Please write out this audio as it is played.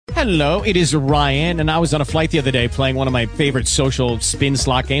Hello, it is Ryan, and I was on a flight the other day playing one of my favorite social spin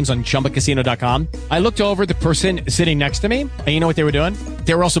slot games on ChumbaCasino.com. I looked over at the person sitting next to me, and you know what they were doing?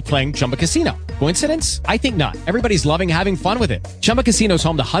 They were also playing Chumba Casino. Coincidence? I think not. Everybody's loving having fun with it. Chumba Casino is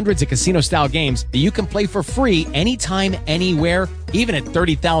home to hundreds of casino-style games that you can play for free anytime, anywhere, even at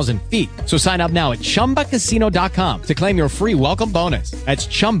 30,000 feet. So sign up now at ChumbaCasino.com to claim your free welcome bonus. That's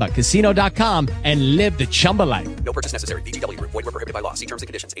ChumbaCasino.com and live the Chumba life. No purchase necessary. VGW. Void where prohibited by law. See terms and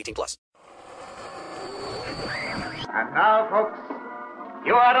conditions. 18+. And now, folks,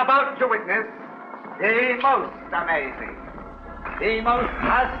 you are about to witness the most amazing, the most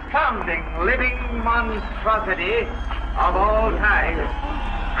astounding living monstrosity of all time.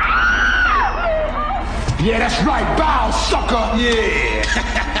 Yeah, that's right. Bow, sucker. Yeah.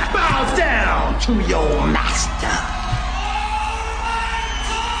 Bow down to your master.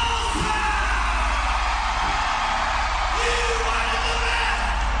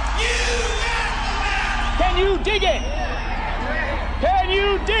 Can you dig it? Can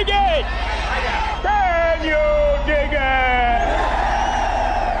you dig it? Can you dig it?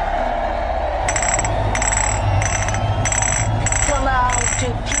 Come out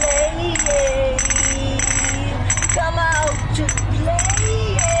to play. Come out to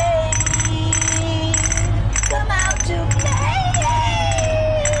play. Come out to play.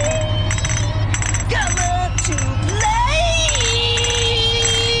 Come out to play.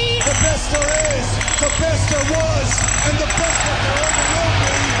 The best there is, the best there was, and the best that there ever will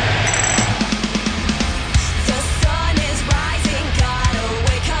be. The sun is rising, gotta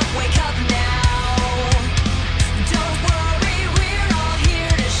wake up now. Don't worry, we're all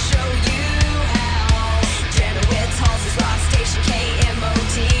here to show you how. Janowitz Halls is Rock Station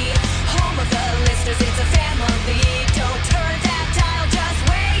KMOD, home of the listeners, it's a family. Don't turn that dial, just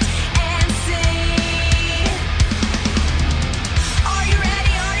wait and see. Are you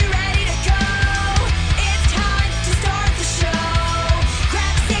ready? Are you ready to go? It's time to start the show.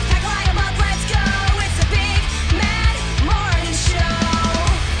 Grab a six pack, line 'em up, let's go. It's a big, mad morning show.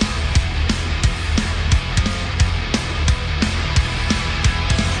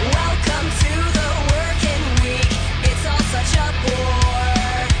 Welcome to the working week. It's all such a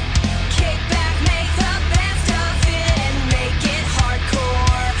bore. Kick back, make the best of it, and make it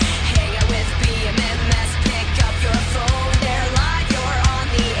hardcore. Hang out with BMMS, pick up your phone. They're live, you're on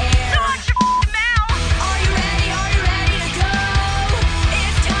the air. Watch your mouth. Are you ready? Are you ready to go?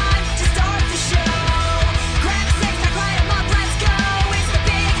 It's time to start the show. Grab a six pack, light 'em up, let's go. It's the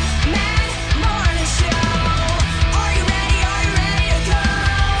big, mad morning show. Are you ready? Are you ready to go?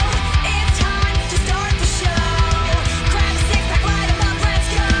 It's time to start the show. Grab a six pack, light 'em up, let's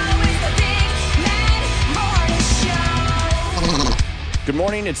go. It's the big, mad morning show. Good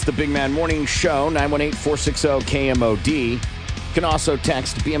morning. It's the Big Man Morning Show, 918-460-KMOD. You can also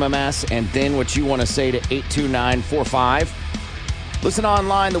text BMMS and then what you want to say to 82945. Listen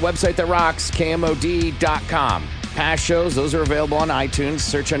online, the website that rocks, KMOD.com. Past shows, those are available on iTunes.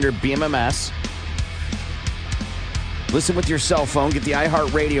 Search under BMMS. Listen with your cell phone. Get the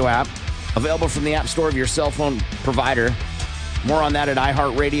iHeartRadio app. Available from the App Store of your cell phone provider. More on that at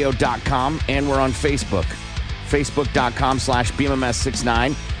iHeartRadio.com. And we're on Facebook.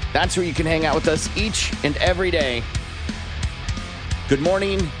 Facebook.com/BMMS69. That's where you can hang out with us each and every day. Good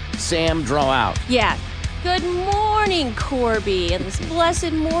morning, Sam. Draw out. Yeah. Good morning, Corby, and this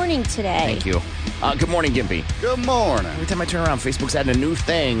blessed morning today. Thank you. Good morning, Gimpy. Good morning. Every time I turn around, Facebook's adding a new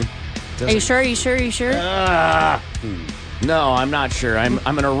thing. Are you sure? Are you sure? Are you sure? No, I'm not sure. I'm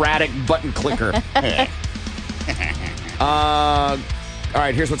an erratic button clicker. All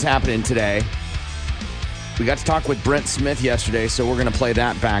right, here's what's happening today. We got to talk with Brent Smith yesterday, so we're going to play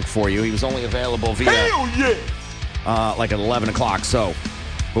that back for you. He was only available via like at 11 o'clock,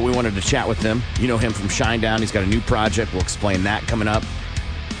 but we wanted to chat with him. You know him from Shinedown. He's got a new project. We'll explain that coming up.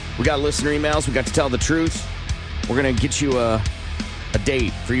 We got listener emails. We got to tell the truth. We're going to get you a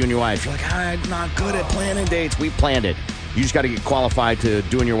date for you and your wife. You're like, I'm not good at planning dates. We planned it. You just got to get qualified to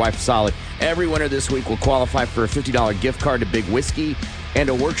doing your wife a solid. Every winner this week will qualify for a $50 gift card to Big Whiskey and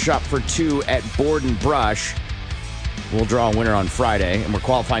a workshop for 2 at Board and Brush. We'll draw a winner on Friday, and we're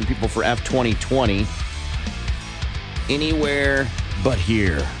qualifying people for F2020. Anywhere but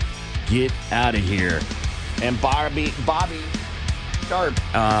here. Get out of here. And Bobby Sharp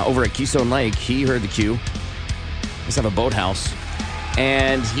over at Keystone Lake, he heard the cue. Let's have a boathouse.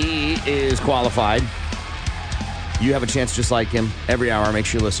 And he is qualified. You have a chance just like him every hour. Make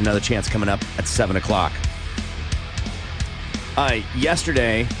sure you listen. Another chance coming up at 7 o'clock.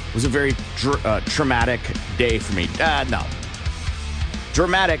 Yesterday was a very traumatic day for me. No.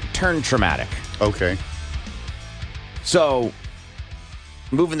 Dramatic turned traumatic. Okay. So,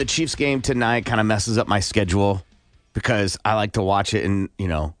 moving the Chiefs game tonight kind of messes up my schedule because I like to watch it and,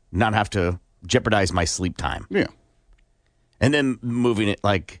 not have to jeopardize my sleep time. Yeah. And then moving it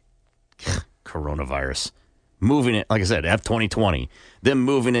like coronavirus. Moving it, like I said, F2020. Then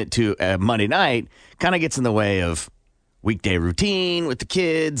moving it to Monday night kind of gets in the way of weekday routine with the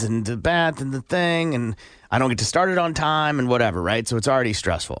kids and the bath and the thing. And I don't get to start it on time and whatever, right? So it's already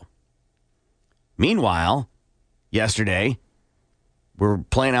stressful. Meanwhile, yesterday, we're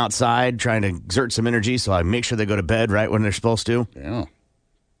playing outside, trying to exert some energy so I make sure they go to bed right when they're supposed to. Yeah.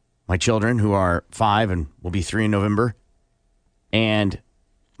 My children, who are 5 and will be 3 in November. And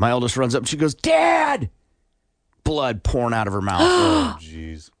my oldest runs up and she goes, Dad! Blood pouring out of her mouth. Oh,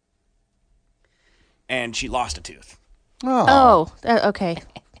 jeez. And she lost a tooth. Okay.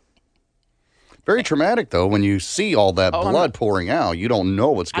 Very traumatic, though, when you see all that blood pouring out. You don't know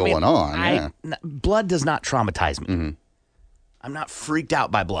what's going on. Blood does not traumatize me. Mm-hmm. I'm not freaked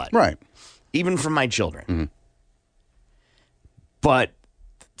out by blood. Right. Even from my children. Mm-hmm. But,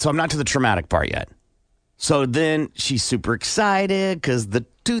 so I'm not to the traumatic part yet. So then she's super excited because the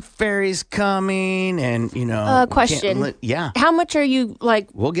tooth fairy's coming and, question. Yeah. How much are you,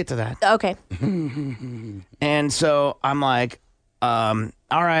 We'll get to that. Okay. And so I'm like, all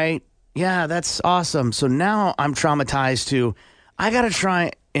right, yeah, that's awesome. So now I'm traumatized to, I got to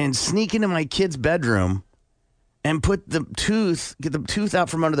try and sneak into my kid's bedroom and get the tooth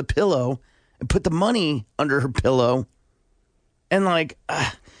out from under the pillow and put the money under her pillow. And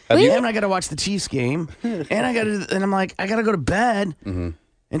and I got to watch the Chiefs game and I'm like, I got to go to bed. Mm-hmm.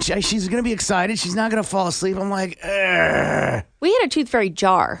 And she's going to be excited. She's not going to fall asleep. I'm like, ugh. We had a tooth fairy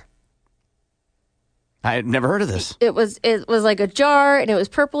jar. I had never heard of this. It was like a jar, and it was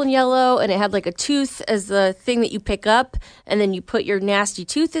purple and yellow, and it had like a tooth as the thing that you pick up, and then you put your nasty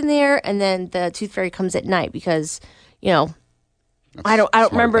tooth in there, and then the tooth fairy comes at night because, I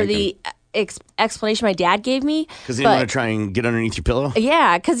don't remember the explanation my dad gave me. Because he didn't want to try and get underneath your pillow?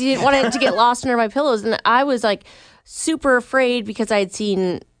 Yeah, because he didn't want it to get lost under my pillows, and I was like super afraid because I had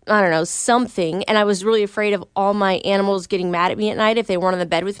seen, I don't know, something, and I was really afraid of all my animals getting mad at me at night if they weren't on the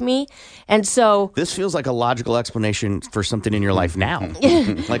bed with me. And so this feels like a logical explanation for something in your life now.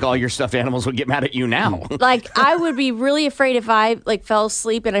 Like all your stuffed animals would get mad at you now. I would be really afraid if I fell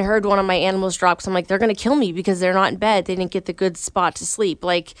asleep and I heard one of my animals drop, because I'm like, they're going to kill me because they're not in bed. They didn't get the good spot to sleep.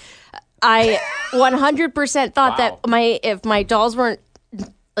 I 100% thought that if my dolls weren't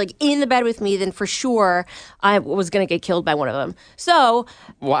in the bed with me, then for sure I was going to get killed by one of them. So,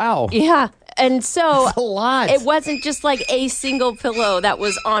 wow. Yeah. And so that's a lot. It wasn't just a single pillow that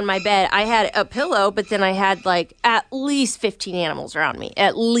was on my bed. I had a pillow, but then I had at least 15 animals around me,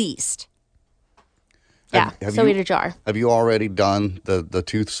 at least. Yeah. So we had a jar. Have you already done the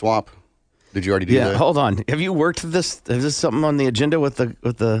tooth swap? Did you already do that? Yeah, hold on. Have you worked this? Is this something on the agenda with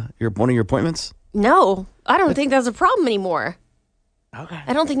one of your appointments? No, I don't think that's a problem anymore. Okay.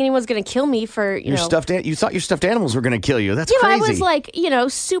 I don't think anyone's going to kill me for, you thought your stuffed animals were going to kill you. That's crazy. I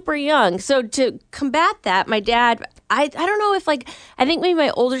was super young. So to combat that, my dad, I don't know if I think maybe my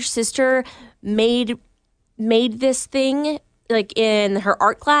older sister made this thing in her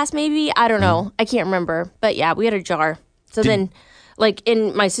art class maybe. I don't know. I can't remember. But yeah, we had a jar. So then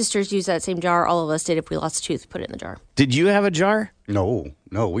and my sisters used that same jar. All of us did. If we lost a tooth, put it in the jar. Did you have a jar?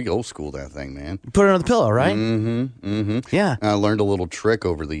 No, we old school that thing, man. Put it on the pillow, right? Mm-hmm. Yeah. I learned a little trick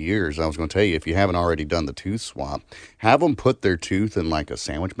over the years. I was going to tell you, if you haven't already done the tooth swap, have them put their tooth in a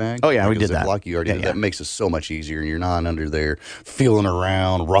sandwich bag. Oh, yeah, we did that. Like you already did. That makes it so much easier, and you're not under there feeling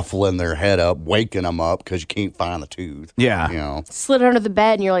around, ruffling their head up, waking them up because you can't find the tooth. Yeah. Slid under the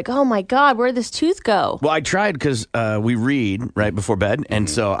bed, and you're like, oh, my God, where'd this tooth go? Well, I tried because we read right before bed, and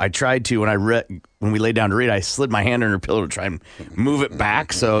so I tried to, when we laid down to read, I slid my hand under her pillow to try and move it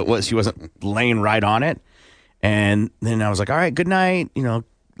back so she wasn't laying right on it. And then I was like, all right, good night,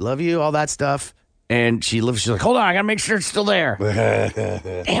 love you, all that stuff. And she's like, hold on, I got to make sure it's still there.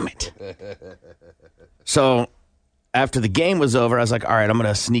 Damn it. So after the game was over, I was like, all right, I'm going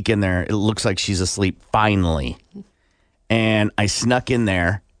to sneak in there. It looks like she's asleep finally. And I snuck in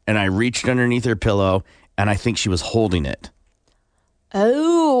there and I reached underneath her pillow and I think she was holding it.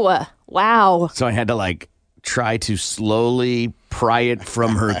 Oh, wow. So I had to try to slowly pry it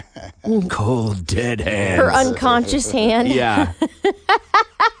from her cold, dead hands. Her unconscious hand. Yeah.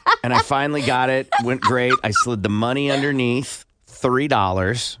 And I finally got it. Went great. I slid the money underneath.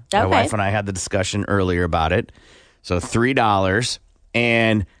 $3. My wife and I had the discussion earlier about it. So $3.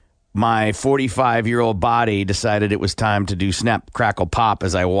 And my 45-year-old body decided it was time to do snap, crackle, pop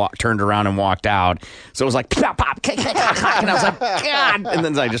as I turned around and walked out. So it was like, pop, pop, and I was like, God. And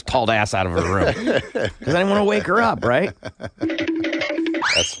then I just hauled ass out of her room because I didn't want to wake her up, right?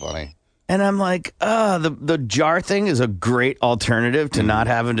 That's funny. And I'm like, the jar thing is a great alternative to not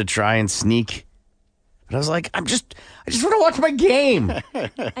having to try and sneak. But I was like, I just want to watch my game.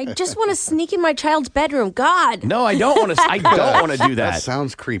 I just want to sneak in my child's bedroom. God. No, I don't want to. I don't want to do that. That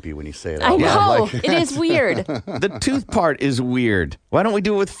sounds creepy when you say it. I out know. loud. It is weird. The tooth part is weird. Why don't we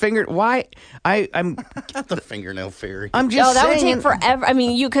do it with finger? Why? I'm Got the fingernail fairy. I'm just That would saying. take forever. I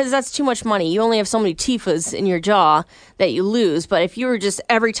mean, because that's too much money. You only have so many teeths in your jaw that you lose. But if you were just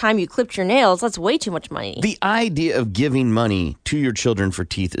every time you clipped your nails, that's way too much money. The idea of giving money to your children for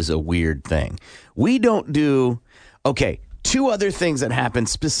teeth is a weird thing. We don't do. Okay, two other things that happen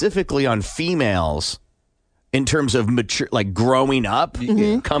specifically on females in terms of mature, like growing up,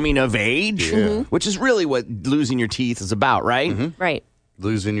 coming of age, which is really what losing your teeth is about, right? Right.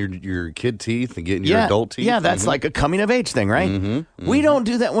 Losing your kid teeth and getting your adult teeth. Yeah, that's like a coming of age thing, right? We don't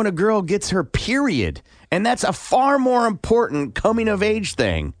do that when a girl gets her period. And that's a far more important coming of age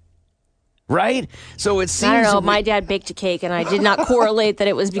thing. Right? So it seems... I don't know. My dad baked a cake, and I did not correlate that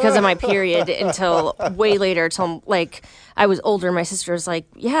it was because of my period until way later. Until, like, I was older. My sister was like,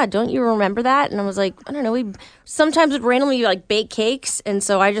 yeah, don't you remember that? And I was like, I don't know. We sometimes would randomly, like, bake cakes. And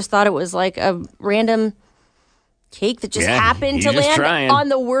so I just thought it was, like, a random cake that just happened to land on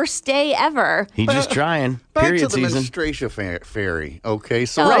the worst day ever. He's just trying. Back Period to the season. menstruation fairy. Okay,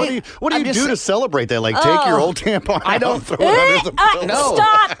 so Right. what do you do to celebrate that? Like take your old tampon I don't- out, throw it under the pillow. No.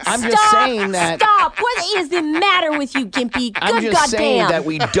 Stop! I'm just saying that- Stop! What is the matter with you, Gimpy? Good I'm just goddamn. saying that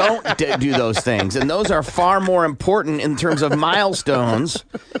we don't do those things, and those are far more important in terms of milestones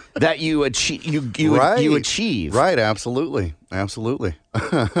that you achieve. You achieve. Right, absolutely.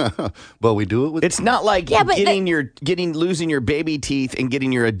 But we do it with... It's not like Yeah, but losing your baby teeth and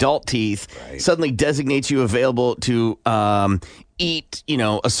getting your adult teeth suddenly designates you available to eat,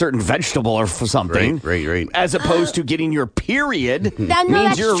 a certain vegetable or for something. Right. As opposed to getting your period means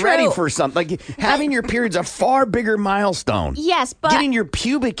that's you're true. ready for something. Like having your period's a far bigger milestone. Yes, but Getting your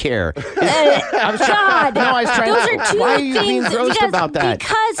pubic hair. God, I was trying those to- are two why are you being things. gross about that?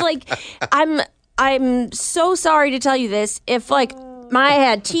 Because, like, I'm so sorry to tell you this. If, like, I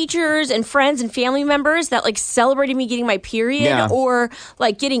had teachers and friends and family members that, like, celebrated me getting my period or,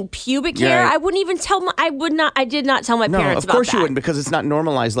 like, getting pubic hair, I wouldn't even tell I did not tell my parents of about course that. you wouldn't, because it's not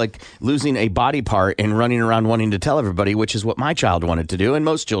normalized like losing a body part and running around wanting to tell everybody, which is what my child wanted to do and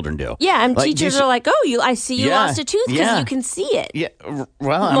most children do. Yeah, and Like, teachers are like, I see you lost a tooth because yeah. you can see it. Yeah,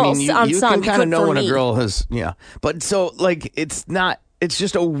 well, I mean, you can kind of know when a girl has, But so, like, it's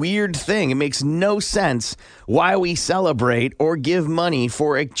just a weird thing. It makes no sense why we celebrate or give money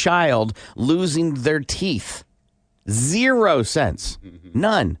for a child losing their teeth. 0 sense.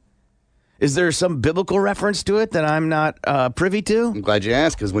 None. Is there some biblical reference to it that I'm not privy to? I'm glad you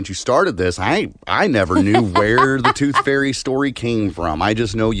asked, because when you started this, I never knew where the tooth fairy story came from. I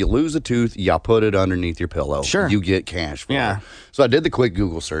just know you lose a tooth, you put it underneath your pillow. Sure. You get cash for Yeah. it. So I did the quick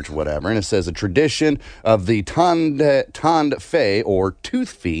Google search or whatever, and it says a tradition of the tond fee, or tooth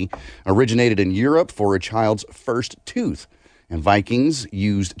fee, originated in Europe for a child's first tooth. And Vikings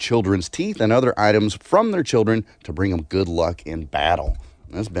used children's teeth and other items from their children to bring them good luck in battle.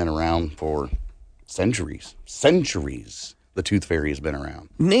 That's been around for centuries. Centuries. The tooth fairy has been around.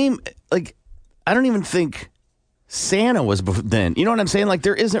 I don't even think Santa was then. You know what I'm saying? Like,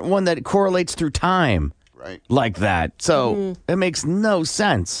 there isn't one that correlates through time. Right. Like that. So it makes no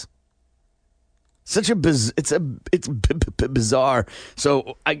sense. Such a it's bizarre.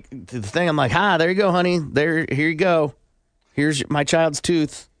 So the thing, I'm like, there you go, honey. Here you go. Here's my child's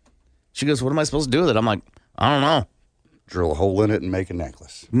tooth. She goes, what am I supposed to do with it? I'm like, I don't know. Drill a hole in it and make a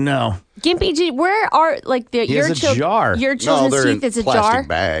necklace. No. Gimpy, where are, like, has a jar. Your No, children's they're teeth? It's in a plastic jar?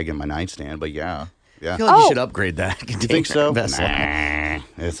 bag in my nightstand, but yeah. I feel like you should upgrade that. You think so? Nah,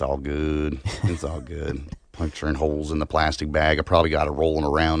 it's all good. It's all good. Puncturing holes in the plastic bag. I probably got it rolling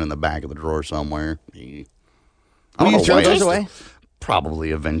around in the back of the drawer somewhere. Will you throw those away? Probably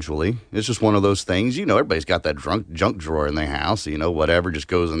eventually. It's just one of those things. Everybody's got that junk drawer in their house. Whatever just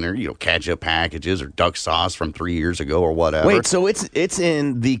goes in there. Ketchup packages or duck sauce from 3 years ago or whatever. Wait, so it's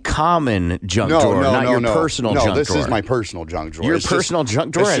in the common junk drawer, not your personal junk drawer. No, this is my personal junk drawer. Your personal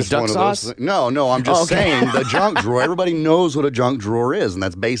junk drawer has duck sauce? No, I'm just saying the junk drawer. Everybody knows what a junk drawer is, and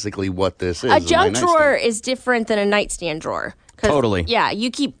that's basically what this is. A junk drawer is different than a nightstand drawer. Totally. Yeah, you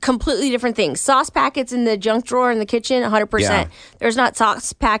keep completely different things. Sauce packets in the junk drawer in the kitchen, 100%. Yeah. There's not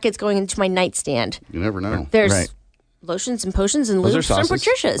sauce packets going into my nightstand. You never know. There's lotions and potions and lubes from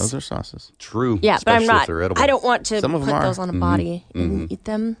Patricia's. Those are sauces. True. Yeah, but I'm especially not. if they're edible. I don't want to Some of put them are. those on a body and eat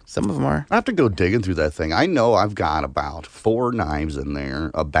them. Some of them are. I have to go digging through that thing. I know I've got about 4 knives in there,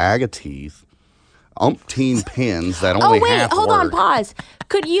 a bag of teeth, umpteen pins that Oh, only wait, half hold on, work. pause.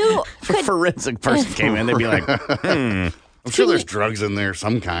 Could you, If a forensic person came in, they'd be like, I'm sure there's drugs in there,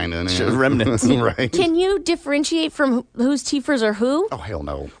 some kind in it. remnants. Right? can you differentiate from whose teethers are who? Oh, hell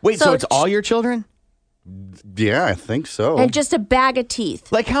no. Wait, so So it's all your children? Yeah, I think so. And just a bag of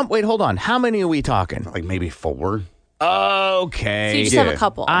teeth. Like wait, hold on. How many are we talking? Like maybe 4. Okay. So you just have a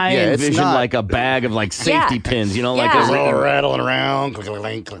couple. I Yeah, it's envision not- like a bag of like safety Yeah. pins, you know, Yeah. like All a rattling around, click, click,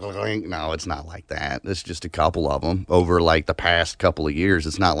 click, click, click, click. No, it's not like that. It's just a couple of them over like the past couple of years.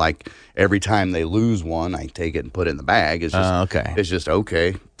 It's not like every time they lose one, I take it and put it in the bag. It's just okay. It's just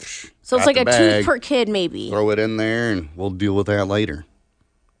okay. So it's Got like the a bag, tooth per kid, maybe. Throw it in there, and we'll deal with that later.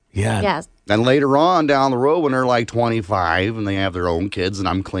 Yeah. Yeah. Then later on down the road, when they're like 25 and they have their own kids, and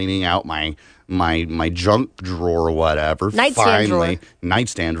I'm cleaning out my junk drawer or whatever. Nightstand drawer.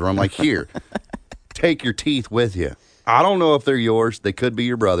 Nightstand drawer. I'm like, here, take your teeth with you. I don't know if they're yours. They could be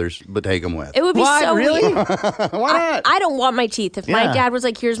your brother's, but take them with. It would be What? so Really? weird. Why not? I don't want my teeth. If my Yeah. dad was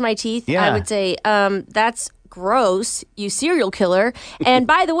like, here's my teeth, Yeah. I would say, that's gross, you serial killer. And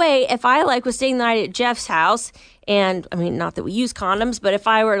by the way, if I like was staying the night at Jeff's house, and I mean, not that we use condoms, but if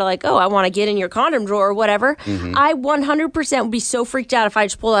I were to like, oh, I want to get in your condom drawer or whatever, I 100% would be so freaked out if I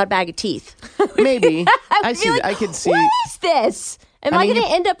just pulled out a bag of teeth. Maybe. I'd be like, I could see. What is this? Am I mean, going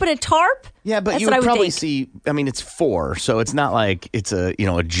to end up in a tarp? Yeah, but That's you what I would would probably think. see. I mean, it's 4, so it's not like it's a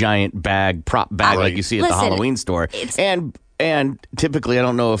giant prop bag like you see at the Listen, Halloween store. it's- And typically, I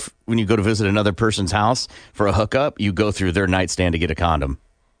don't know if when you go to visit another person's house for a hookup, you go through their nightstand to get a condom.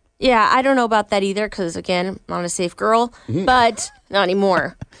 Yeah, I don't know about that either because, again, I'm not a safe girl, but not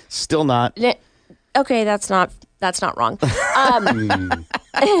anymore. Still not. Okay, that's not wrong.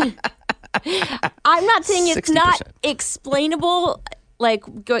 I'm not saying it's 60%. not explainable. Like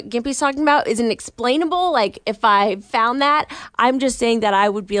what Gimpy's talking about isn't explainable. Like if I found that, I'm just saying that I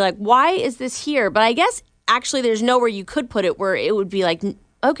would be like, why is this here? But I guess actually there's nowhere you could put it where it would be like,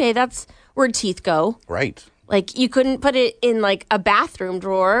 okay, that's where teeth go. Right. Like you couldn't put it in like a bathroom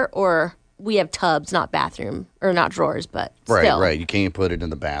drawer, or we have tubs, not bathroom or not drawers, but still. Right. You can't put it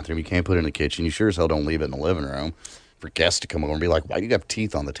in the bathroom. You can't put it in the kitchen. You sure as hell don't leave it in the living room for guests to come over and be like, why do you have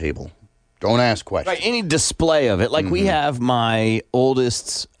teeth on the table? Don't ask questions. Right, any display of it. Like we have my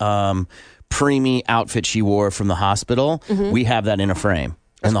oldest's preemie outfit she wore from the hospital. We have that in a frame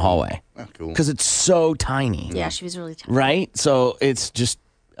in the hallway. That's cool. Because it's so tiny. Yeah, she was really tiny. Right? So it's just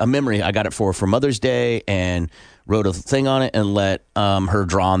a memory. I got it for Mother's Day and wrote a thing on it and let her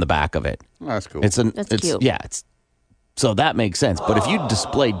draw on the back of it. Oh, that's cool. That's cute. Yeah, so that makes sense. But if you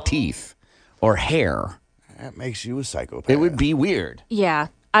displayed teeth or hair, that makes you a psychopath. it would be weird. Yeah,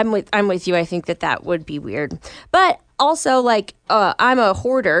 I'm with you. I think that would be weird. But also, like, I'm a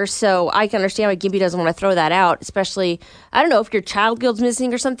hoarder, so I can understand why Gimpy doesn't want to throw that out. Especially, I don't know if your child guild's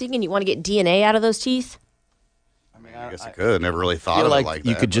missing or something, and you want to get DNA out of those teeth. I guess I could. Never really thought feel of like it like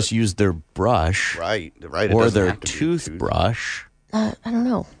you that. could just use their brush, Right. It or doesn't their have to be toothbrush, I don't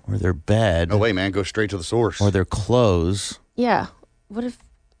know. or their bed, No way, man. Go straight to the source. or their clothes. Yeah. What if,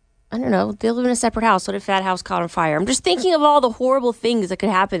 I don't know, they live in a separate house. What if that house caught on fire? I'm just thinking of all the horrible things that could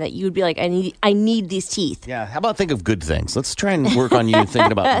happen that you would be like, I need these teeth. Yeah, how about think of good things? Let's try and work on you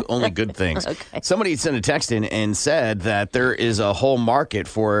thinking about only good things. Okay. Somebody sent a text in and said that there is a whole market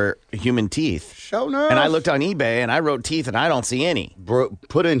for human teeth. Show enough. And I looked on eBay and I wrote teeth and I don't see any. Bro,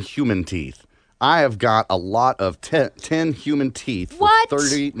 put in human teeth. I have got a lot of 10 human teeth for What?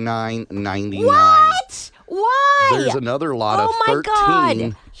 $39.99. What? Why? There's another lot Oh of my 13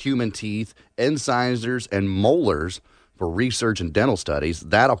 God. human teeth, incisors, and molars for research and dental studies.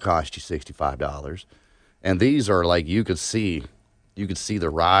 That'll cost you $65. And these are like you could see the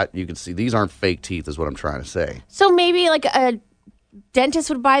rot. You could see these aren't fake teeth, is what I'm trying to say. So maybe like a dentist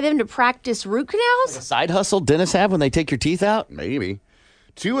would buy them to practice root canals? Side hustle dentists have when they take your teeth out? Maybe.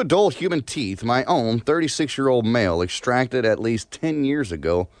 2 adult human teeth, my own 36-year-old male, extracted at least 10 years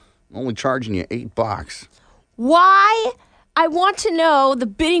ago, only charging you $8. Why? I want to know the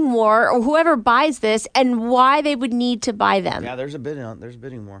bidding war or whoever buys this and why they would need to buy them. Yeah, there's a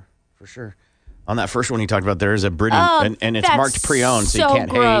bidding war for sure. On that first one you talked about, there is a bidding, Oh, and it's that's marked pre-owned, so you so can't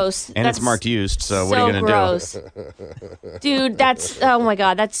gross. hate. And That's it's marked used, so what are you going to do? Dude, that's, oh my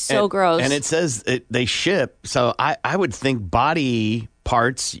God, that's so gross. And it says they ship, so I would think body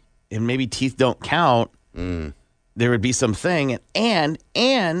parts and maybe teeth don't count. There would be something. And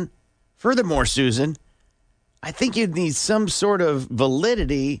furthermore, Susan, I think you'd need some sort of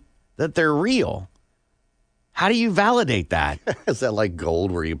validity that they're real. How do you validate that? Is that like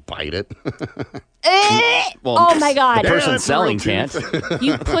gold where you bite it? Well, oh my God. the person selling can't.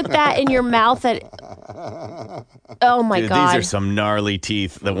 You put that in your mouth at Oh my Dude, God. these are some gnarly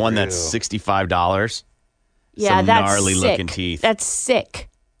teeth. The one that's $65. Yeah, some that's gnarly sick. looking teeth. That's sick.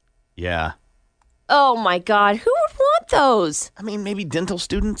 Yeah. Oh my God. Who would want those? I mean, maybe dental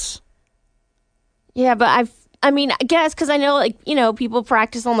students. Yeah, but I guess because I know, like, people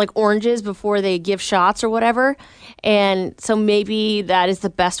practice on like oranges before they give shots or whatever. And so maybe that is the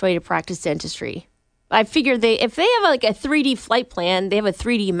best way to practice dentistry. I figure if they have like a 3D flight plan, they have a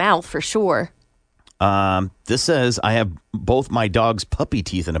 3D mouth for sure. This says I have both my dog's puppy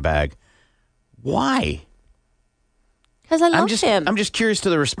teeth in a bag. Why? Because I love him. I'm just curious to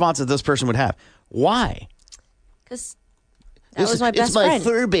the response that this person would have. Why? Because that was my best It's my friend.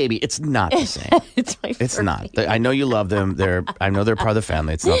 fur baby. It's not the same. It's my It's fur not. baby. I know you love them. I know they're part of the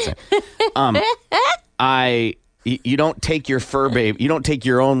family. It's not the same. You don't take your fur baby. You don't take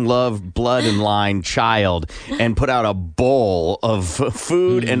your own love, blood, and line child and put out a bowl of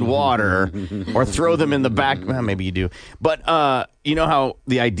food and water, or throw them in the back. Well, maybe you do, but you know how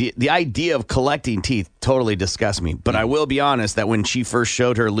the idea of collecting teeth totally disgusts me. But I will be honest that when she first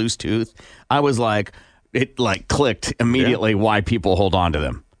showed her loose tooth, I was like, it like clicked immediately why people hold on to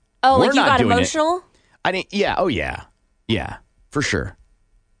them. Oh, We're like you not got doing it. emotional? I didn't. Yeah. Oh yeah. Yeah. For sure.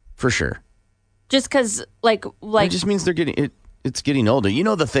 Just because, like It just means they're getting it. It's getting older. You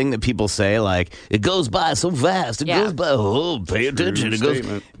know the thing that people say, like, it goes by so fast. It Yeah. goes by. Oh, pay attention. It goes.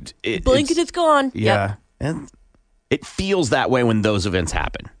 blink and it's gone. Yeah, Yep. and it feels that way when those events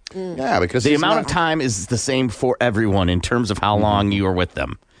happen. Yeah, because The he's amount not- of time is the same for everyone in terms of how long you are with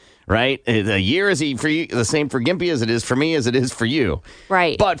them. Right? The year is for you the same for Gimpy as it is for me as it is for you.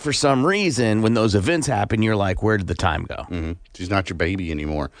 Right. But for some reason, when those events happen, you're like, where did the time go? She's not your baby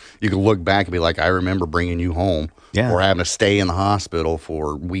anymore. You can look back and be like, I remember bringing you home. Yeah. Or having to stay in the hospital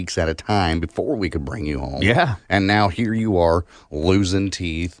for weeks at a time before we could bring you home. Yeah. And now here you are losing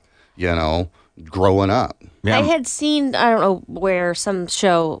teeth, growing up. Yeah. I had seen, I don't know where, some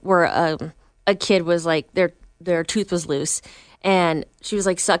show where a kid was like, their tooth was loose. And she was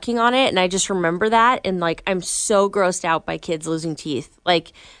like sucking on it. And I just remember that. And like, I'm so grossed out by kids losing teeth.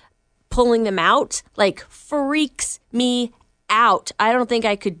 Like, pulling them out, like, freaks me out. I don't think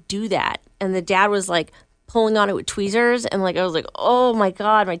I could do that. And the dad was like pulling on it with tweezers. And like, I was like, oh my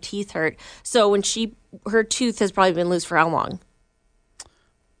God, my teeth hurt. So when her tooth has probably been loose for how long?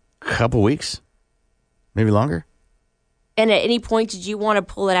 Couple weeks, maybe longer. And at any point, did you want to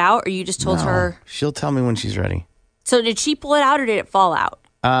pull it out, or you just told her? She'll tell me when she's ready. So did she pull it out, or did it fall out?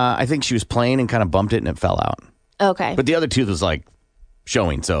 I think she was playing and kind of bumped it and it fell out. Okay. But the other tooth was like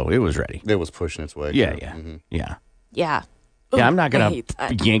showing, so it was ready. It was pushing its way. Yeah, through. yeah, Mhm. yeah. Yeah. Yeah, I'm not I going hate to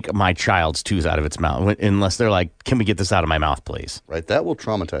that. yank my child's tooth out of its mouth unless they're like, can we get this out of my mouth, please? Right. That will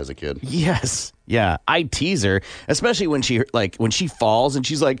traumatize a kid. Yes. Yeah. I tease her, especially when she falls and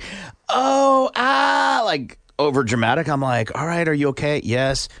she's like, oh, like over dramatic. I'm like, all right, are you okay?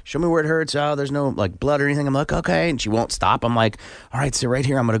 Yes. Show me where it hurts. Oh, there's no like blood or anything. I'm like, okay. And she won't stop. I'm like, all right, sit right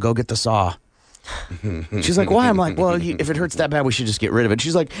here. I'm going to go get the saw. She's like, why? I'm like, well, if it hurts that bad, we should just get rid of it.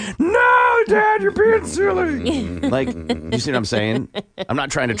 She's like, no, Dad, you're being silly. Like, you see what I'm saying? I'm not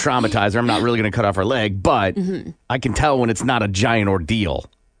trying to traumatize her. I'm not really going to cut off her leg, but I can tell when it's not a giant ordeal.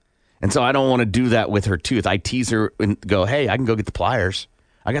 And so I don't want to do that with her tooth. I tease her and go, hey, I can go get the pliers.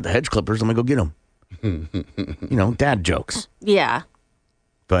 I got the hedge clippers. Let me go get them. Dad jokes. Yeah.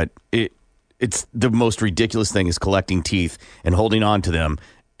 But it's the most ridiculous thing is collecting teeth and holding on to them.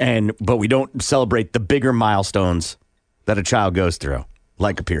 But we don't celebrate the bigger milestones that a child goes through,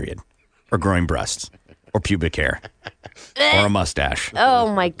 like a period, or growing breasts, or pubic hair, or a mustache.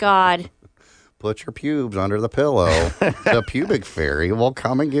 Oh my God. Put your pubes under the pillow. The pubic fairy will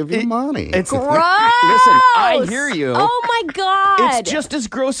come and give you money. It's Gross. Listen, I hear you. Oh my God. It's just as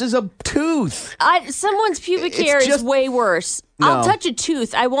gross as a tooth. Someone's pubic It's hair is just- way worse. No. I'll touch a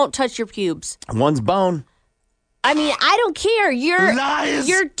tooth. I won't touch your pubes. One's bone. I mean, I don't care. Lies.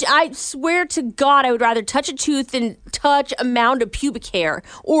 I swear to God, I would rather touch a tooth than touch a mound of pubic hair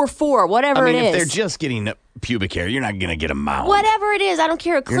or whatever I mean, it if is. they're just getting pubic hair, you're not going to get a mound. Whatever it is, I don't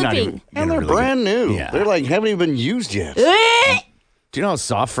care. A You're not clipping. even- and you're they're really brand new. Yeah. They're like, haven't even been used yet. Do you know how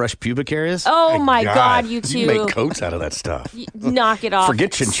soft, fresh pubic hair is? Oh my God, you two. You make coats out of that stuff. Knock it off. Forget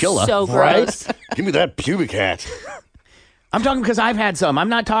It's chinchilla. So Right? gross. Give me that pubic hat. I'm talking because I've had some. I'm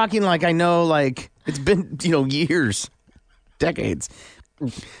not talking like I know, like it's been, years, decades.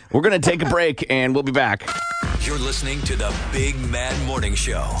 We're going to take a break and we'll be back. You're listening to the Big Mad Morning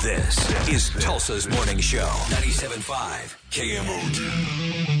Show. This is Tulsa's Morning Show. 97.5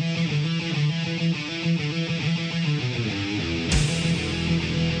 KMOD.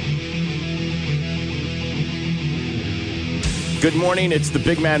 Good morning. It's the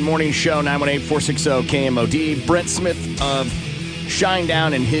Big Man Morning Show, 918-460-KMOD. Brent Smith of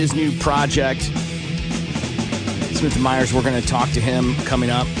Shinedown and his new project. Smith & Myers, we're going to talk to him coming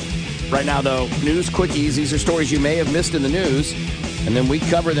up. Right now, though, news quickies. These are stories you may have missed in the news, and then we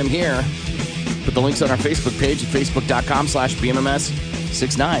cover them here. Put the links on our Facebook page at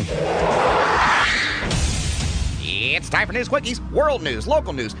facebook.com/BMMS69. It's time for News Quickies, world news,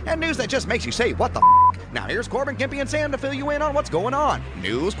 local news, and news that just makes you say, what the Now here's Corbin, Gimpy, and Sam to fill you in on what's going on.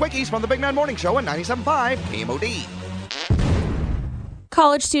 News Quickies from the Big Man Morning Show on 97.5 KMOD.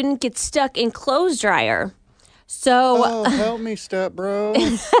 College student gets stuck in clothes dryer. So, help me, step bro.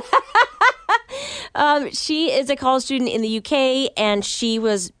 She is a college student in the UK, and she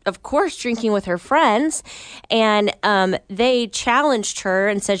was, of course, drinking with her friends. And they challenged her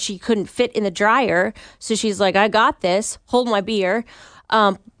and said she couldn't fit in the dryer. So she's like, I got this. Hold my beer.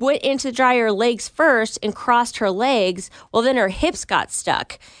 Went into the dryer legs first and crossed her legs. Well, then her hips got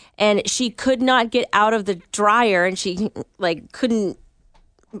stuck, and she could not get out of the dryer, and she couldn't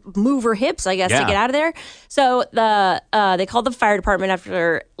move her hips, I guess, to get out of there. So they called the fire department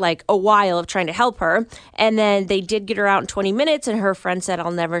after a while of trying to help her, and then they did get her out in 20 minutes. And her friend said, "I'll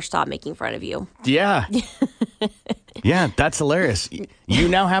never stop making fun of you." Yeah. Yeah, that's hilarious. You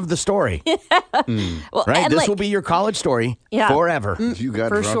now have the story. Well, right? This will be your college story forever. You got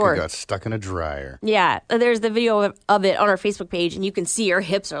for drunk sure. and got stuck in a dryer. Yeah, there's the video of it on our Facebook page, and you can see her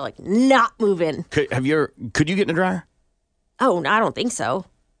hips are not moving. Could you get in a dryer? Oh, I don't think so.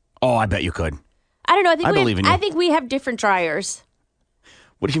 Oh, I bet you could. I don't know. I think we have different dryers.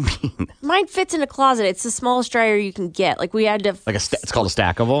 What do you mean? Mine fits in a closet. It's the smallest dryer you can get. We had to it's called a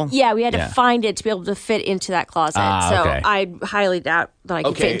stackable? Yeah, we had to find it to be able to fit into that closet. So okay. I highly doubt that I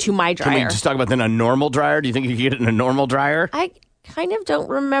can fit into my dryer. Can we just talk about then a normal dryer? Do you think you could get it in a normal dryer? I kind of don't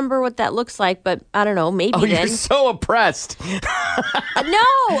remember what that looks like, but I don't know. Maybe then. You're so oppressed. No,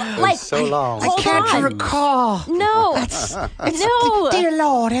 so long. Hold on. recall. No, no. Dear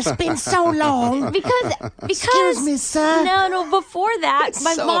Lord, it's been so long. Because Excuse me, sir. No. Before that,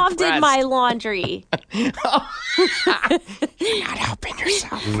 my so mom did oppressed. my laundry. You're not helping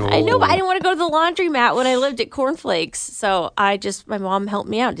yourself. No. I know, but I didn't want to go to the laundromat when I lived at Cornflakes, so my mom helped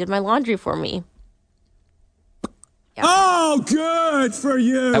me out, did my laundry for me. Yeah. Oh, good for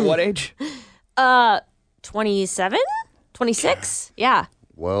you. At what age? 27? 26? Yeah.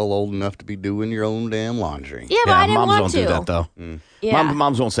 Well, old enough to be doing your own damn laundry. Yeah, but I didn't moms want don't to. do that, though. Yeah.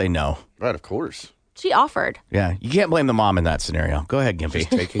 Moms won't say no. Right, of course. She offered. Yeah, you can't blame the mom in that scenario. Go ahead, Gimpy.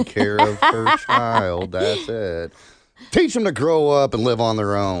 Taking care of her child. That's it. Teach them to grow up and live on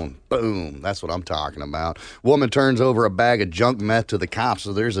their own. Boom. That's what I'm talking about. Woman turns over a bag of junk meth to the cops.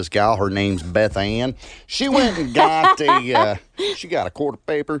 So there's this gal. Her name's Beth Ann. She went and got she got a quarter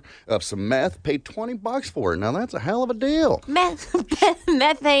paper of some meth, paid $20 for it. Now, that's a hell of a deal.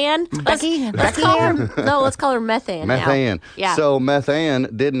 Methan. Let's call her. No, let's call her Methan. Methan. Now. Yeah. So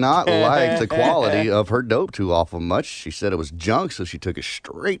Methan did not like the quality of her dope too awful much. She said it was junk, so she took it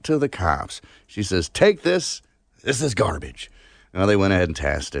straight to the cops. She says, "Take this. This is garbage." Well, they went ahead and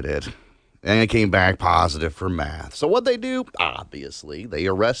tested it, and it came back positive for meth. So what they do? Obviously, they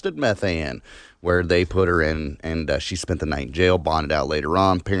arrested Methan, where they put her in, and she spent the night in jail, bonded out later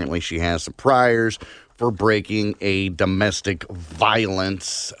on. Apparently, she has some priors for breaking a domestic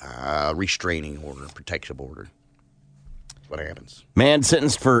violence restraining order, protection order. What happens? Man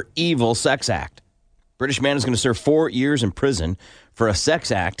sentenced for evil sex act. British man is going to serve 4 years in prison for a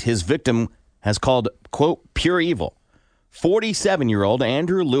sex act his victim has called, quote, pure evil. 47-year-old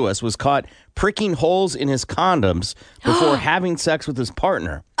Andrew Lewis was caught pricking holes in his condoms before having sex with his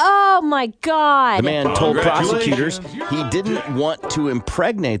partner. Oh, my God. The man told prosecutors he didn't want to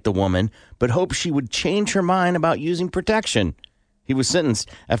impregnate the woman, but hoped she would change her mind about using protection. He was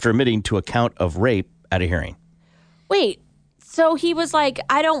sentenced after admitting to a count of rape at a hearing. Wait, so he was like,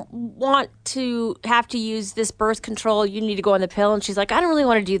 I don't want to have to use this birth control. You need to go on the pill. And she's like, I don't really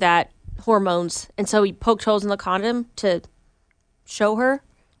want to do that. Hormones. And so he poked holes in the condom to show her.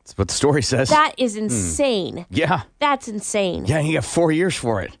 That's what the story says. That is insane. Yeah. That's insane. Yeah, he got 4 years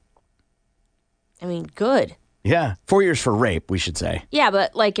for it. I mean, good. Yeah, 4 years for rape, we should say. Yeah,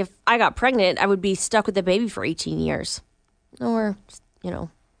 but if I got pregnant, I would be stuck with the baby for 18 years. Or,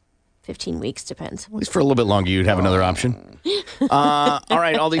 15 weeks, depends. At least for a little bit longer, you'd have another option. All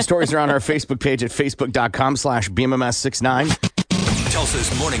right, all these stories are on our Facebook page at facebook.com/BMMS69.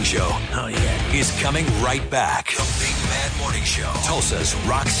 Tulsa's Morning Show is coming right back. The Big Mad Morning Show. Tulsa's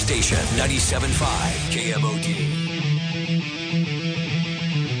Rock Station 97.5 KMOD.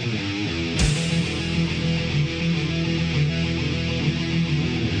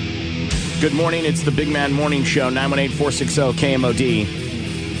 Good morning. It's the Big Man Morning Show, 918-460-KMOD.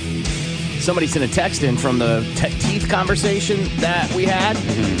 Somebody sent a text in from the teeth conversation that we had,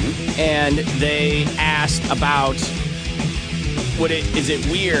 and they asked about, is it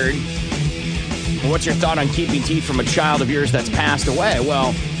weird? What's your thought on keeping teeth from a child of yours that's passed away?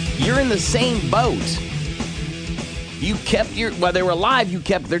 Well, you're in the same boat. You kept while they were alive, you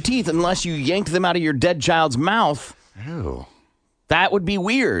kept their teeth unless you yanked them out of your dead child's mouth. Oh. That would be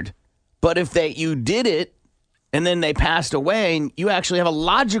weird. But if you did it and then they passed away, you actually have a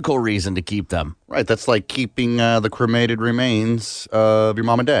logical reason to keep them. Right, that's like keeping the cremated remains of your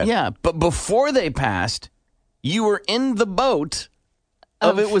mom and dad. Yeah, but before they passed, you were in the boat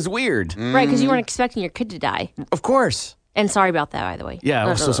of it was weird. Right, because you weren't expecting your kid to die. Of course. And sorry about that, by the way. Yeah,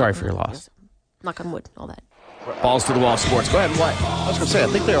 I'm so sorry for your loss. Knock on wood, all that. Balls to the wall sports. Go ahead, what? I was going to say, I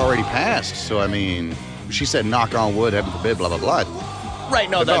think they already passed. So, I mean, she said knock on wood, heaven forbid, blah, blah, blah. Right,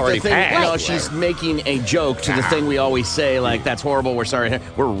 no, that's the thing. Passed. No, she's making a joke to the thing we always say, like, that's horrible, we're sorry.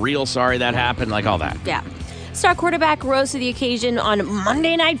 We're real sorry that happened, like all that. Yeah. Star quarterback rose to the occasion on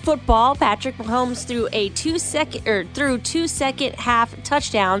Monday Night Football. Patrick Mahomes threw two second half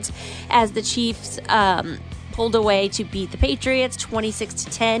touchdowns as the Chiefs pulled away to beat the Patriots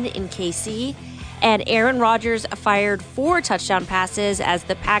 26-10 in KC. And Aaron Rodgers fired 4 touchdown passes as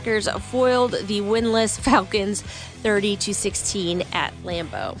the Packers foiled the winless Falcons 30-16 at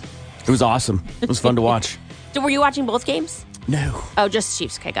Lambeau. It was awesome. It was fun to watch. So were you watching both games? No. Oh, just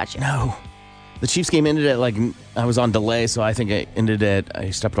Chiefs. Okay, gotcha. No. The Chiefs game ended at I was on delay, so I think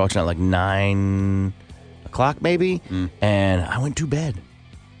I stopped watching at 9 o'clock maybe, and I went to bed.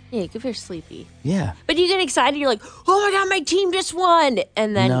 Yeah, if you're sleepy. Yeah. But you get excited, you're like, oh my God, my team just won.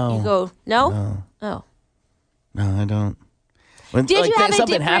 And then you go, no? Oh. No, I don't. When Did you have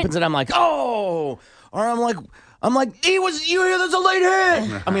something happens and I'm like, oh, or I'm like, there's a late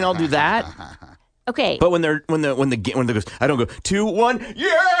hit. I mean, I'll do that. Okay. But when the game goes, I don't go 2-1.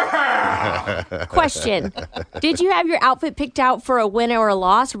 Yeah. Question: did you have your outfit picked out for a win or a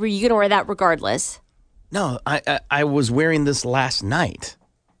loss, or were you going to wear that regardless? No, I was wearing this last night.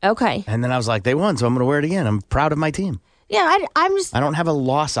 Okay. And then I was like, they won, so I'm going to wear it again. I'm proud of my team. Yeah, I'm just. I don't have a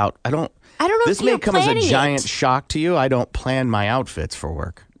loss out. I don't know. This may come as a giant shock to you. I don't plan my outfits for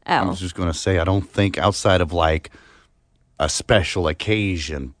work. Oh. I was just going to say, I don't think outside of a special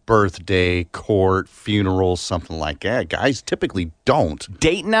occasion, birthday, court, funeral, something like that, guys typically don't.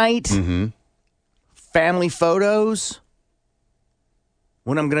 Date night, family photos,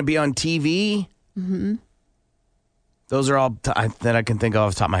 when I'm going to be on TV. Those are all that I can think of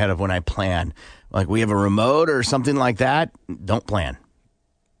off the top of my head of when I plan. Like we have a remote or something like that, don't plan.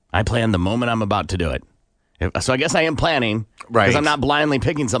 I plan the moment I'm about to do it. So I guess I am planning. Right. Because I'm not blindly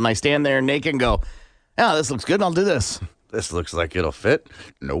picking something. I stand there naked and go, oh, this looks good. I'll do this. This looks like it'll fit.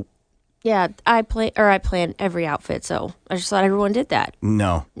 Nope. Yeah, I plan every outfit, so I just thought everyone did that.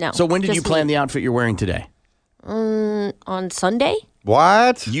 No. So when did you plan the outfit you're wearing today? On Sunday.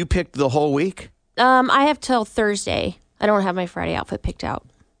 What? You picked the whole week? I have till Thursday. I don't have my Friday outfit picked out.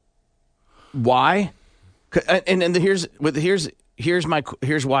 Why? And here's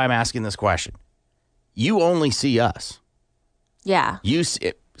why I'm asking this question. You only see us. Yeah. You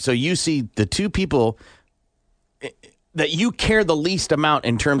see the two people that you care the least amount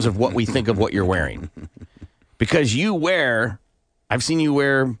in terms of what we think of what you're wearing. Because I've seen you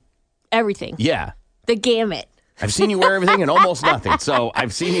wear everything. Yeah. The gamut. I've seen you wear everything and almost nothing. So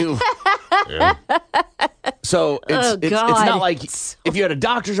I've seen you. Yeah. So it's not like if you had a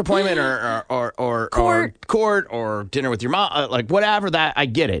doctor's appointment or court or dinner with your mom, like whatever that, I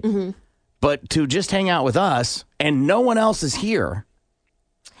get it. But to just hang out with us and no one else is here.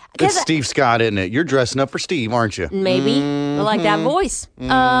 It's Steve Scott, isn't it? You're dressing up for Steve, aren't you? Maybe. I like that voice.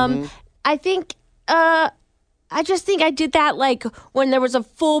 I think, I just think I did that like when there was a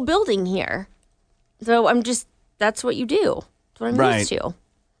full building here. So that's what you do. That's what I'm used to.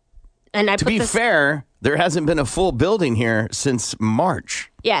 And to be fair, there hasn't been a full building here since March.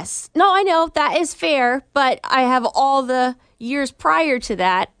 Yes. No, I know. That is fair. But I have all the years prior to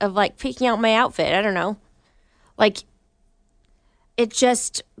that of like picking out my outfit. I don't know. Like,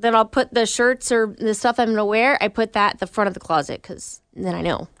 then I'll put the shirts or the stuff I'm going to wear, I put that at the front of the closet because then I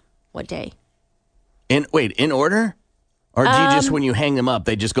know what day. In order? Or do you just, when you hang them up,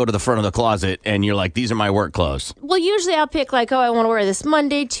 they just go to the front of the closet and you're like, these are my work clothes? Well, usually I'll pick like, I want to wear this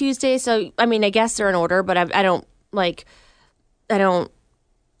Monday, Tuesday. So, I mean, I guess they're in order, but I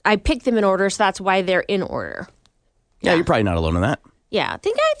pick them in order. So that's why they're in order. Yeah, you're probably not alone in that. Yeah, I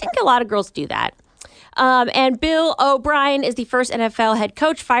think a lot of girls do that. And Bill O'Brien is the first NFL head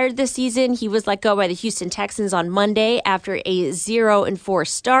coach fired this season. He was let go by the Houston Texans on Monday after a 0-4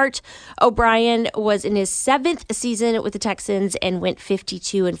 start. O'Brien was in his 7th season with the Texans and went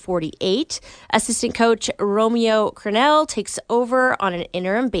 52-48. Assistant coach Romeo Crennel takes over on an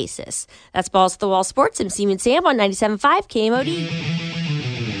interim basis. That's Balls to the Wall Sports. I'm Seaman Sam on 97.5 KMOD.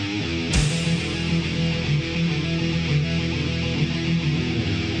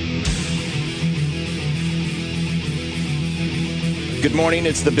 Good morning.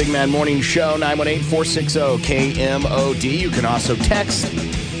 It's the Big Man Morning Show, 918-460-KMOD. You can also text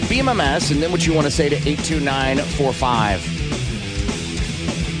BMMS and then what you want to say to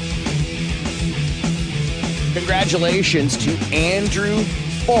 82945. Congratulations to Andrew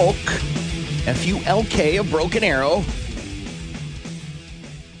Folk, F-U-L-K, of Broken Arrow.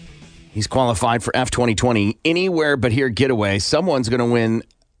 He's qualified for F2020 Anywhere But Here getaway. Someone's going to win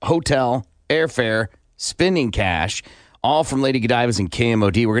hotel, airfare, spending cash, all from Lady Godiva's and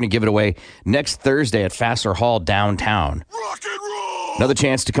KMOD. We're going to give it away next Thursday at Fassler Hall downtown. Rock and roll! Another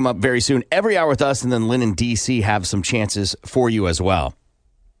chance to come up very soon, every hour with us, and then Lynn and DC have some chances for you as well.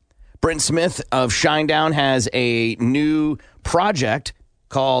 Brent Smith of Shinedown has a new project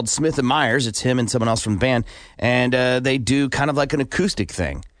called Smith & Myers. It's him and someone else from the band, and they do kind of like an acoustic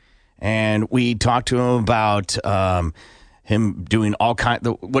thing. And we talked to him about him doing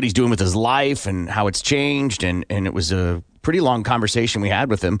what he's doing with his life and how it's changed. And it was a pretty long conversation we had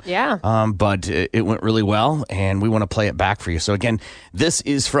with him. Yeah. But it went really well, and we want to play it back for you. So again, this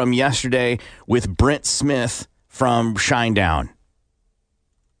is from yesterday with Brent Smith from Shinedown.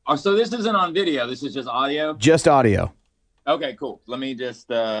 Oh, so this isn't on video. This is just audio? Just audio. Okay, cool. Let me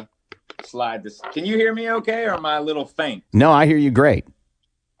just slide this. Can you hear me okay, or am I a little faint? No, I hear you great.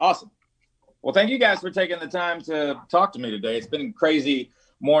 Awesome. Well, thank you guys for taking the time to talk to me today. It's been a crazy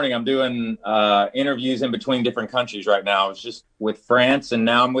morning. I'm doing interviews in between different countries right now. I was just with France, and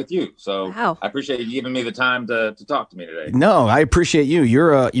now I'm with you. So wow. I appreciate you giving me the time to talk to me today. No, I appreciate you.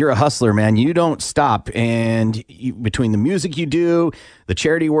 You're a hustler, man. You don't stop. And between the music you do, the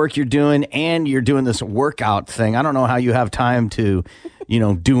charity work you're doing, and you're doing this workout thing, I don't know how you have time to,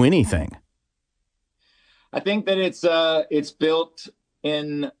 do anything. I think that it's built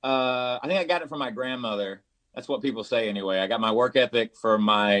in I think I got it from my grandmother. That's what people say anyway. I got my work ethic from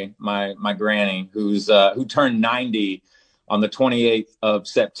my granny who turned 90 on the 28th of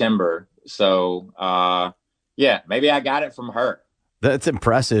September. So yeah, maybe I got it from her. That's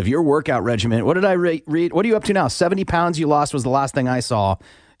impressive. Your workout regimen. What did I read? What are you up to now? 70 pounds you lost was the last thing I saw.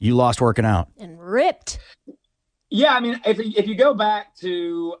 You lost working out. And ripped. Yeah, I mean, if you go back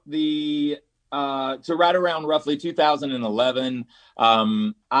to the to right around roughly 2011,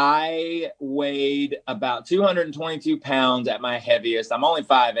 I weighed about 222 pounds at my heaviest. I'm only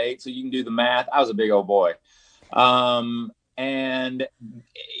 5'8", so you can do the math. I was a big old boy. And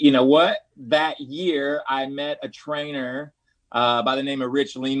you know what? That year I met a trainer by the name of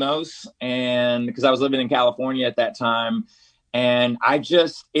Rich Lemos, and because I was living in California at that time, and I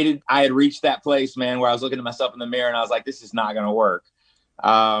had reached that place, man, where I was looking at myself in the mirror and I was like, this is not going to work.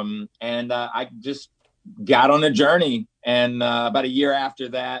 And I just got on a journey. And about a year after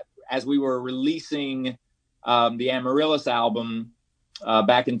that, as we were releasing the Amaryllis album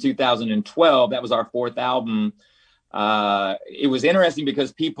back in 2012, that was our 4th album. It was interesting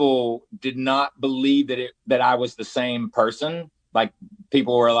because people did not believe that I was the same person. Like,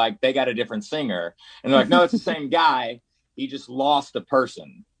 people were like, they got a different singer. And they're like, no, it's the same guy. He just lost a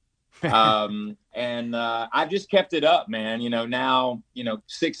person. And I've just kept it up, man. Now,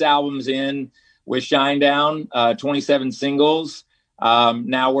 6 albums in with Shinedown, 27 singles,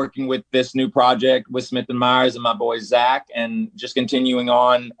 now working with this new project with Smith & Myers and my boy Zach, and just continuing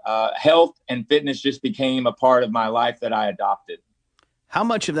on. Health and fitness just became a part of my life that I adopted. How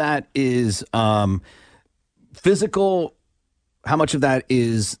much of that is physical? How much of that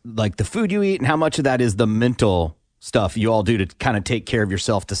is like the food you eat, and how much of that is the mental stuff you all do to kind of take care of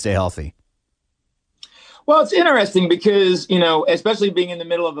yourself to stay healthy? Well, it's interesting because, especially being in the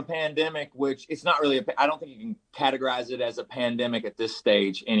middle of a pandemic, which it's not really, I don't think you can categorize it as a pandemic at this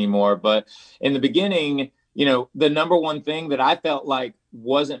stage anymore. But in the beginning, the number one thing that I felt like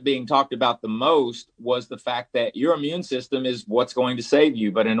wasn't being talked about the most was the fact that your immune system is what's going to save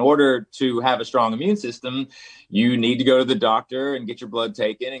you. But in order to have a strong immune system, you need to go to the doctor and get your blood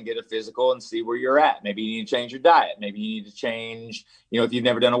taken and get a physical and see where you're at. Maybe you need to change your diet. Maybe you need to change, if you've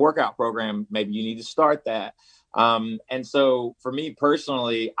never done a workout program, maybe you need to start that. And so for me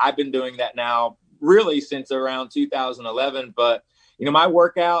personally, I've been doing that now really since around 2011. But my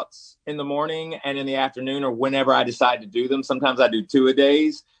workouts in the morning and in the afternoon or whenever I decide to do them. Sometimes I do 2 a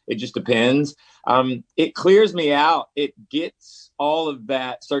days. It just depends. It clears me out. It gets all of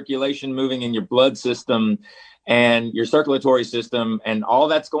that circulation moving in your blood system and your circulatory system, and all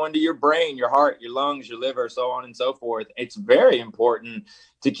that's going to your brain, your heart, your lungs, your liver, so on and so forth. It's very important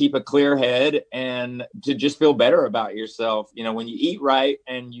to keep a clear head and to just feel better about yourself. When you eat right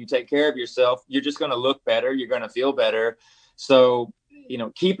and you take care of yourself, you're just going to look better. You're going to feel better. So,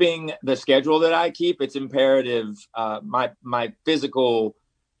 keeping the schedule that I keep, it's imperative. My physical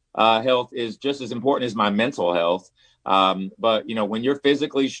health is just as important as my mental health. But when you're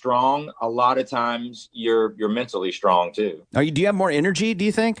physically strong, a lot of times you're mentally strong too. Do you have more energy, do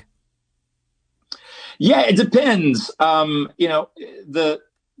you think? Yeah, it depends. The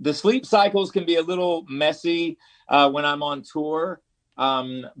sleep cycles can be a little messy when I'm on tour.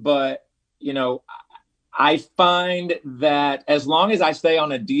 But I find that as long as I stay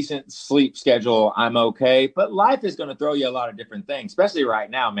on a decent sleep schedule, I'm okay. But life is going to throw you a lot of different things, especially right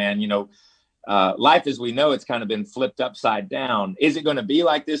now, man. Life as we know, it's kind of been flipped upside down. Is it going to be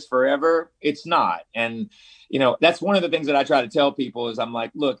like this forever? It's not. And, that's one of the things that I try to tell people is I'm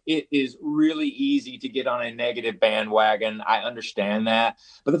like, look, it is really easy to get on a negative bandwagon. I understand that.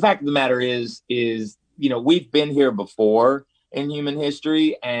 But the fact of the matter is, we've been here before in human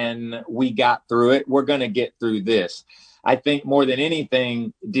history and we got through it. We're going to get through this. I think more than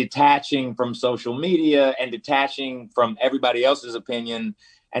anything, detaching from social media and detaching from everybody else's opinion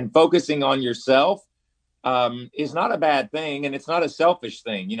and focusing on yourself is not a bad thing. And it's not a selfish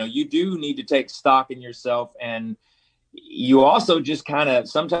thing. You do need to take stock in yourself. And you also just kind of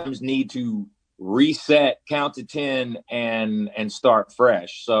sometimes need to reset, count to 10 and start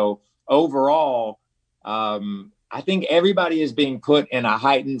fresh. So overall, I think everybody is being put in a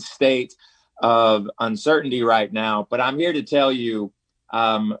heightened state of uncertainty right now. But I'm here to tell you,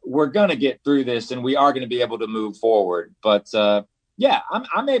 we're going to get through this and we are going to be able to move forward. But yeah,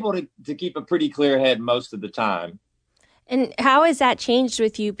 I'm able to keep a pretty clear head most of the time. And how has that changed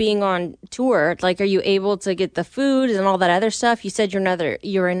with you being on tour? Like, are you able to get the food and all that other stuff? You said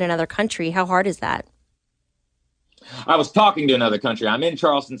you're in another country. How hard is that? I was talking to another country. I'm in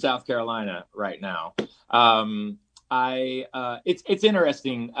Charleston, South Carolina right now. It's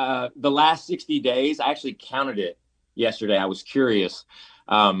interesting. The last 60 days, I actually counted it yesterday. I was curious.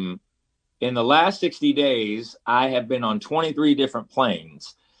 In the last 60 days, I have been on 23 different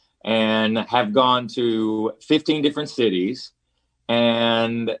planes and have gone to 15 different cities.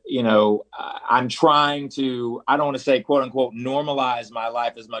 And, I'm trying to, I don't want to say, quote unquote, normalize my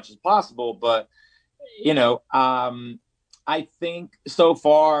life as much as possible. But, I think so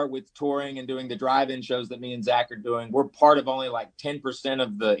far with touring and doing the drive-in shows that me and Zach are doing, we're part of only like 10%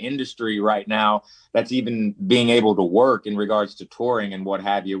 of the industry right now that's even being able to work in regards to touring and what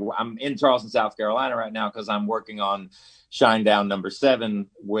have you. I'm in Charleston, South Carolina right now because I'm working on Shinedown #7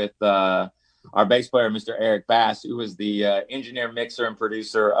 with our bass player, Mr. Eric Bass, who was the engineer, mixer, and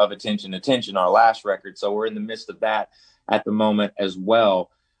producer of Attention, Attention, our last record. So we're in the midst of that at the moment as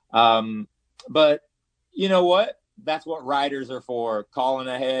well. But you know what? That's what writers are for, calling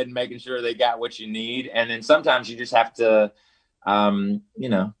ahead and making sure they got what you need. And then sometimes you just have to,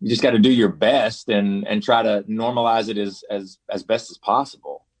 you just got to do your best and try to normalize it as best as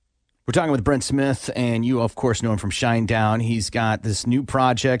possible. We're talking with Brent Smith, and you, of course, know him from Shinedown. He's got this new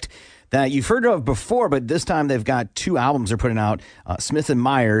project that you've heard of before, but this time they've got 2 albums they're putting out, Smith and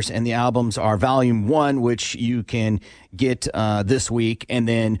Myers, and the albums are Volume 1, which you can get this week, and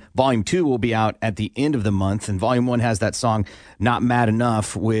then Volume 2 will be out at the end of the month, and Volume 1 has that song, Not Mad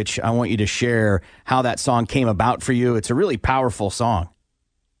Enough, which I want you to share how that song came about for you. It's a really powerful song.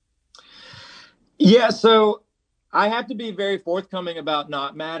 Yeah, so I have to be very forthcoming about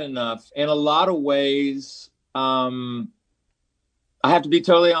Not Mad Enough. In a lot of ways, I have to be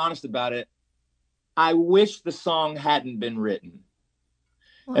totally honest about it. I wish the song hadn't been written.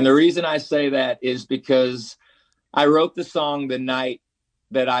 And the reason I say that is because I wrote the song the night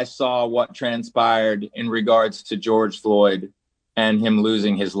that I saw what transpired in regards to George Floyd and him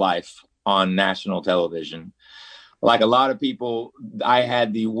losing his life on national television. Like a lot of people, I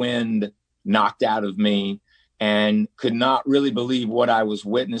had the wind knocked out of me and could not really believe what I was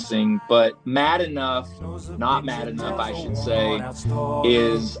witnessing. But Mad Enough, Not Mad Enough, I should say,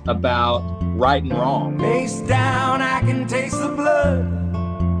 is about right and wrong. Face down, I can taste the blood.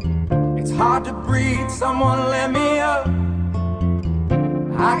 It's hard to breathe, someone let me up.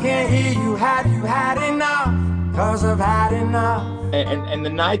 I can't hear you, have you had enough? 'Cause I've had enough. And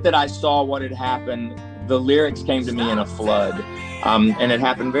the night that I saw what had happened, the lyrics came to me in a flood. And it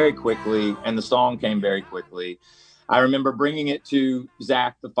happened very quickly, and the song came very quickly. I remember bringing it to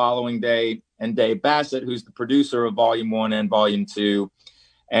Zach the following day and Dave Bassett, who's the producer of Volume 1 and Volume 2.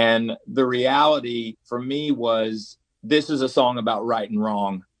 And the reality for me was, this is a song about right and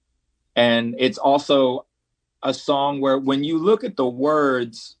wrong. And it's also a song where when you look at the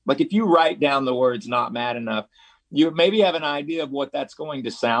words, like if you write down the words "not mad enough," you maybe have an idea of what that's going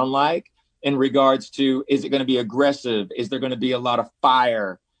to sound like in regards to, is it going to be aggressive? Is there going to be a lot of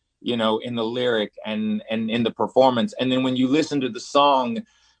fire, you know, in the lyric and in the performance? And then when you listen to the song,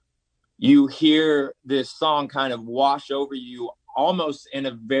 you hear this song kind of wash over you almost in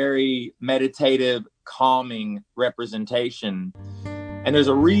a very meditative, calming representation. And there's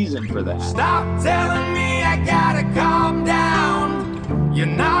a reason for that. Stop telling me I gotta calm down. You're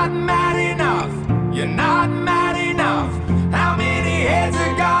not mad enough. You're not mad enough. How many heads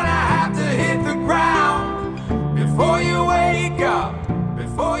are gonna have to hit the ground before you wake up?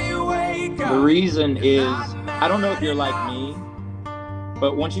 Before you wake up. The reason is, I don't know if you're like me,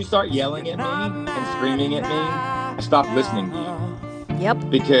 but once you start yelling at me and screaming at me, I stop listening to you. Yep.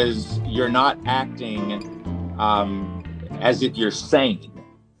 Because you're not acting as if you're sane.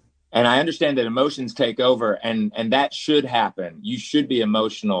 And I understand that emotions take over, and that should happen. You should be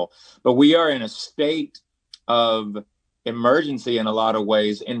emotional. But we are in a state of emergency in a lot of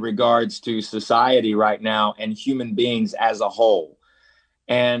ways in regards to society right now and human beings as a whole.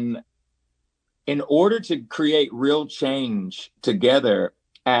 And in order to create real change together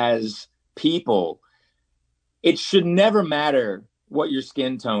as people, it should never matter what your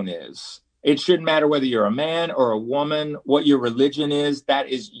skin tone is. It shouldn't matter whether you're a man or a woman, what your religion is. That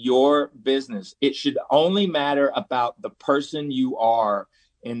is your business. It should only matter about the person you are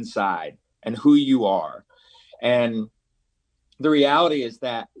inside and who you are. And the reality is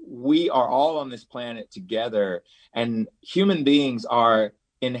that we are all on this planet together, and human beings are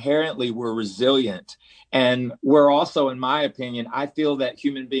inherently, we're resilient. And we're also, in my opinion, I feel that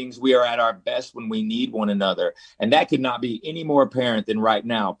human beings, we are at our best when we need one another. And that could not be any more apparent than right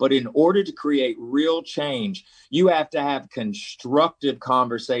now. But in order to create real change, you have to have constructive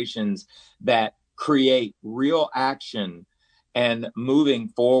conversations that create real action and moving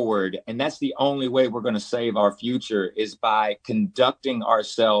forward. And that's the only way we're going to save our future, is by conducting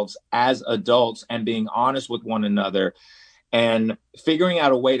ourselves as adults and being honest with one another and figuring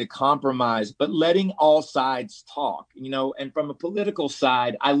out a way to compromise, but letting all sides talk, you know. And from a political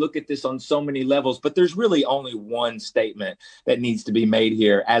side, I look at this on so many levels, but there's really only one statement that needs to be made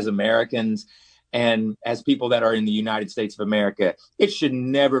here as Americans and as people that are in the United States of America. It should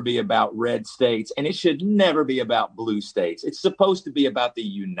never be about red states, and it should never be about blue states. It's supposed to be about the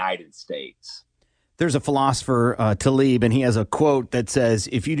United States. There's a philosopher, Talib, and he has a quote that says,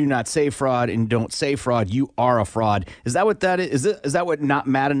 if you do not say fraud and don't say fraud, you are a fraud. Is that what that is? Is that what not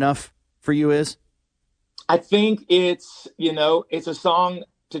mad enough for you is? I think it's, you know, it's a song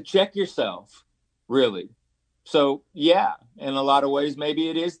to check yourself, really. So, yeah, in a lot of ways, maybe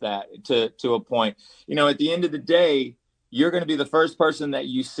it is that to a point. You know, at the end of the day, you're going to be the first person that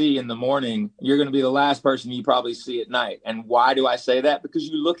you see in the morning. You're going to be the last person you probably see at night. And why do I say that? Because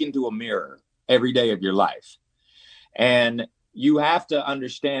you look into a mirror every day of your life. And you have to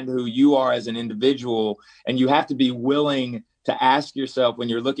understand who you are as an individual. And you have to be willing to ask yourself, when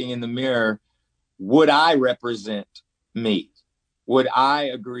you're looking in the mirror, would I represent me? Would I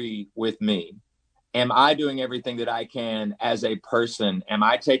agree with me? Am I doing everything that I can as a person? Am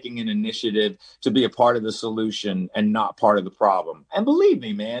I taking an initiative to be a part of the solution and not part of the problem? And believe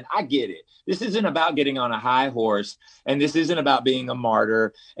me, man, I get it. This isn't about getting on a high horse, and this isn't about being a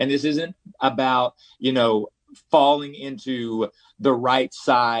martyr, and this isn't about, you know, falling into the right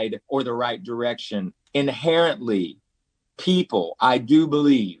side or the right direction. Inherently, people, I do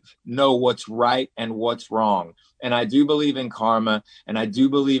believe, know what's right and what's wrong. And I do believe in karma, and I do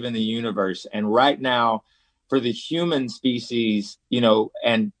believe in the universe. And right now, for the human species, you know,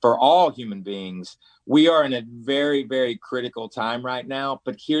 and for all human beings, we are in a very, very critical time right now.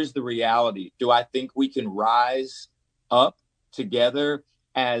 But here's the reality. Do I think we can rise up together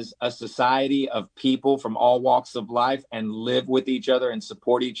as a society of people from all walks of life and live with each other and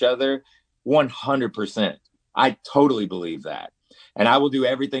support each other? 100%. I totally believe that. And I will do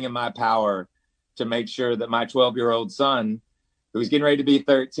everything in my power to make sure that my 12-year-old son, who's getting ready to be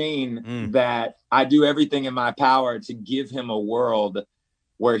 13, that I do everything in my power to give him a world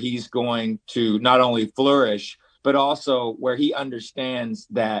where he's going to not only flourish, but also where he understands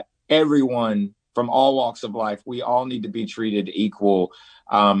that everyone from all walks of life, we all need to be treated equal.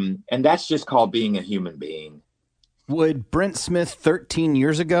 And that's just called being a human being. Would Brent Smith 13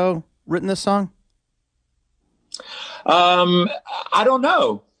 years ago written this song? I don't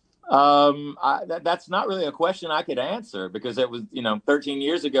know. That's not really a question I could answer because it was, 13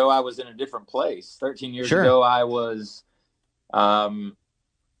 years ago, I was in a different place. 13 years Sure. ago, I was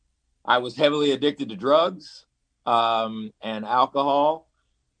heavily addicted to drugs, and alcohol.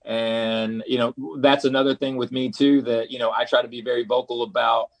 And, that's another thing with me too, that, I try to be very vocal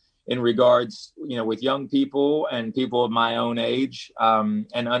about in regards, with young people and people of my own age, and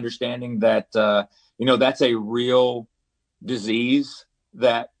understanding that, that's a real disease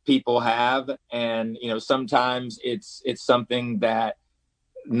that people have. And, sometimes it's something that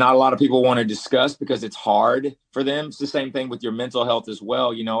not a lot of people want to discuss because it's hard for them. It's the same thing with your mental health as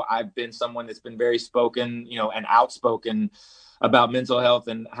well. I've been someone that's been very spoken, and outspoken about mental health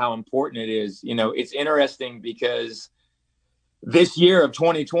and how important it is. It's interesting because this year of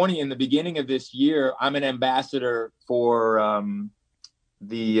 2020, in the beginning of this year, I'm an ambassador for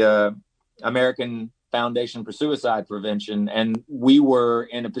the American Foundation for Suicide Prevention. And we were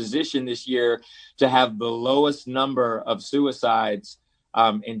in a position this year to have the lowest number of suicides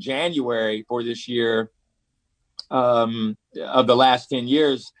in January for this year of the last 10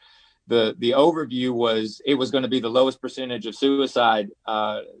 years. The overview was it was going to be the lowest percentage of suicide,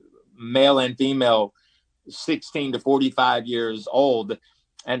 male and female, 16 to 45 years old.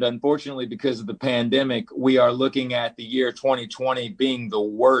 And unfortunately, because of the pandemic, we are looking at the year 2020 being the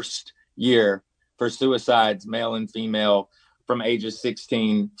worst year for suicides, male and female, from ages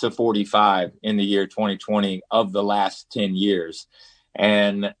 16 to 45 in the year 2020 of the last 10 years.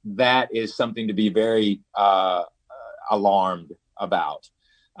 And that is something to be very alarmed about.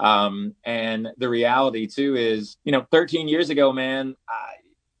 And the reality, too, is, 13 years ago, man,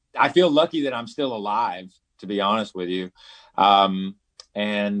 I feel lucky that I'm still alive, to be honest with you.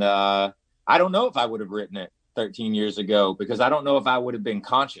 And I don't know if I would have written it 13 years ago because I don't know if I would have been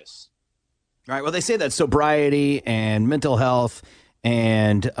conscious. Right. Well, they say that sobriety and mental health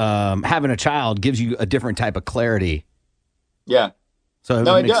and having a child gives you a different type of clarity. Yeah. So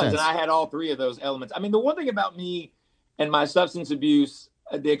no, it makes does. sense. And I had all three of those elements. I mean, the one thing about me and my substance abuse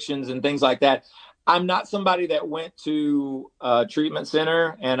addictions and things like that, I'm not somebody that went to a treatment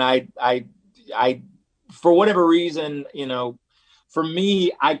center. And I, for whatever reason, for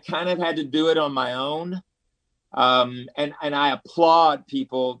me, I kind of had to do it on my own. And I applaud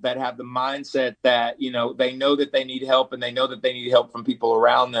people that have the mindset that, they know that they need help and they know that they need help from people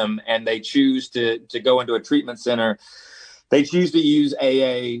around them. And they choose to go into a treatment center. They choose to use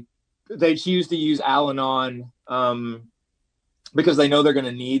AA. They choose to use Al-Anon, because they know they're going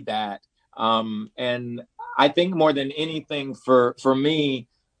to need that. And I think more than anything for me,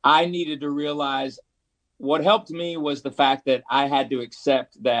 I needed to realize what helped me was the fact that I had to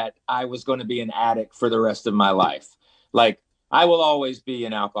accept that I was going to be an addict for the rest of my life. Like, I will always be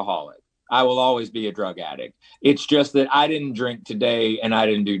an alcoholic. I will always be a drug addict. It's just that I didn't drink today and I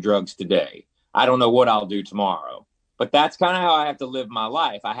didn't do drugs today. I don't know what I'll do tomorrow. But that's kind of how I have to live my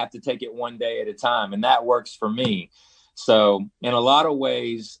life. I have to take it one day at a time, and that works for me. So in a lot of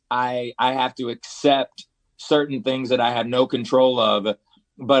ways, I have to accept certain things that I have no control of.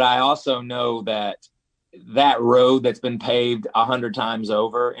 But I also know that road that's been paved 100 times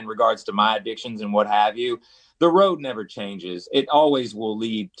over in regards to my addictions and what have you, the road never changes. It always will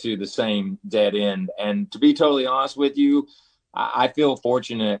lead to the same dead end. And to be totally honest with you, I feel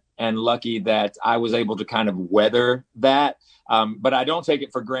fortunate and lucky that I was able to kind of weather that. But I don't take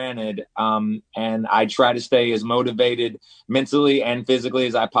it for granted. And I try to stay as motivated mentally and physically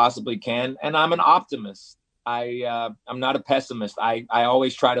as I possibly can. And I'm an optimist. I'm not a pessimist. I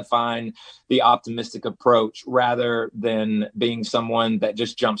always try to find the optimistic approach rather than being someone that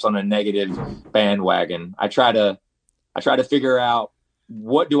just jumps on a negative bandwagon. I try to figure out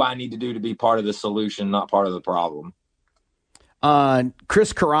what do I need to do to be part of the solution, not part of the problem.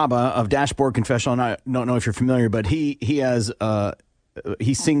 Chris Carrabba of Dashboard Confessional, and I don't know if you're familiar, but he has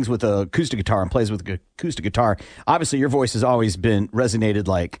he sings with an acoustic guitar and plays with an acoustic guitar. Obviously, your voice has always been resonated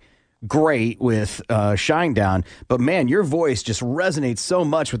like great with Shinedown, but man, your voice just resonates so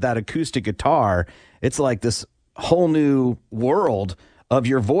much with that acoustic guitar. It's like this whole new world of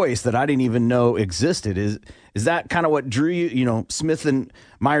your voice that I didn't even know existed. Is that kind of what drew you, Smith and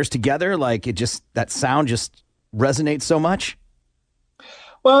Myers together? Like that sound just resonates so much?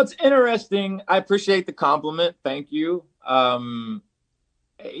 Well, it's interesting. I appreciate the compliment. Thank you. Yeah,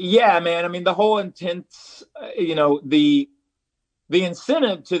 man. I mean, the whole intent, the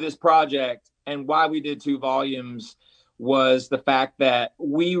incentive to this project and why we did 2 volumes was the fact that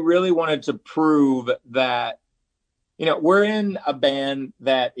we really wanted to prove that, we're in a band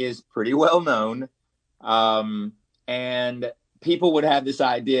that is pretty well known. And people would have this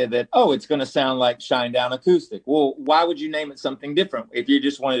idea that, oh, it's going to sound like Shinedown acoustic. Well, why would you name it something different? If you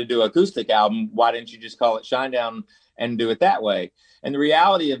just wanted to do an acoustic album, why didn't you just call it Shinedown and do it that way? And the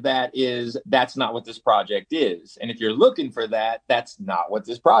reality of that is that's not what this project is. And if you're looking for that, that's not what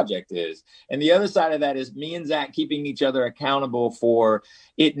this project is. And the other side of that is me and Zach keeping each other accountable for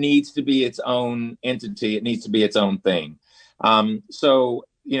it needs to be its own entity. It needs to be its own thing. So,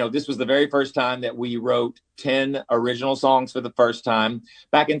 you know, this was the very first time that we wrote 10 original songs for the first time.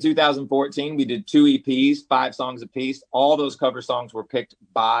 Back in 2014, we did 2 EPs, 5 songs apiece. All those cover songs were picked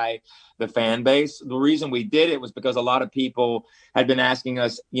by the fan base. The reason we did it was because a lot of people had been asking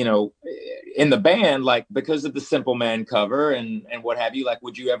us, you know, in the band, like, because of the Simple Man cover and what have you, like,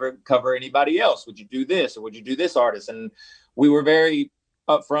 would you ever cover anybody else? Would you do this or would you do this artist? And we were very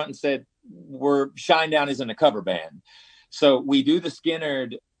upfront and said, Shinedown isn't a cover band. So we do the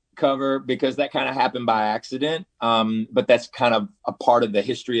Skynyrd cover because that kind of happened by accident. But that's kind of a part of the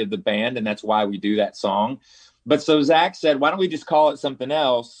history of the band. And that's why we do that song. But so Zach said, why don't we just call it something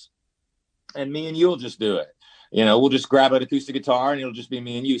else? And me and you'll just do it. You know, we'll just grab an acoustic guitar and it'll just be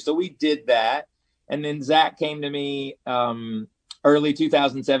me and you. So we did that. And then Zach came to me early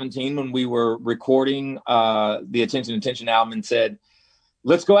 2017 when we were recording the Attention album and said,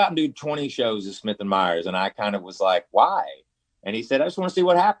 let's go out and do 20 shows of Smith & Myers. And I kind of was like, why? And he said, I just want to see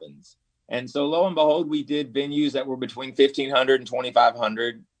what happens. And so lo and behold, we did venues that were between 1,500 and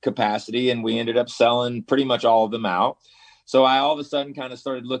 2,500 capacity. And we ended up selling pretty much all of them out. So I all of a sudden kind of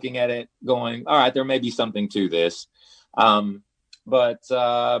started looking at it going, all right, there may be something to this.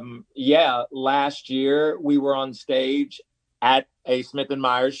 Yeah, last year we were on stage at a Smith &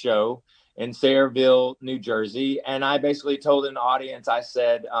 Myers show in Sayreville, New Jersey. And I basically told an audience, I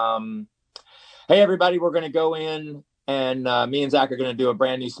said, hey, everybody, we're going to go in and me and Zach are going to do a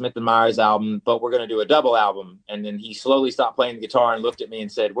brand new Smith & Myers album, but we're going to do a double album. And then he slowly stopped playing the guitar and looked at me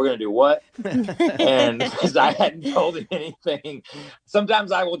and said, we're going to do what? And because I hadn't told him anything,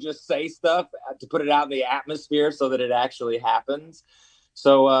 sometimes I will just say stuff to put it out in the atmosphere so that it actually happens.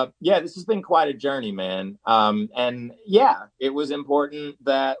 So, yeah, this has been quite a journey, man. And yeah, it was important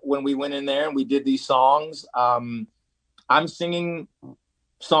that when we went in there and we did these songs, I'm singing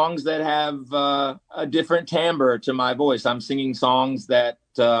songs that have a different timbre to my voice. I'm singing songs that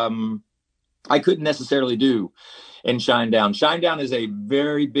I couldn't necessarily do in Shinedown. Shinedown is a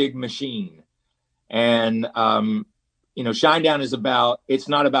very big machine. And, you know, Shinedown is it's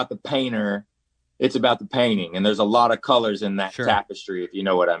not about the painter. It's about the painting, and there's a lot of colors in that tapestry, if you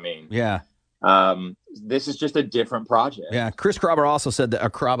know what I mean. Yeah. This is just a different project. Yeah. Chris Krabbe also said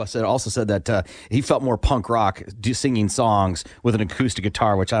that he felt more punk rock singing songs with an acoustic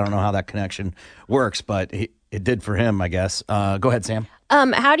guitar, which I don't know how that connection works, but it did for him, I guess. Go ahead, Sam.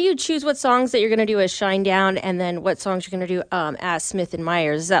 How do you choose what songs that you're going to do as Shinedown and then what songs you're going to do as Smith &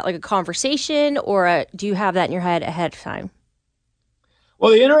 Myers? Is that like a conversation or do you have that in your head ahead of time?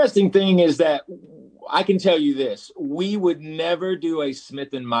 Well, the interesting thing is that I can tell you this. We would never do a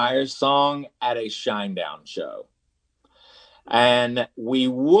Smith & Myers song at a Shinedown show. And we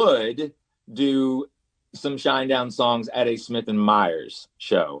would do some Shinedown songs at a Smith & Myers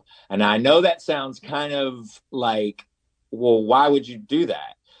show. And I know that sounds kind of like, well, why would you do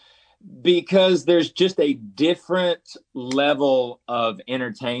that? Because there's just a different level of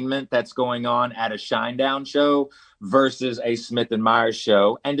entertainment that's going on at a Shinedown show versus a Smith & Myers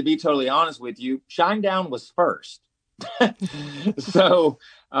show. And to be totally honest with you, Shinedown was first. So,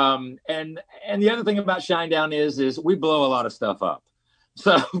 and the other thing about Shinedown is we blow a lot of stuff up.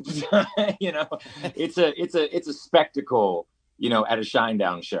 So, you know, it's a spectacle, you know, at a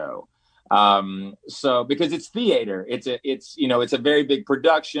Shinedown show. So because it's theater, it's a very big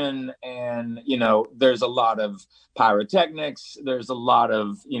production, and, you know, there's a lot of pyrotechnics, there's a lot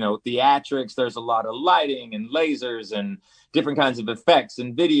of, you know, theatrics, there's a lot of lighting and lasers and different kinds of effects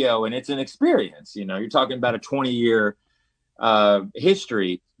and video. And it's an experience, you know, you're talking about a 20-year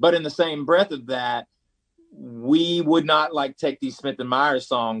history, but in the same breath of that, we would not like take these Smith & Myers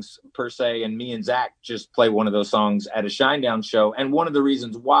songs per se, and me and Zach just play one of those songs at a Shinedown show. And one of the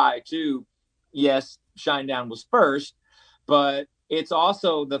reasons why, too, yes, Shinedown was first, but it's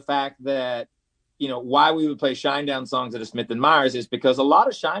also the fact that, you know, why we would play Shinedown songs at a Smith & Myers is because a lot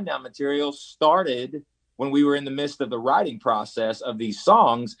of Shinedown material started when we were in the midst of the writing process of these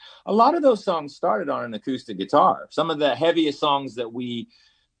songs. A lot of those songs started on an acoustic guitar. Some of the heaviest songs that we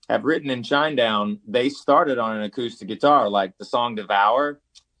have written in Shinedown, they started on an acoustic guitar, like the song Devour.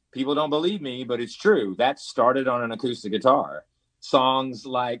 People don't believe me, but it's true. That started on an acoustic guitar. Songs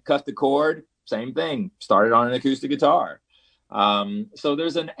like Cut the Cord, same thing, started on an acoustic guitar. So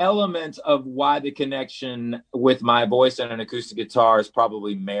there's an element of why the connection with my voice and an acoustic guitar is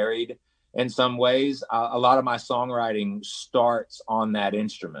probably married in some ways. A lot of my songwriting starts on that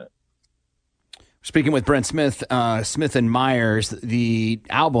instrument. Speaking with Brent Smith, Smith and Myers, the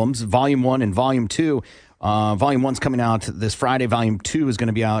albums, Volume 1 and Volume 2. Volume 1's coming out this Friday. Volume 2 is going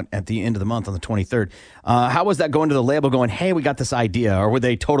to be out at the end of the month on the 23rd. How was that going to the label going, hey, we got this idea? Or were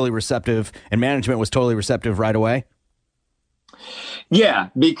they totally receptive and management was totally receptive right away? Yeah,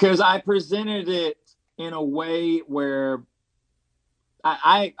 because I presented it in a way where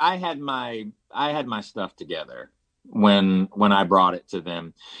I had my stuff together when I brought it to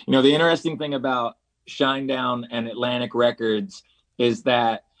them. You know, the interesting thing about Shinedown and Atlantic Records is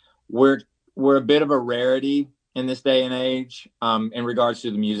that we're a bit of a rarity in this day and age in regards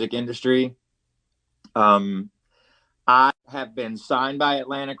to the music industry. I have been signed by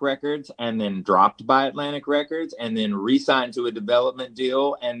Atlantic Records and then dropped by Atlantic Records and then re-signed to a development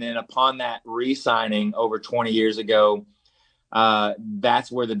deal. And then upon that re-signing over 20 years ago,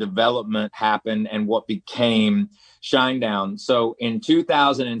 that's where the development happened and what became Shinedown. So in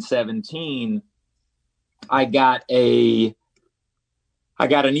 2017, I got an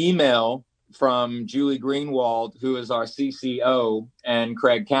email from Julie Greenwald, who is our CCO, and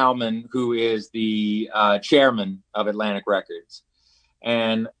Craig Cowman, who is the chairman of Atlantic Records.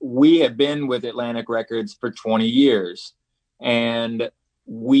 And we have been with Atlantic Records for 20 years. And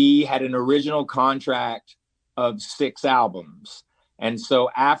we had an original contract of 6 albums. And so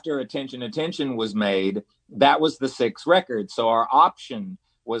after Attention was made, that was the 6th record. So our option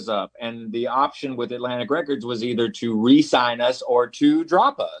was up. And the option with Atlantic Records was either to re-sign us or to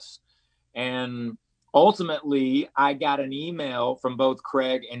drop us. And ultimately, I got an email from both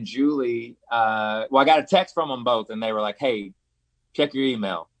Craig and Julie. I got a text from them both, and they were like, hey, check your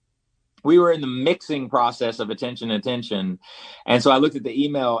email. We were in the mixing process of Attention. And so I looked at the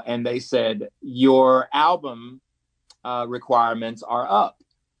email, and they said, your album requirements are up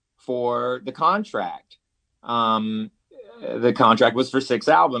for the contract. The contract was for 6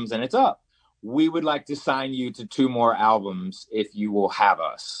 albums, and it's up. We would like to sign you to 2 more albums if you will have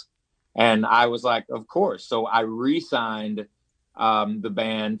us. And I was like, of course. So I re-signed the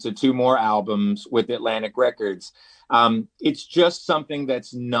band to 2 more albums with Atlantic Records. It's just something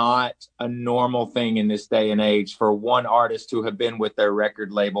that's not a normal thing in this day and age for one artist to have been with their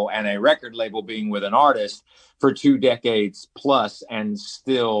record label and a record label being with an artist for 2 decades plus and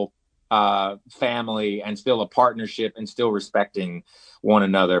still family and still a partnership and still respecting one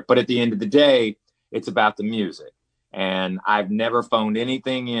another. But at the end of the day, it's about the music. And I've never phoned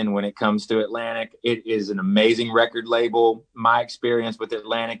anything in when it comes to Atlantic. It is an amazing record label. My experience with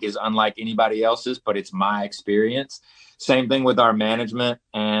Atlantic is unlike anybody else's, but it's my experience. Same thing with our management.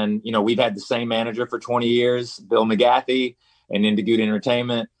 And, you know, we've had the same manager for 20 years, Bill McGathy, and Into Good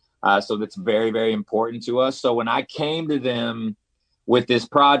Entertainment. So that's very, very important to us. So when I came to them with this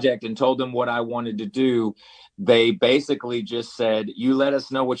project and told them what I wanted to do, they basically just said, you let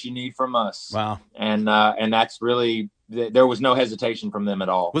us know what you need from us. Wow. And that's really, there was no hesitation from them at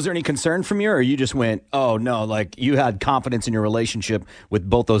all. Was there any concern from you, or you just went, oh no, like you had confidence in your relationship with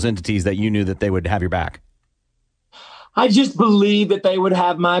both those entities that you knew that they would have your back? I just believe that they would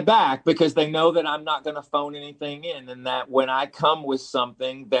have my back because they know that I'm not going to phone anything in, and that when I come with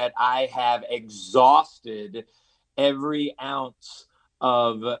something that I have exhausted every ounce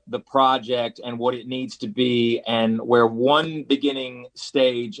of the project and what it needs to be, and where one beginning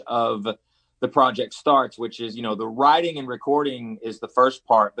stage of the project starts, which is, you know, the writing and recording is the first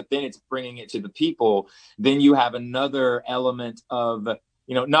part, but then it's bringing it to the people. Then you have another element of,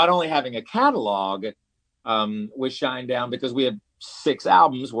 you know, not only having a catalog with Shinedown, because we have 6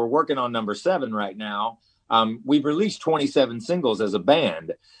 albums. We're working on number 7 right now. We've released 27 singles as a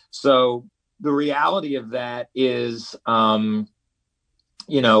band. So the reality of that is,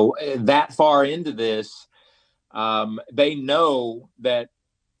 you know, that far into this, they know that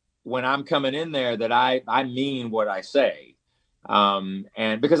when I'm coming in there that I mean what I say,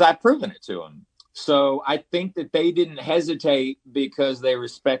 and because I've proven it to them. So I think that they didn't hesitate because they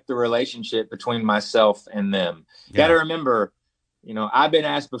respect the relationship between myself and them. Yeah. Got to remember, you know, I've been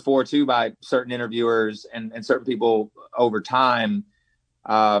asked before too by certain interviewers and certain people over time,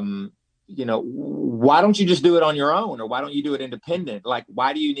 you know, why don't you just do it on your own, or why don't you do it independent? Like,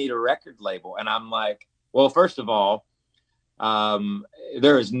 why do you need a record label? And I'm like, well, first of all,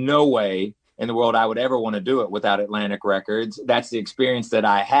 there is no way in the world I would ever want to do it without Atlantic Records. That's the experience that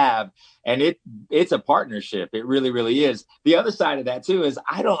I have. And it's a partnership. It really, really is. The other side of that too is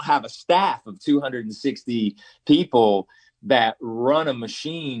I don't have a staff of 260 people that run a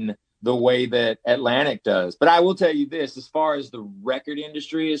machine the way that Atlantic does. But I will tell you this, as far as the record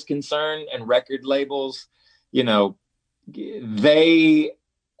industry is concerned and record labels, you know, they,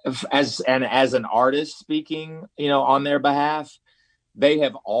 as an artist speaking, you know, on their behalf, they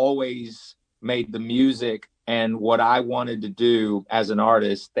have always made the music and what I wanted to do as an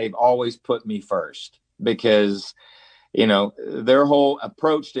artist, they've always put me first, because, you know, their whole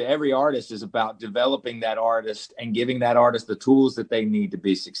approach to every artist is about developing that artist and giving that artist the tools that they need to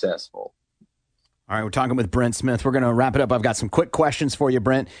be successful. All right, we're talking with Brent Smith. We're going to wrap it up. I've got some quick questions for you,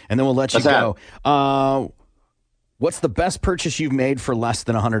 Brent, and then we'll let you go. What's the best purchase you've made for less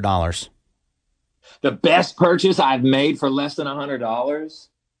than $100? The best purchase I've made for less than $100?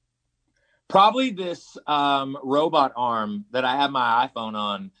 Probably this robot arm that I have my iPhone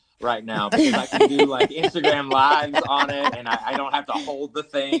on right now, because I can do like Instagram lives on it, and I don't have to hold the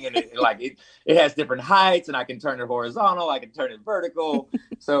thing, and it has different heights, and I can turn it horizontal, I can turn it vertical.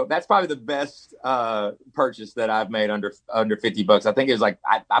 So that's probably the best purchase that I've made under $50. I think it was like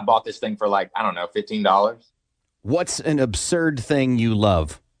I bought this thing for like, I don't know, $15. What's an absurd thing you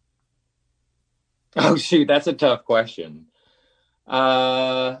love? Oh shoot, that's a tough question.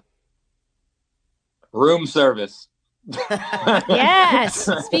 Room service. Yes,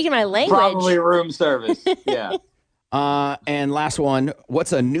 speaking my language. Probably room service. Yeah. And last one,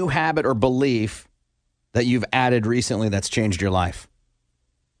 what's a new habit or belief that you've added recently that's changed your life?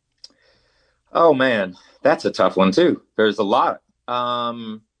 Oh man, that's a tough one too. There's a lot.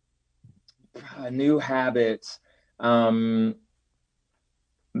 New habits.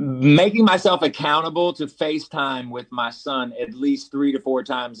 Making myself accountable to FaceTime with my son at least 3 to 4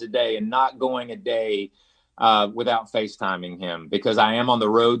 times a day, and not going a day without FaceTiming him, because I am on the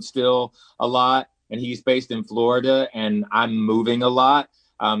road still a lot, and he's based in Florida, and I'm moving a lot.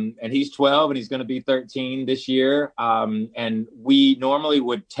 And he's 12 and he's going to be 13 this year. And we normally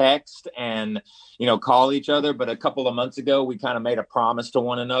would text and, you know, call each other. But a couple of months ago, we kind of made a promise to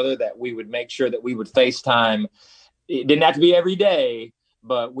one another that we would make sure that we would FaceTime. It didn't have to be every day,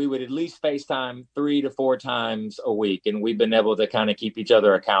 but we would at least FaceTime 3 to 4 times a week. And we've been able to kind of keep each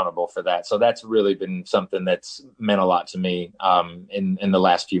other accountable for that. So that's really been something that's meant a lot to me in the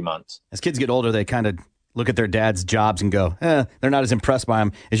last few months. As kids get older, they kind of look at their dad's jobs and go, they're not as impressed by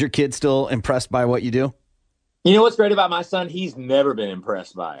him. Is your kid still impressed by what you do? You know what's great about my son? He's never been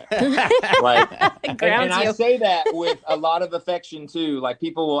impressed by it. Like, and I say that with a lot of affection too. Like,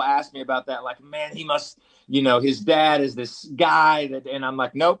 people will ask me about that. Like, man, he must, you know, his dad is this guy that, and I'm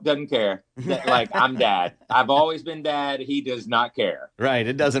like, nope, doesn't care. Like, I'm dad. I've always been dad. He does not care. Right.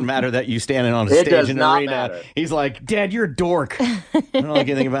 It doesn't matter that you standing on a stage in an arena. Matter. He's like, Dad, you're a dork. I don't like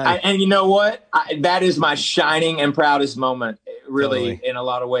anything about it. And you know what? That is my shining and proudest moment, really, in a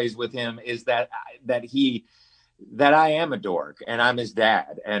lot of ways with him, is that I am a dork and I'm his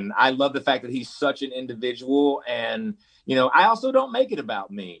dad. And I love the fact that he's such an individual. And, you know, I also don't make it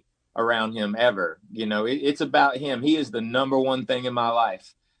about me around him ever. You know, it's about him. He is the number one thing in my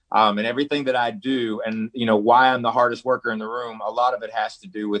life. And everything that I do, and, you know, why I'm the hardest worker in the room, a lot of it has to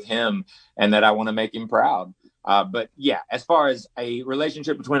do with him, and that I want to make him proud. But yeah, as far as a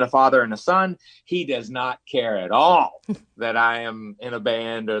relationship between a father and a son, he does not care at all that I am in a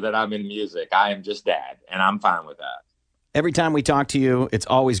band or that I'm in music. I am just dad, and I'm fine with that. Every time we talk to you, it's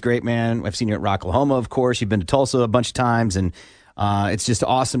always great, man. I've seen you at Rocklahoma, of course. You've been to Tulsa a bunch of times, and it's just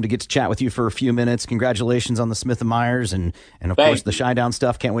awesome to get to chat with you for a few minutes. Congratulations on the Smith & Myers and of course, the Shinedown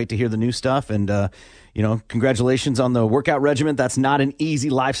stuff. Can't wait to hear the new stuff. And, you know, congratulations on the workout regimen. That's not an easy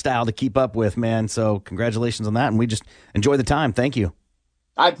lifestyle to keep up with, man. So congratulations on that. And we just enjoy the time. Thank you.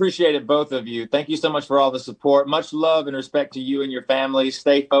 I appreciate it, both of you. Thank you so much for all the support. Much love and respect to you and your family.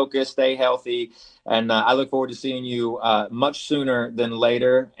 Stay focused, stay healthy. And I look forward to seeing you much sooner than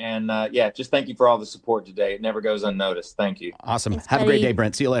later. And yeah, just thank you for all the support today. It never goes unnoticed. Thank you. Awesome. Thanks, have a great day,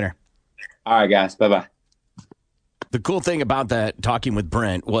 Brent. See you later. All right, guys. Bye-bye. The cool thing about that, talking with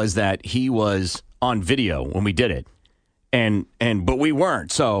Brent, was that he was on video when we did it. But we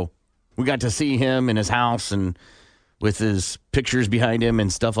weren't. So we got to see him in his house and with his pictures behind him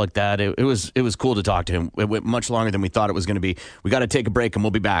and stuff like that. It was cool to talk to him. It went much longer than we thought it was going to be. We got to take a break, and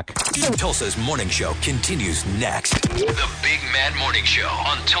we'll be back. Tulsa's Morning Show continues next. The Big Mad Morning Show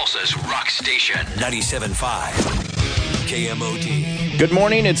on Tulsa's Rock Station 97.5. KMOD. Good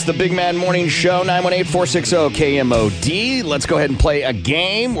morning. It's the Big Man Morning Show, 918-460-KMOD. Let's go ahead and play a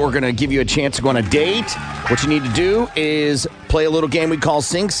game. We're going to give you a chance to go on a date. What you need to do is play a little game we call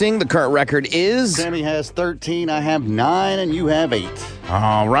Sing Sing. The current record is... Sammy has 13, I have 9, and you have 8.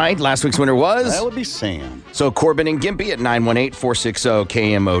 All right. Last week's winner was... That would be Sam. So Corbin and Gimpy at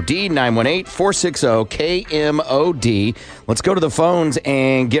 918-460-KMOD, 918-460-KMOD. Let's go to the phones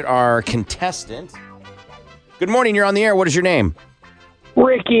and get our contestant. Good morning. You're on the air. What is your name?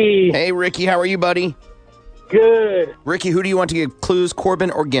 Ricky. Hey, Ricky. How are you, buddy? Good. Ricky, who do you want to give clues,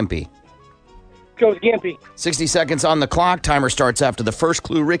 Corbin or Gimpy? Goes Gimpy. 60 seconds on the clock. Timer starts after the first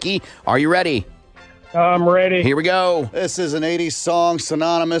clue. Ricky, are you ready? I'm ready. Here we go. This is an 80s song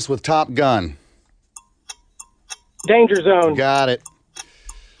synonymous with Top Gun. Danger Zone. Got it.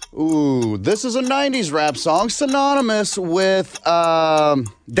 Ooh, this is a 90s rap song synonymous with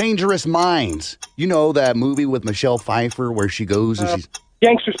Dangerous Minds. You know that movie with Michelle Pfeiffer where she goes and she's...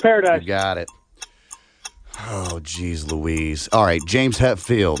 Gangster's Paradise. You got it. Oh, geez, Louise. All right, James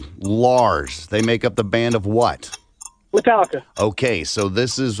Hetfield, Lars. They make up the band of what? Metallica. Okay, so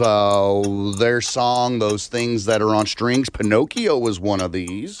this is their song, those things that are on strings. Pinocchio was one of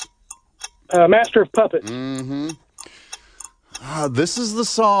these. Master of Puppets. Mm-hmm. This is the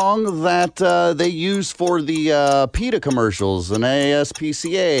song that they use for the PETA commercials and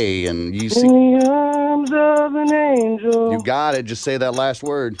ASPCA. And you see... In the arms of an angel. You got it. Just say that last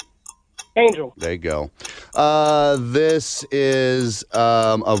word. Angel. There you go. This is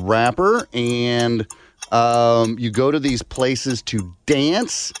a rapper, and you go to these places to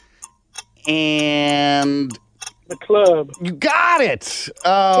dance, and... The club. You got it.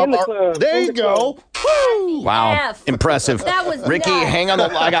 In the club. There In you the go. club. Wow. F. Impressive. That was Ricky, nuts. hang on the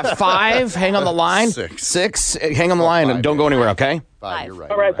I got 5. Hang on the line. 6. Hang on the line and don't go anywhere, okay? 5, you're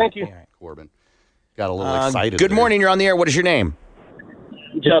right. All right, thank you. Corbin. Got a little excited. Good there. morning. You're on the air. What is your name?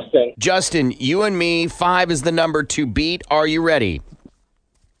 Justin. Justin, you and me. 5 is the number to beat. Are you ready?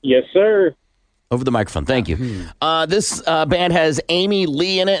 Yes, sir. Over the microphone. Thank you. This band has Amy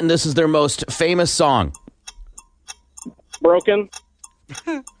Lee in it, and this is their most famous song. Broken.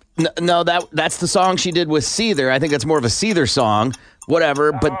 No, that's the song she did with Seether. I think that's more of a Seether song.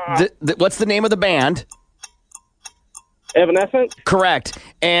 Whatever. But what's the name of the band? Evanescence. Correct.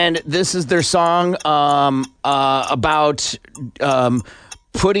 And this is their song about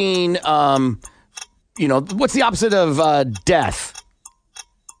putting, what's the opposite of death?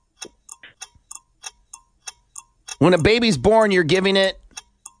 When a baby's born, you're giving it...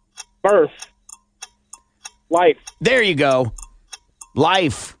 Birth. Life. There you go.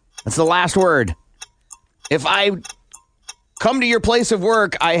 Life. That's the last word. If I come to your place of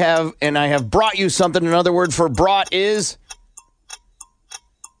work, I have brought you something. Another word for brought is...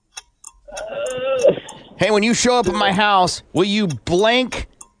 Hey, when you show up at my house, will you blank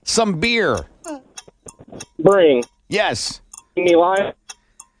some beer? Bring. Yes. Bring me life.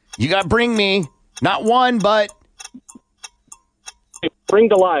 You got bring me. Not one, but... Bring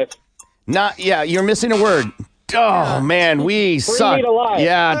to life. You're missing a word. Oh, man, we suck. Me to life.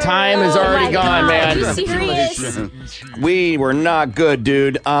 Yeah, time is already gone, man. Are you serious? We were not good,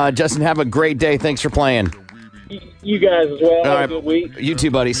 dude. Justin, have a great day. Thanks for playing. You guys as well. All Have right. a good week. You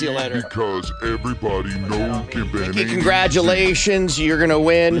too, buddy. See you later. Because everybody knows Gimpy, congratulations. You're going to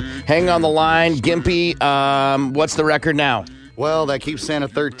win. Hang on the line. Gimpy, what's the record now? Well, that keeps Santa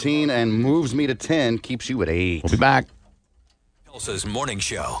 13 and moves me to 10, keeps you at 8. We'll be back. Tulsa's Morning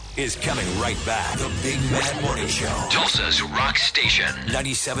Show is coming right back. The Big Mad Morning Show. Tulsa's Rock Station.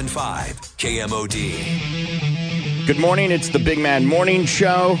 97.5 KMOD. Good morning. It's the Big Man Morning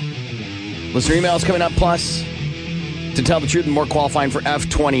Show. Listener emails coming up. Plus, to tell the truth and more qualifying for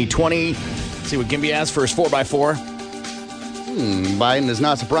F2020. See what Gimpy has for his 4x4. Biden is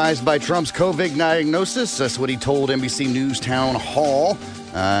not surprised by Trump's COVID diagnosis. That's what he told NBC News Town Hall.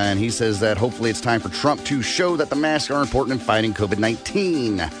 And he says that hopefully it's time for Trump to show that the masks are important in fighting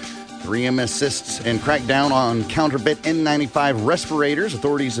COVID-19. 3M assists and crackdown on counterfeit N95 respirators.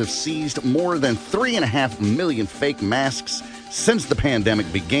 Authorities have seized more than 3.5 million fake masks since the pandemic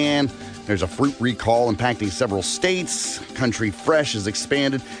began. There's a fruit recall impacting several states. Country Fresh has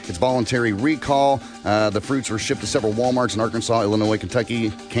expanded its voluntary recall. The fruits were shipped to several Walmarts in Arkansas, Illinois,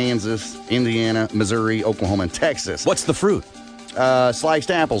 Kentucky, Kansas, Indiana, Missouri, Oklahoma, and Texas. What's the fruit?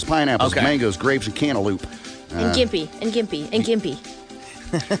 Sliced apples, pineapples, mangoes, grapes, and cantaloupe. And Gimpy.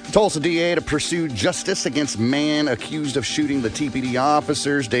 Tulsa DA to pursue justice against man accused of shooting the TPD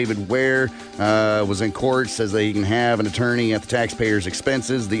officers. David Ware was in court, says that he can have an attorney at the taxpayers'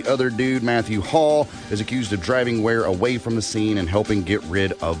 expenses. The other dude, Matthew Hall, is accused of driving Ware away from the scene and helping get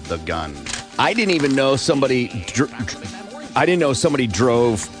rid of the gun. I didn't even know somebody. I didn't know somebody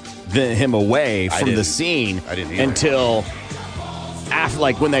drove him away from the scene. I didn't either. Until after,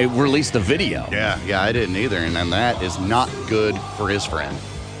 like when they released the video. Yeah, I didn't either, and then that is not good for his friend.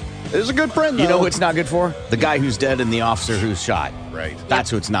 It is a good friend, though. You know who it's not good for? The guy who's dead and the officer who's shot. Right.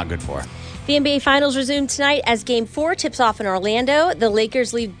 That's who it's not good for. The NBA Finals resume tonight as Game 4 tips off in Orlando. The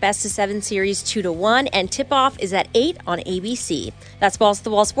Lakers lead best-of-7 series 2-1, and tip-off is at 8 on ABC. That's Balls to the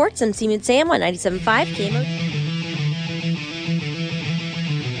Wall Sports. I'm Seaman Sam on 97.5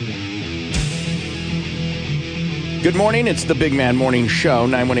 KMOD. Good morning. It's the Big Man Morning Show,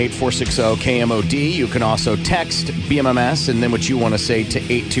 918-460-KMOD. You can also text BMMS and then what you want to say to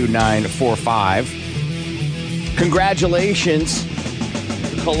 82945. Congratulations,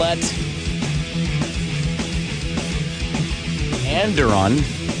 Colette Anderson.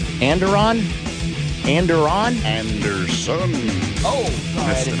 Oh,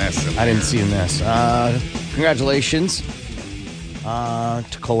 I didn't see this. Congratulations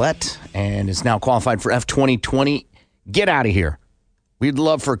to Colette, and is now qualified for F2020. Get out of here. We'd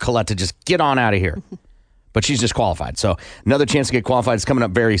love for Colette to just get on out of here. But she's just qualified. So another chance to get qualified is coming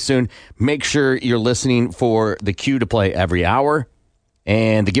up very soon. Make sure you're listening for the cue to play every hour.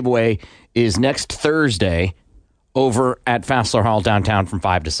 And the giveaway is next Thursday over at Fassler Hall downtown from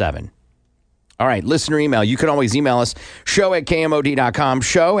 5 to 7. All right, listener email. You can always email us, show@KMOD.com,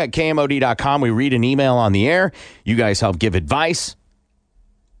 show@KMOD.com. We read an email on the air. You guys help give advice.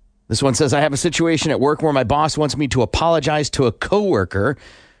 This one says, I have a situation at work where my boss wants me to apologize to a coworker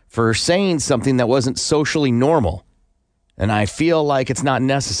for saying something that wasn't socially normal, and I feel like it's not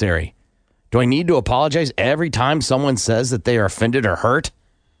necessary. Do I need to apologize every time someone says that they are offended or hurt?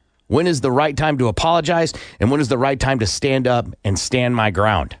 When is the right time to apologize, and when is the right time to stand up and stand my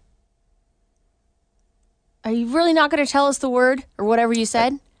ground? Are you really not going to tell us the word or whatever you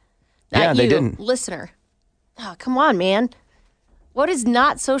said? Yeah, they didn't. Listener. Oh, come on, man. What does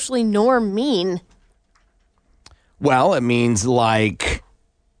not socially norm mean? Well, it means like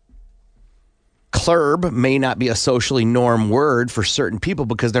club may not be a socially norm word for certain people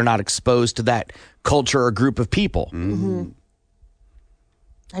because they're not exposed to that culture or group of people. Mm-hmm.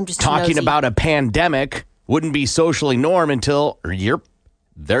 I'm just talking nosy. about a pandemic wouldn't be socially norm until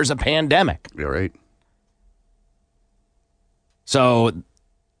there's a pandemic. You're right. So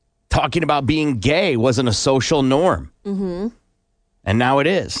talking about being gay wasn't a social norm. Mm-hmm. And now it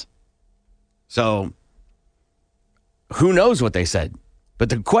is. So who knows what they said? But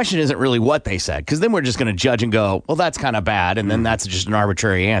the question isn't really what they said, because then we're just going to judge and go, well, that's kind of bad. And then that's just an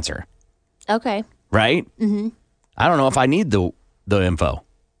arbitrary answer. Okay. Right? Mm-hmm. I don't know if I need the info.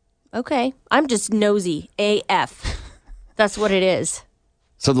 Okay. I'm just nosy. AF. That's what it is.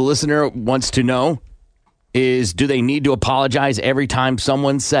 So the listener wants to know is, do they need to apologize every time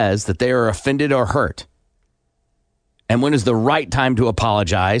someone says that they are offended or hurt? And when is the right time to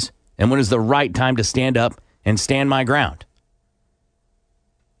apologize? And when is the right time to stand up and stand my ground?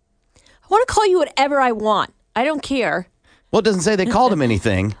 I want to call you whatever I want. I don't care. Well, it doesn't say they called him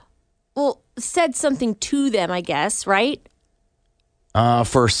anything. Well, said something to them, I guess, right?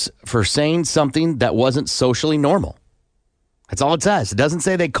 For saying something that wasn't socially normal. That's all it says. It doesn't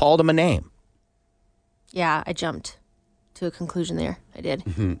say they called him a name. Yeah, I jumped to a conclusion there. I did.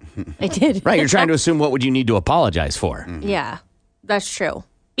 I did. Right, you're trying to assume what would you need to apologize for. Yeah, that's true.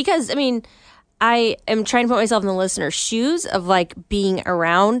 Because, I mean, I am trying to put myself in the listener's shoes of, like, being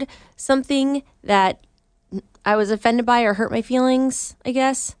around something that I was offended by or hurt my feelings, I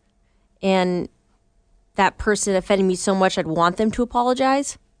guess. And that person offended me so much I'd want them to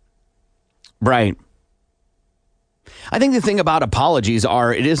apologize. Right. I think the thing about apologies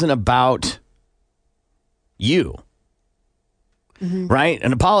it isn't about you. Mm-hmm. Right?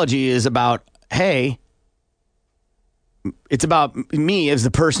 An apology is about, hey, it's about me as the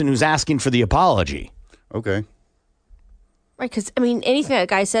person who's asking for the apology. Okay. Right, because, I mean, anything that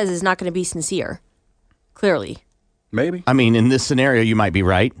guy says is not going to be sincere, clearly. Maybe. I mean, in this scenario, you might be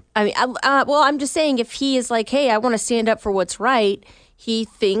right. I mean, well, I'm just saying if he is like, hey, I want to stand up for what's right, he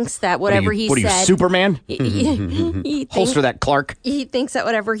thinks that whatever he said... What are you, Superman? He Holster that Clark. He thinks that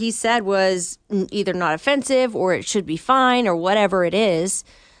whatever he said was either not offensive or it should be fine or whatever it is.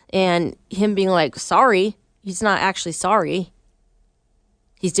 And him being like, sorry, he's not actually sorry.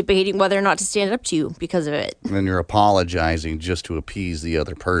 He's debating whether or not to stand up to you because of it. And then you're apologizing just to appease the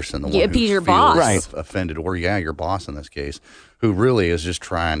other person. The You one appease who your feels boss. Right. offended. Or, your boss in this case, who really is just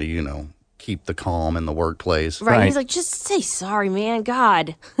trying to, keep the calm in the workplace. Right. He's like, just say sorry, man.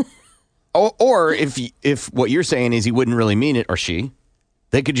 God. Or if what you're saying is he wouldn't really mean it, or she,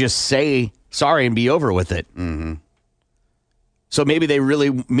 they could just say sorry and be over with it. Mm-hmm. So maybe they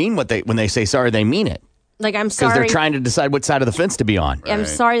really mean when they say sorry, they mean it. Like, I'm Because sorry. they're trying to decide what side of the fence to be on. I'm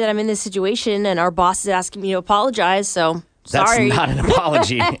sorry that I'm in this situation and our boss is asking me to apologize, so sorry. That's not an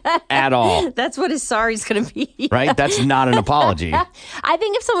apology at all. That's what his sorry is going to be. Right? That's not an apology. I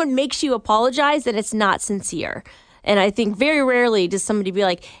think if someone makes you apologize, then it's not sincere. And I think very rarely does somebody be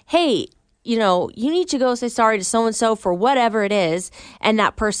like, hey, you need to go say sorry to so-and-so for whatever it is. And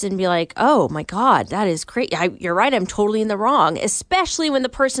that person be like, oh my God, that is crazy. You're right. I'm totally in the wrong. Especially when the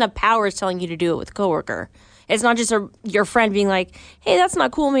person of power is telling you to do it with a coworker. It's not just your friend being like, hey, that's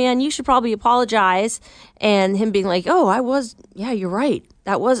not cool, man. You should probably apologize. And him being like, oh, you're right.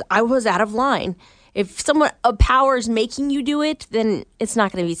 I was out of line. If someone of power is making you do it, then it's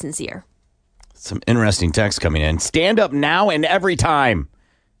not going to be sincere. Some interesting text coming in. Stand up now and every time.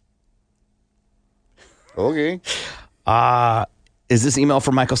 Okay. Is this email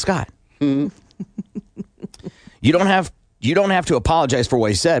from Michael Scott? You don't have to apologize for what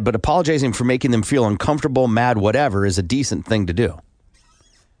you said, but apologizing for making them feel uncomfortable, mad, whatever is a decent thing to do.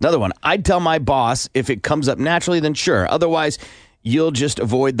 Another one. I'd tell my boss if it comes up naturally, then sure. Otherwise, you'll just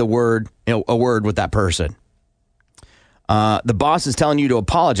avoid a word with that person. The boss is telling you to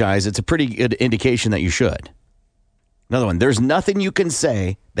apologize. It's a pretty good indication that you should. Another one. There's nothing you can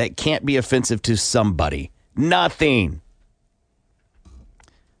say that can't be offensive to somebody. Nothing.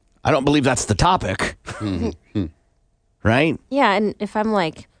 I don't believe that's the topic. Right? Yeah, and if I'm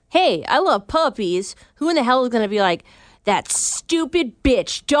like, hey, I love puppies, who in the hell is going to be like, that stupid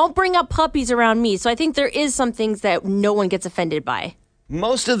bitch, don't bring up puppies around me. So I think there is some things that no one gets offended by.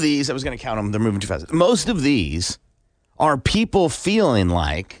 Most of these, I was going to count them, they're moving too fast. Most of these are people feeling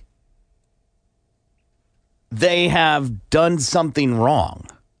like they have done something wrong,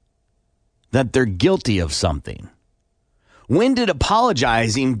 that they're guilty of something. When did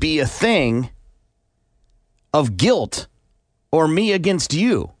apologizing be a thing of guilt or me against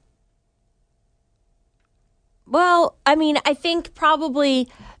you? Well, I mean, I think probably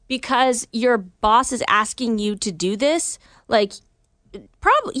because your boss is asking you to do this, like,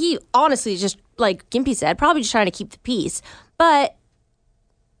 probably, he honestly, just like Gimpy said, probably just trying to keep the peace. But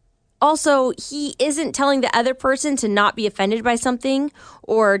also, he isn't telling the other person to not be offended by something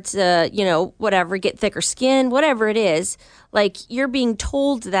or to, whatever, get thicker skin, whatever it is. Like, you're being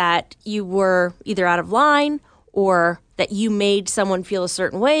told that you were either out of line or that you made someone feel a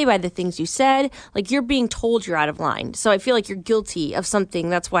certain way by the things you said. Like, you're being told you're out of line. So I feel like you're guilty of something.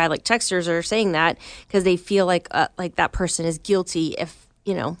 That's why, like, texters are saying that, because they feel like that person is guilty if,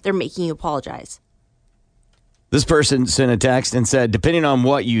 they're making you apologize. This person sent a text and said, depending on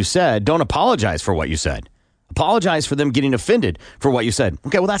what you said, don't apologize for what you said. Apologize for them getting offended for what you said.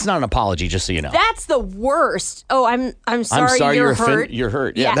 Okay, well, that's not an apology, just so you know. That's the worst. Oh, I'm sorry you're hurt. You're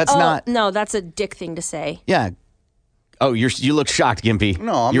hurt. Yeah, that's not. No, that's a dick thing to say. Yeah. Oh, you look shocked, Gimpy.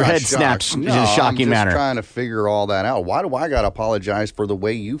 No, I'm Your not head shocked. snaps in a shocking manner. I'm just trying to figure all that out. Why do I got to apologize for the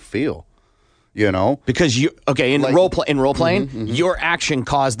way you feel? Because in role playing, your action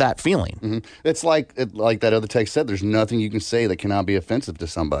caused that feeling. It's like that other text said. There's nothing you can say that cannot be offensive to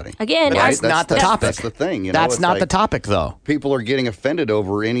somebody. Again, that's not the topic. That's the thing. That's not the topic, though. People are getting offended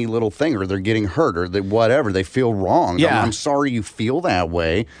over any little thing, or they're getting hurt, or whatever. They feel wrong. Yeah. I'm sorry you feel that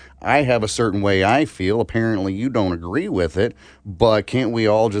way. I have a certain way I feel. Apparently, you don't agree with it. But can't we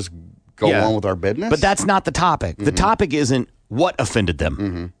all just go on with our business? But that's not the topic. The topic isn't what offended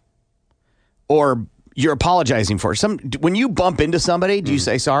them. Or you're apologizing for. When you bump into somebody, do you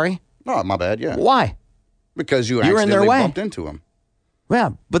say sorry? No, my bad, yeah. Why? Because you were in their way. bumped into them.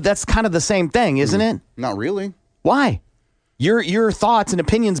 Yeah, but that's kind of the same thing, isn't it? Not really. Why? Your thoughts and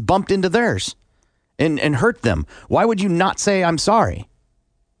opinions bumped into theirs and hurt them. Why would you not say I'm sorry?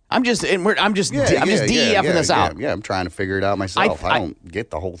 I'm just DEFing this out. Yeah, I'm trying to figure it out myself. I don't get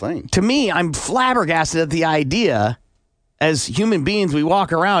the whole thing. To me, I'm flabbergasted at the idea as human beings we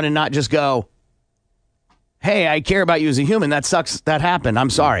walk around and not just go, hey, I care about you as a human. That sucks. That happened. I'm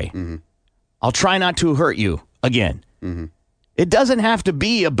sorry. I'll try not to hurt you again. It doesn't have to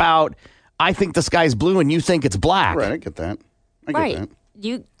be about, I think the sky's blue and you think it's black. Right, I get that. I get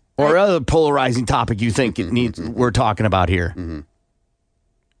that. Or other polarizing topic you think it needs. We're talking about here.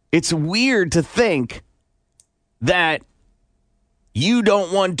 It's weird to think that you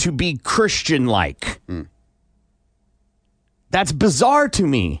don't want to be Christian-like. That's bizarre to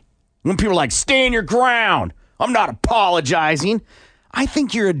me. When people are like, stand your ground. I'm not apologizing. I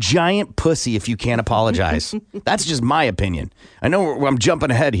think you're a giant pussy if you can't apologize. That's just my opinion. I know I'm jumping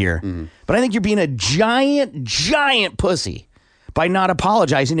ahead here, but I think you're being a giant, giant pussy by not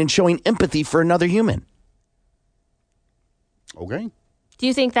apologizing and showing empathy for another human. Okay. Do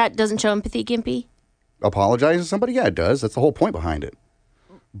you think that doesn't show empathy, Gimpy? apologize to somebody? Yeah, it does. That's the whole point behind it.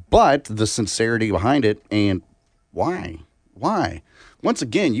 But the sincerity behind it, and why? Why? Once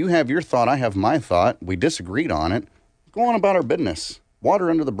again, you have your thought, I have my thought. We disagreed on it. Go on about our business. Water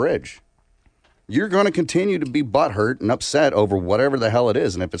under the bridge. You're going to continue to be butthurt and upset over whatever the hell it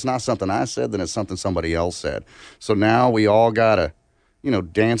is. And if it's not something I said, then it's something somebody else said. So now we all got to,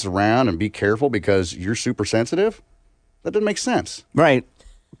 dance around and be careful because you're super sensitive. That doesn't make sense. Right.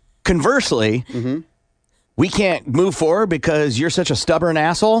 Conversely, we can't move forward because you're such a stubborn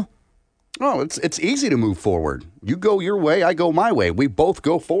asshole. Oh, it's easy to move forward. You go your way, I go my way. We both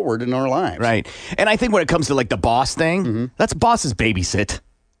go forward in our lives. Right. And I think when it comes to like the boss thing, that's bosses babysit.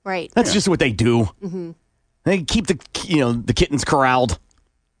 Right. That's just what they do. Mm-hmm. They keep the kittens corralled.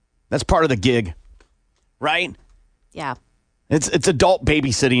 That's part of the gig. Right? Yeah. It's adult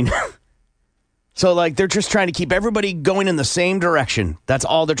babysitting. So like they're just trying to keep everybody going in the same direction. That's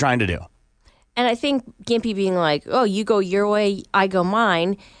all they're trying to do. And I think Gimpy being like, oh, you go your way, I go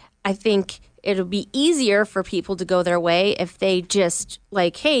mine. I think it'll be easier for people to go their way if they just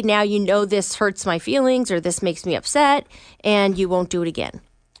like, hey, now you know this hurts my feelings or this makes me upset and you won't do it again.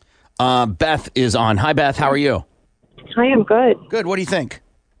 Beth is on. Hi, Beth. How are you? I am good. Good. What do you think?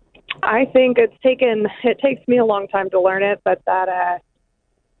 I think it takes me a long time to learn it, but that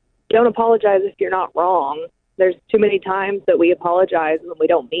don't apologize if you're not wrong. There's too many times that we apologize when we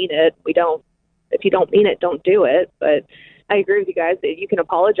don't mean it. If you don't mean it, don't do it. But I agree with you guys that you can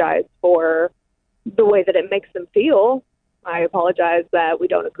apologize for the way that it makes them feel. I apologize that we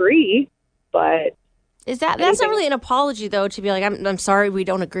don't agree, but that's not really an apology though, to be like, I'm sorry we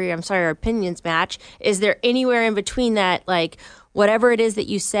don't agree. I'm sorry our opinions match. Is there anywhere in between that, like whatever it is that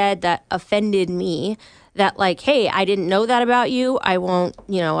you said that offended me, that like, hey, I didn't know that about you. I won't,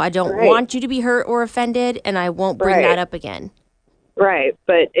 I don't want you to be hurt or offended, and I won't bring that up again. Right.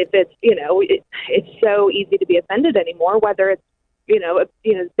 But if it's, it's so easy to be offended anymore, whether it's,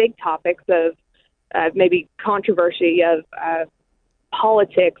 big topics of maybe controversy of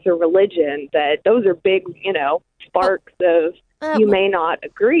politics or religion, that those are big, sparks of you may not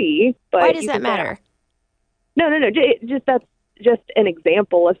agree. But why does that matter? No. That's just an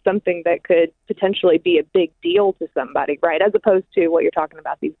example of something that could potentially be a big deal to somebody, right? As opposed to what you're talking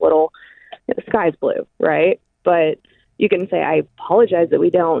about, these little, the sky's blue, right? But you can say, I apologize that we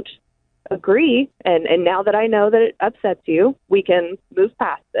don't agree. And now that I know that it upsets you, we can move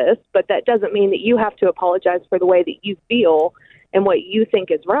past this. But that doesn't mean that you have to apologize for the way that you feel and what you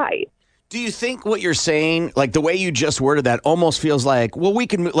think is right. Do you think what you're saying, like the way you just worded that, almost feels like, well, we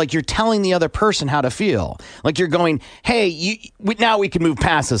can, like you're telling the other person how to feel. Like you're going, hey, now we can move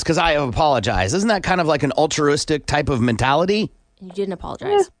past this because I have apologized. Isn't that kind of like an altruistic type of mentality? You didn't apologize.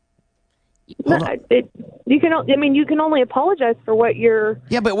 Yeah. You can only apologize for what you're...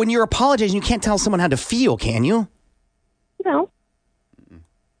 Yeah, but when you're apologizing, you can't tell someone how to feel, can you? No.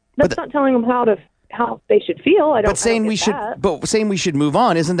 That's not telling them how they should feel. But saying we should move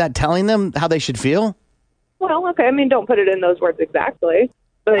on, isn't that telling them how they should feel? Well, okay. Don't put it in those words exactly.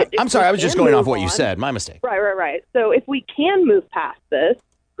 But I'm sorry, I was just going off what you said. My mistake. Right. So if we can move past this,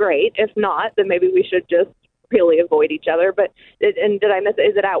 great. If not, then maybe we should just really avoid each other. But and did I miss it?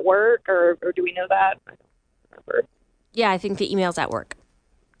 Is it at work or do we know that? I don't remember. Yeah, I think the email's at work.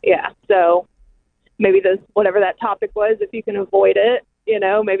 Yeah. So maybe whatever that topic was, if you can avoid it,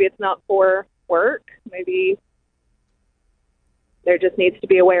 maybe it's not for work. Maybe there just needs to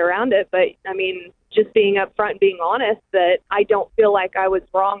be a way around it. But just being upfront and being honest that I don't feel like I was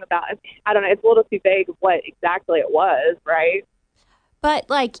wrong about it. I don't know. It's a little too vague of what exactly it was, right? But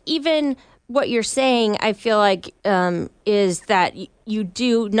like even what you're saying, I feel like is that you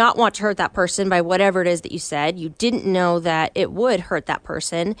do not want to hurt that person by whatever it is that you said. You didn't know that it would hurt that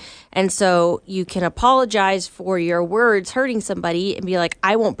person. And so you can apologize for your words hurting somebody and be like,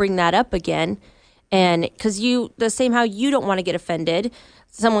 I won't bring that up again. And because the same how you don't want to get offended,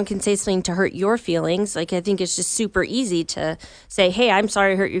 someone can say something to hurt your feelings. Like, I think it's just super easy to say, hey, I'm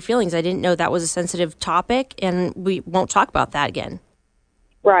sorry I hurt your feelings. I didn't know that was a sensitive topic and we won't talk about that again.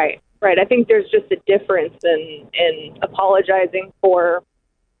 Right. I think there's just a difference in apologizing for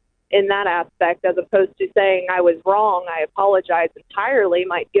in that aspect as opposed to saying I was wrong, I apologize entirely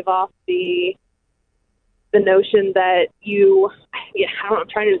might give off the notion that I'm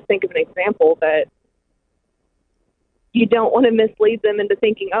trying to just think of an example that you don't want to mislead them into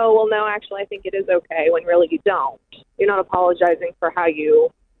thinking, oh, well, no, actually, I think it is okay, when really you don't. You're not apologizing for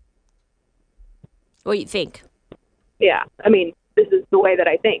what you think. Yeah. This is the way that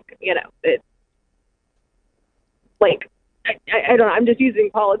I think, it's like, I don't know, I'm just using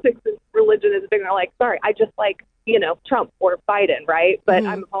politics and religion as a thing. Like, sorry, I just like, Trump or Biden, right? But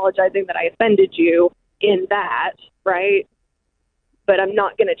I'm apologizing that I offended you in that, right? But I'm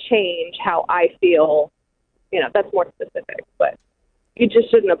not going to change how I feel. That's more specific. But you just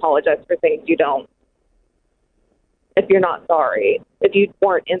shouldn't apologize for things you don't. If you're not sorry, if you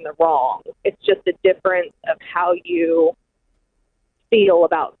weren't in the wrong, it's just a difference of how you feel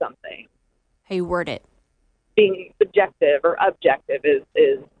about something. How you word it. Being subjective or objective is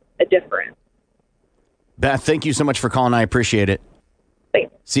a difference. Beth, thank you so much for calling. I appreciate it.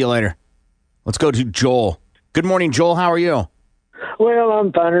 Thanks. See you later. Let's go to Joel. Good morning, Joel. How are you? Well,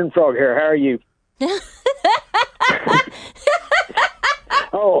 I'm finer than frog hair. How are you?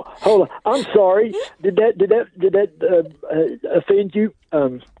 Oh, hold on. I'm sorry. Did that offend you?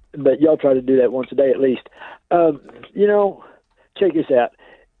 But y'all try to do that once a day at least. Check this out.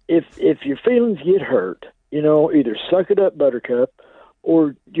 If your feelings get hurt, either suck it up, Buttercup,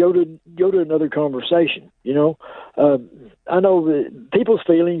 or go to another conversation. I know that people's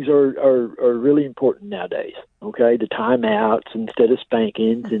feelings are really important nowadays. Okay, the timeouts instead of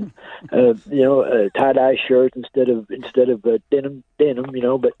spankings, and tie dye shirts instead of denim.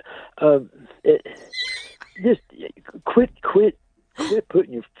 But just quit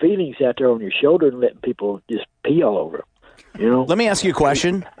putting your feelings out there on your shoulder and letting people just pee all over them. Let me ask you a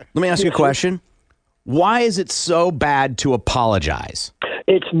question. Why is it so bad to apologize?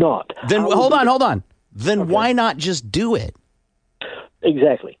 It's not. Then hold on. Then why not just do it?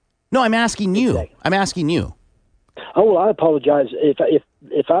 Exactly. No, I'm asking you. Exactly. Oh, well, I apologize.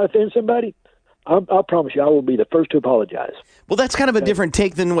 If I offend somebody, I promise you I will be the first to apologize. Well, that's kind of a different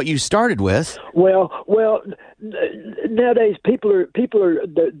take than what you started with. Well, nowadays people are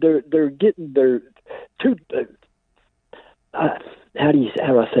they're getting their too. How do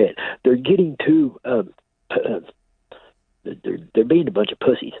I say it? They're getting too. They're being a bunch of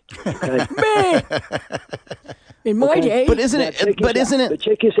pussies. Okay? In my day, but isn't it? But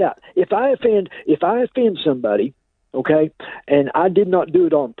check this out. If I offend somebody, okay, and I did not do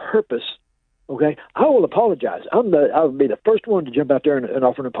it on purpose, okay, I will apologize. I will be the first one to jump out there and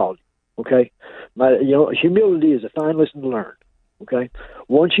offer an apology. Okay, humility is a fine lesson to learn. Okay,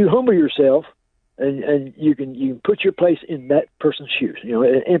 once you humble yourself. And you can put your place in that person's shoes,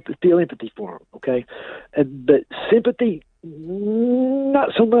 and feel empathy for them, okay? But sympathy,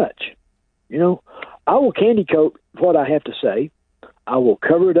 not so much. I will candy coat what I have to say. I will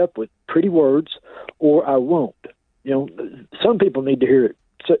cover it up with pretty words, or I won't. Some people need to hear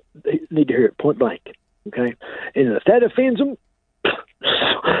it point blank, okay? And if that offends them,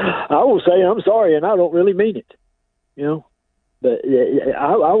 I will say I'm sorry, and I don't really mean it, But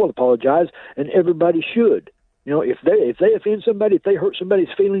I will apologize, and everybody should. If they offend somebody, if they hurt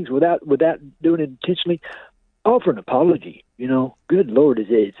somebody's feelings without doing it intentionally, offer an apology. Good Lord,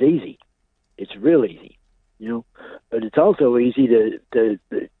 it's easy. It's real easy. But it's also easy to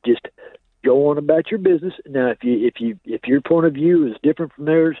just go on about your business. Now, if your point of view is different from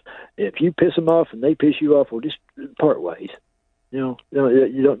theirs, if you piss them off and they piss you off, well, just part ways. You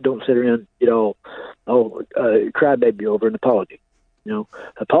don't sit around, crybaby over an apology.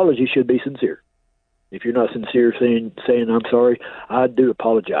 Apology should be sincere. If you're not sincere saying I'm sorry, I do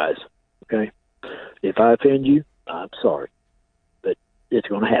apologize. Okay, if I offend you, I'm sorry, but it's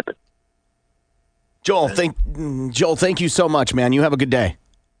going to happen. Joel, thank you so much, man. You have a good day.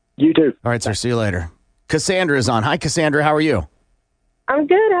 You too. All right, sir. See you later. Cassandra is on. Hi, Cassandra. How are you? I'm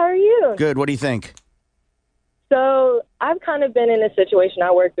good. How are you? Good. What do you think? So I've kind of been in a situation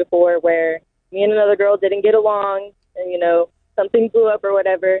I worked before where me and another girl didn't get along, and something blew up or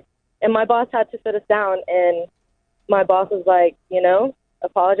whatever, and my boss had to sit us down, and my boss was like,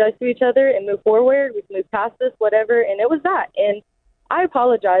 apologize to each other and move forward. We can move past this, whatever, and it was that. And I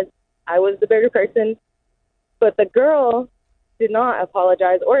apologized. I was the bigger person, but the girl did not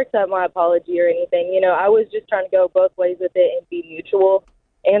apologize or accept my apology or anything. I was just trying to go both ways with it and be mutual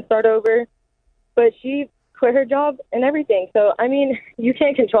and start over, but she quit her job and everything. So, you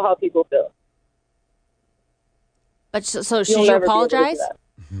can't control how people feel. But so should you apologize?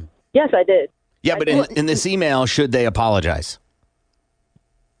 Yes, I did. Yeah, but in this email, should they apologize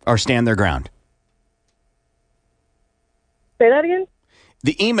or stand their ground? Say that again?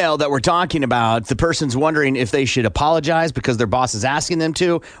 The email that we're talking about, the person's wondering if they should apologize because their boss is asking them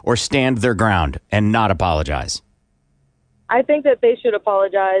to, or stand their ground and not apologize. I think that they should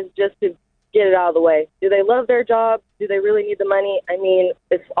apologize just to get it out of the way. Do they love their job? Do they really need the money?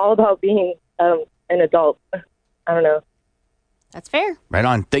 It's all about being an adult. I don't know. That's fair. Right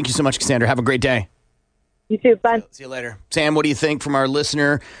on. Thank you so much, Cassandra. Have a great day. You too. Bye. See you later. Sam, what do you think from our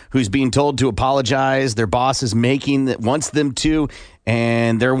listener who's being told to apologize? Their boss is wants them to,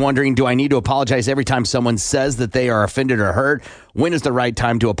 and they're wondering, do I need to apologize every time someone says that they are offended or hurt? When is the right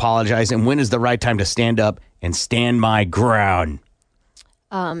time to apologize, and when is the right time to stand up and stand my ground?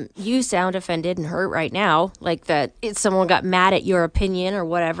 You sound offended and hurt right now, like that someone got mad at your opinion or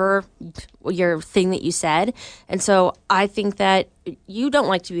whatever, your thing that you said. And so I think that you don't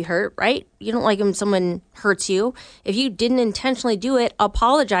like to be hurt, right? You don't like when someone hurts you. If you didn't intentionally do it,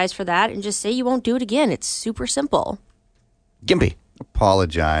 apologize for that and just say you won't do it again. It's super simple. Gimpy.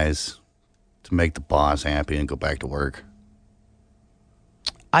 Apologize to make the boss happy and go back to work.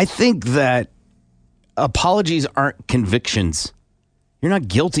 I think that apologies aren't convictions. You're not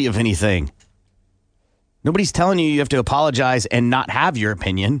guilty of anything. Nobody's telling you have to apologize and not have your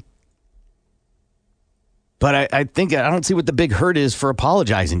opinion. But I don't see what the big hurt is for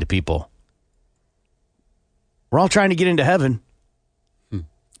apologizing to people. We're all trying to get into heaven.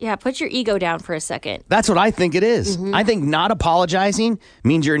 Yeah, put your ego down for a second. That's what I think it is. Mm-hmm. I think not apologizing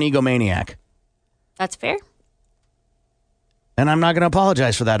means you're an egomaniac. That's fair. And I'm not going to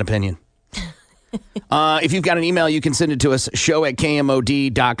apologize for that opinion. If you've got an email, you can send it to us,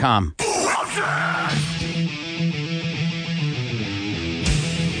 show@kmod.com.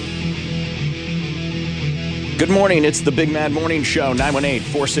 Good morning. It's the Big Mad Morning Show,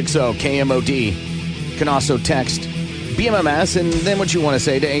 918-460-KMOD. You can also text BMMS and then what you want to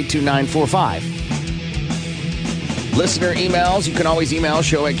say to 82945. Listener emails, you can always email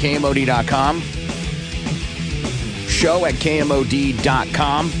show@kmod.com.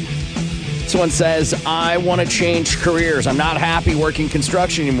 Show@kmod.com. Someone says, I want to change careers. I'm not happy working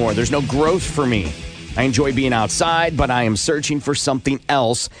construction anymore. There's no growth for me. I enjoy being outside, but I am searching for something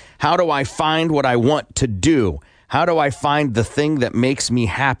else. How do I find what I want to do? How do I find the thing that makes me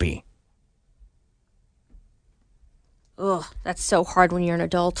happy? Ugh, that's so hard when you're an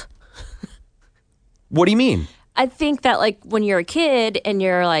adult. What do you mean? I think that, like, when you're a kid and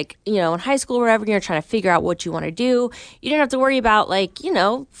you're, like, you know, in high school or whatever, and you're trying to figure out what you want to do, you don't have to worry about, like, you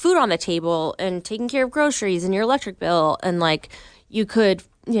know, food on the table and taking care of groceries and your electric bill. And, like, you could,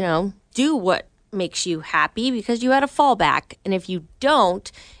 you know, do what makes you happy because you had a fallback. And if you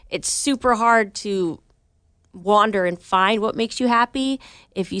don't, it's super hard to wander and find what makes you happy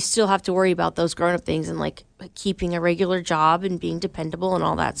if you still have to worry about those grown-up things and, like, keeping a regular job and being dependable and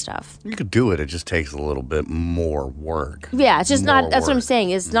all that stuff. You could do it. It just takes a little bit more work. Yeah, it's just More not, that's what I'm work. saying.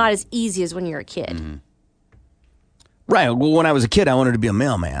 It's not as easy as when you're a kid. Mm-hmm. Right. Well, when I was a kid, I wanted to be a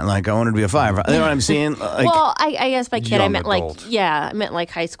mailman. Like, I wanted to be a firefighter. You know what I'm saying? Like, well, I guess by kid, I young meant adult. like, yeah, I meant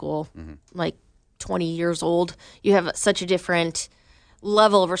like high school, like 20 years old. You have such a different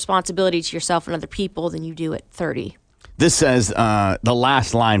level of responsibility to yourself and other people than you do at 30. this says the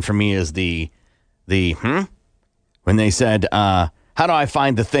last line for me is the when they said, how do I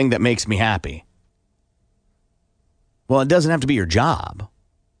find the thing that makes me happy? Well, it doesn't have to be your job,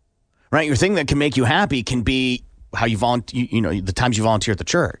 right? Your thing that can make you happy can be how you volunteer, you know, the times you volunteer at the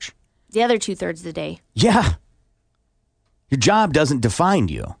church. The other 2/3 of the day. Yeah. Your job doesn't define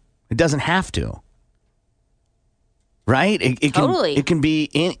you. It doesn't have to. Right? It Totally. It can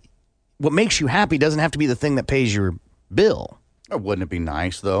be what makes you happy doesn't have to be the thing that pays your bill. Wouldn't it be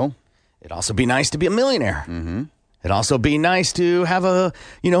nice, though? It'd also be nice to be a millionaire. Mm-hmm. It'd also be nice to have a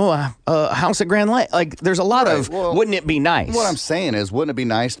house at Grand Lake. Like, there's a lot of, wouldn't it be nice? What I'm saying is, wouldn't it be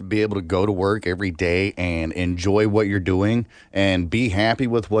nice to be able to go to work every day and enjoy what you're doing and be happy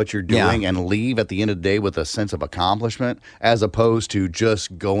with what you're doing and leave at the end of the day with a sense of accomplishment as opposed to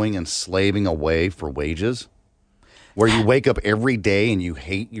just going and slaving away for wages? Where you wake up every day and you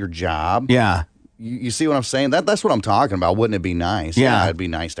hate your job. Yeah. You see what I'm saying? That's what I'm talking about. Wouldn't it be nice? Yeah. It'd be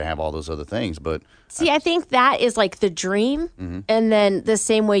nice to have all those other things, but... See, I think that is like the dream. Mm-hmm. And then the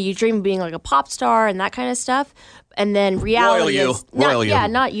same way you dream of being like a pop star and that kind of stuff. And then reality is not, yeah,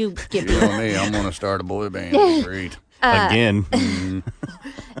 not you get You know me, I'm going to start a boy band. Great. Again. Mhm.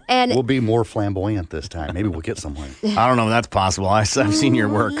 And we'll be more flamboyant this time. Maybe we'll get somewhere. I don't know if that's possible. I've seen your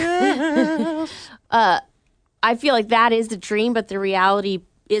work. I feel like that is the dream, but the reality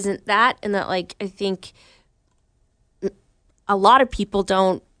isn't that. And that, like, I think a lot of people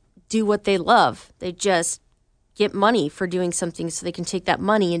don't do what they love. They just get money for doing something so they can take that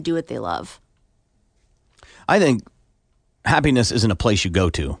money and do what they love. I think happiness isn't a place you go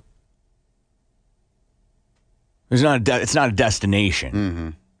to. It's not a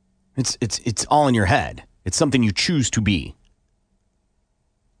destination. Mm-hmm. It's all in your head. It's something you choose to be.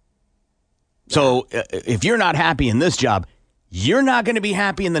 So if you're not happy in this job, you're not going to be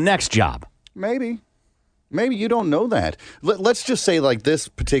happy in the next job. Maybe you don't know that. Let's just say, like, this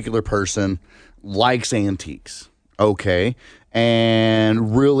particular person likes antiques, okay,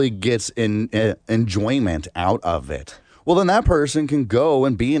 and really gets enjoyment out of it, well, then that person can go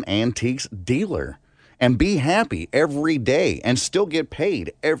and be an antiques dealer and be happy every day and still get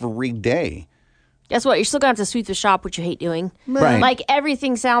paid every day. Guess what? You're still going to have to sweep the shop, which you hate doing. Right. Like,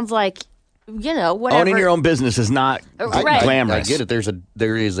 everything sounds like, whatever. Owning your own business is not glamorous. I get it.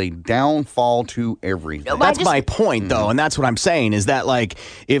 There is a downfall to everything. That's my point, though, and that's what I'm saying is that, like,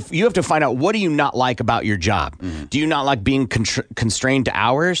 if you have to find out what do you not like about your job? Do you not like being constrained to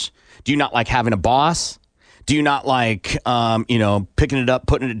hours? Do you not like having a boss? Do you not like, picking it up,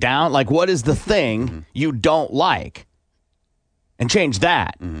 putting it down? Like, what is the thing you don't like? And change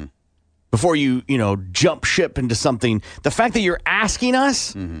that before you, jump ship into something. The fact that you're asking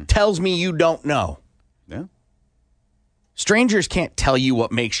us tells me you don't know. Yeah. Strangers can't tell you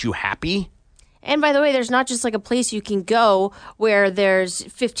what makes you happy. And by the way, there's not just like a place you can go where there's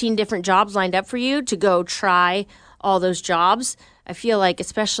 15 different jobs lined up for you to go try all those jobs. I feel like,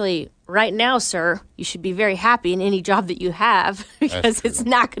 especially right now, sir, you should be very happy in any job that you have because it's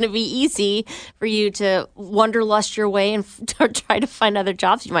not going to be easy for you to wanderlust your way and try to find other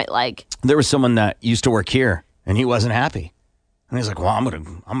jobs you might like. There was someone that used to work here, and he wasn't happy. And he's like, well, I'm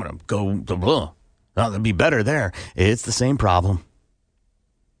gonna go to blah. Oh, that'd be better there. It's the same problem.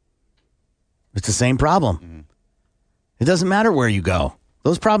 It's the same problem. It doesn't matter where you go.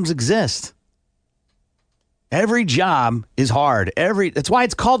 Those problems exist. Every job is hard. That's why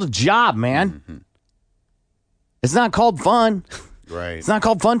it's called a job, man. It's not called fun. Right. It's not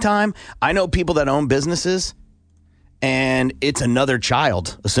called fun time. I know people that own businesses, and it's another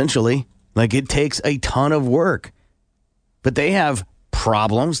child, essentially. Like, it takes a ton of work. But they have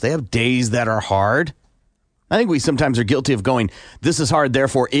problems. They have days that are hard. I think we sometimes are guilty of going, this is hard,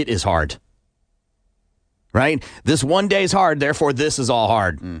 therefore it is hard. Right? This one day is hard, therefore this is all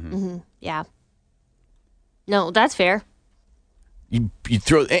hard. Yeah. No, that's fair. You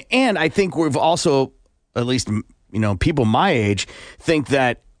throw, and I think we've also, at least, people my age think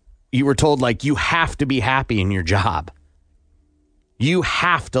that you were told, like, you have to be happy in your job. You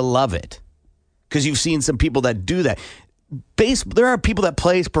have to love it. Because you've seen some people that do that. There are people that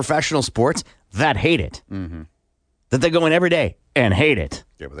play professional sports that hate it. That they go in every day and hate it.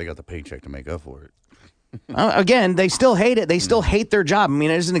 Yeah, but they got the paycheck to make up for it. Again, they still hate it. They still hate their job. I mean,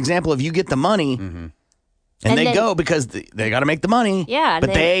 there's an example of you get the money and they go because they got to make the money. Yeah.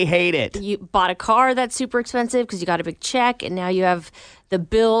 But they hate it. You bought a car that's super expensive because you got a big check, and now you have the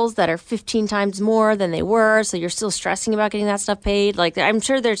bills that are 15 times more than they were, so you're still stressing about getting that stuff paid. Like, I'm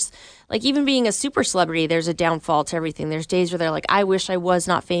sure there's, like, even being a super celebrity, there's a downfall to everything. There's days where they're like, I wish I was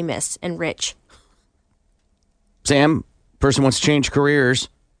not famous and rich. Sam, person wants to change careers.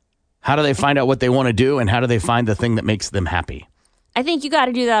 How do they find out what they want to do, and how do they find the thing that makes them happy? I think you got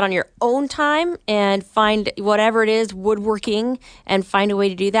to do that on your own time and find whatever it is, woodworking, and find a way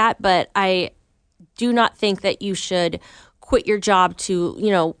to do that. But I do not think that you should quit your job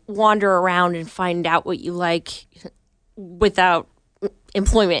to, wander around and find out what you like without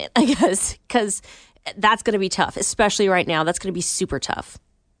employment, I guess, because that's going to be tough, especially right now. That's going to be super tough.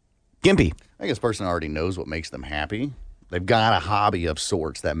 Gimpy. I guess a person already knows what makes them happy. They've got a hobby of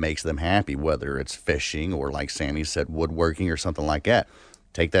sorts that makes them happy, whether it's fishing or, like Sammy said, woodworking or something like that.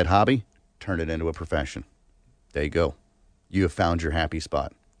 Take that hobby, turn it into a profession. There you go. You have found your happy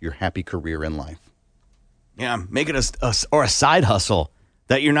spot, your happy career in life. Yeah, make it a side hustle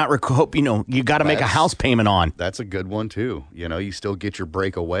that you're not, you got to make a house payment on. That's a good one, too. You still get your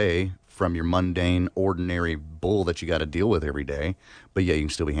break away from your mundane, ordinary bull that you got to deal with every day. But yeah, you can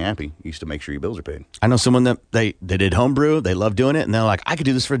still be happy. You still make sure your bills are paid. I know someone that they did homebrew. They love doing it, and they're like, I could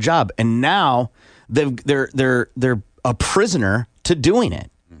do this for a job. And now they're a prisoner to doing it.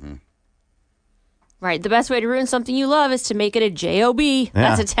 Right. The best way to ruin something you love is to make it a job.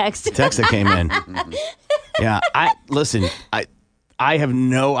 That's a text. Text that came in. Yeah. I have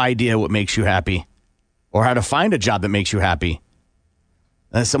no idea what makes you happy, or how to find a job that makes you happy.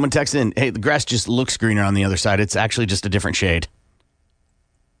 Someone texted in, hey, the grass just looks greener on the other side. It's actually just a different shade.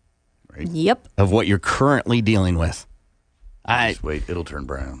 Right? Yep. Of what you're currently dealing with. Just wait, it'll turn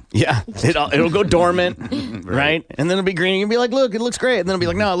brown. Yeah, it'll go dormant, right? And then it'll be green. You'll be like, look, it looks great. And then it'll be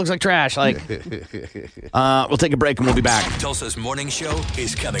like, no, it looks like trash. Like, we'll take a break and we'll be back. Tulsa's Morning Show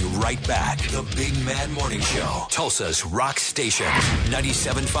is coming right back. The Big Mad Morning Show. Tulsa's Rock Station,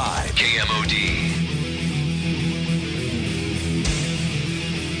 97.5 KMOD.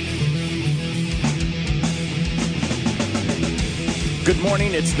 Good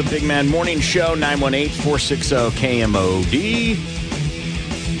morning. It's the Big Man Morning Show, 918-460-KMOD.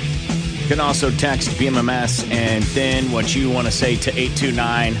 You can also text BMMS and then what you want to say to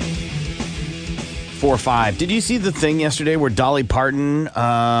 829 888-978-45. Did you see the thing yesterday where Dolly Parton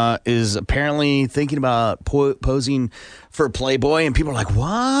is apparently thinking about posing for Playboy, and people are like,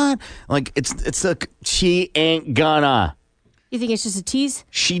 what? Like, she ain't gonna. You think it's just a tease?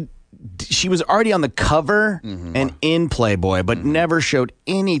 She was already on the cover and in Playboy, but never showed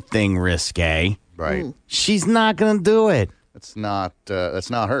anything risque. Right. She's not going to do it. That's not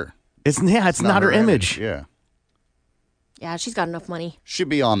her. It's not her image. Yeah. Yeah, she's got enough money. She'd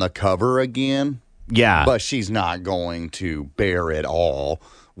be on the cover again. Yeah. But she's not going to bear it all.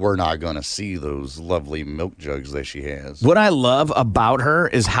 We're not going to see those lovely milk jugs that she has. What I love about her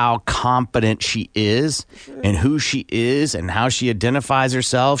is how confident she is and who she is and how she identifies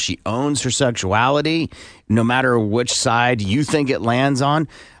herself. She owns her sexuality, no matter which side you think it lands on.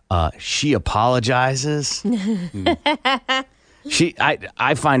 She apologizes.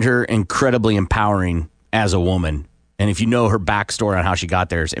 I find her incredibly empowering as a woman. And if you know her backstory on how she got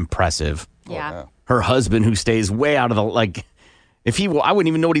there, is impressive. Yeah. Her husband, who stays way out of the, like, I wouldn't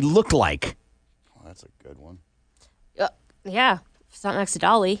even know what he looked like. Oh, that's a good one. Yeah. It's not next to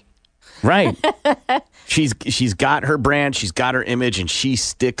Dolly. Right. She's got her brand, she's got her image, and she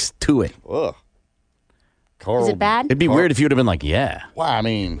sticks to it. Ugh. Is it bad? It'd be weird if you would have been like, yeah. Well, I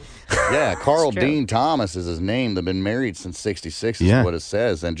mean, yeah, Carl Dean Thomas is his name. They've been married since 66 is what it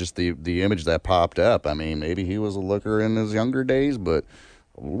says. And just the image that popped up, I mean, maybe he was a looker in his younger days, but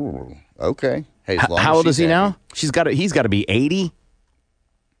okay. Hey, as long how as old is he she's now? He's got to be 80?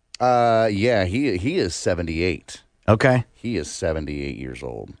 Yeah, he is 78. Okay. He is 78 years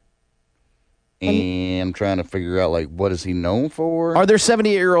old. And I'm trying to figure out, like, what is he known for? Are there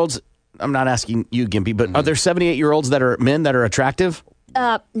 78-year-olds? I'm not asking you, Gimpy, but are there 78-year-olds that are men that are attractive?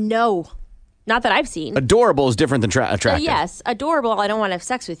 No. Not that I've seen. Adorable is different than attractive. Yes. Adorable, I don't want to have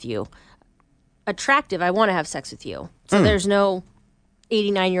sex with you. Attractive, I want to have sex with you. So there's no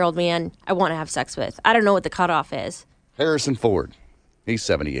 89-year-old man I want to have sex with. I don't know what the cutoff is. Harrison Ford. He's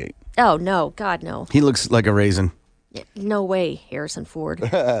 78. Oh, no. God, no. He looks like a raisin. No way, Harrison Ford.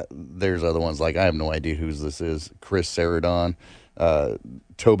 There's other ones, like, I have no idea whose this is. Chris Sarandon,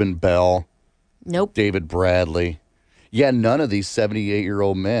 Tobin Bell. Nope. David Bradley. Yeah, none of these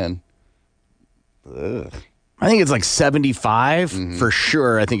 78-year-old men. Ugh. I think it's like 75 for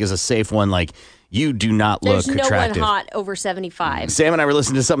sure. I think is a safe one. Like, you do not look There's no attractive. one hot over 75. Sam and I were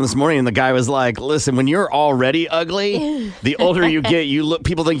listening to something this morning, and the guy was like, "Listen, when you're already ugly, the older you get,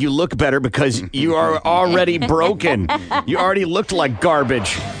 people think you look better because you are already broken. You already looked like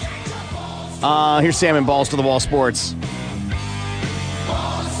garbage." Here's Sam and Balls to the Wall Sports.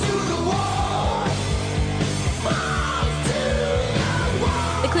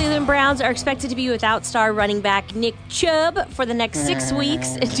 The Cleveland Browns are expected to be without star running back Nick Chubb for the next 6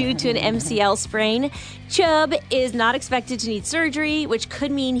 weeks due to an MCL sprain. Chubb is not expected to need surgery, which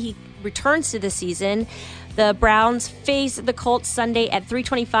could mean he returns to the season. The Browns face the Colts Sunday at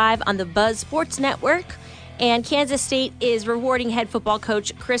 3:25 on the Buzz Sports Network. And Kansas State is rewarding head football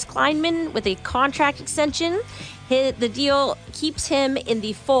coach Chris Kleinman with a contract extension. The deal keeps him in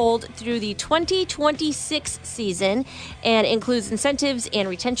the fold through the 2026 season and includes incentives and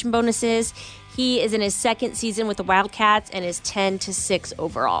retention bonuses. He is in his second season with the Wildcats and is 10-6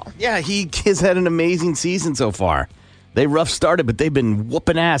 overall. Yeah, he has had an amazing season so far. They rough started, but they've been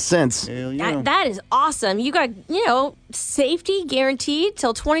whooping ass since. That is awesome. You got, safety guaranteed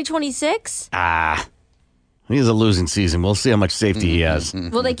till 2026. He has a losing season. We'll see how much safety he has.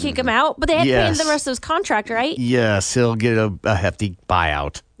 Will they kick him out? But they had to pay him the rest of his contract, right? Yes, he'll get a hefty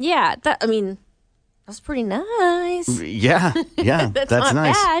buyout. Yeah, that's pretty nice. Yeah, that's not not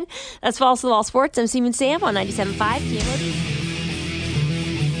nice. bad. That's Balls to the Wall Sports. I'm Seaman Sam on 97.5 KMOD.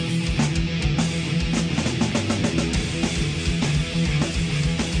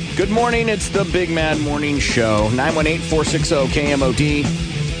 Good morning. It's the Big Mad Morning Show. 918-460-KMOD. You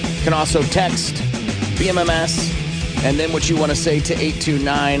can also text BMMS and then what you want to say to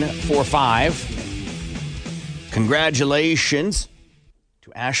 82945. Congratulations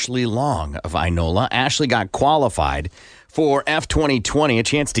to Ashley Long of Inola. Ashley got qualified for F2020, a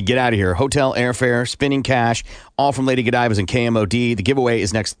chance to get out of here. Hotel, airfare, spinning cash, all from Lady Godiva's and KMOD. The giveaway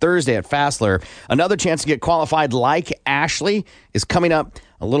is next Thursday at Fassler. Another chance to get qualified like Ashley is coming up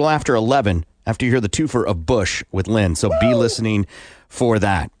a little after 11 after you hear the twofer of Bush with Lynn. So be listening for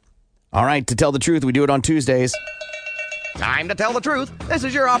that. All right, to tell the truth, we do it on Tuesdays. Time to tell the truth. This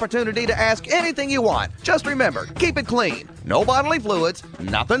is your opportunity to ask anything you want. Just remember, keep it clean. No bodily fluids,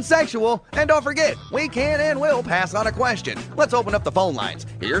 nothing sexual, and don't forget, we can and will pass on a question. Let's open up the phone lines.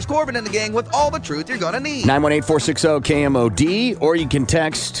 Here's Corbin and the gang with all the truth you're going to need. 918-460-KMOD, or you can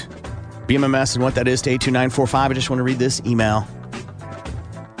text BMMS and what that is to 82945. I just want to read this email.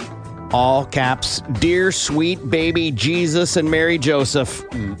 All caps, dear sweet baby Jesus and Mary Joseph.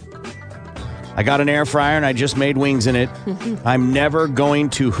 I got an air fryer and I just made wings in it. I'm never going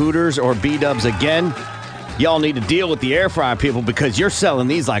to Hooters or B-Dubs again. Y'all need to deal with the air fryer people because you're selling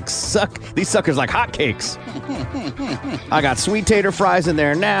these suckers like hotcakes. I got sweet tater fries in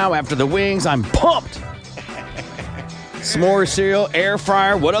there now. After the wings, I'm pumped. S'more cereal, air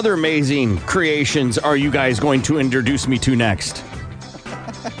fryer. What other amazing creations are you guys going to introduce me to next?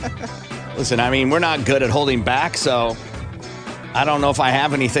 Listen, I mean, we're not good at holding back, so I don't know if I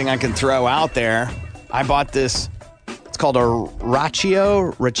have anything I can throw out there. I bought this. It's called a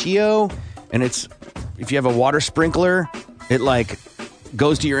Rachio, and it's if you have a water sprinkler, it like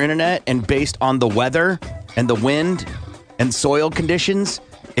goes to your internet, and based on the weather and the wind and soil conditions,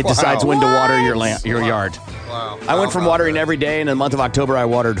 it decides when to water your yard. Wow. I went from watering every day, and in the month of October, I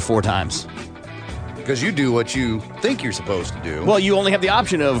watered 4 times. Because you do what you think you're supposed to do. Well, you only have the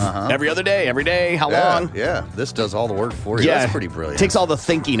option of every other day, how long? Yeah, this does all the work for you. Yeah, That's pretty brilliant. Takes all the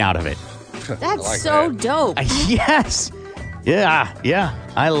thinking out of it. That's dope. Yes. Yeah.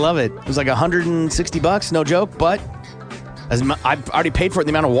 I love it. It was like $160, no joke, but I've already paid for it, the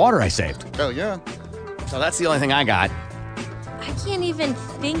amount of water I saved. Oh, yeah. So that's the only thing I got. I can't even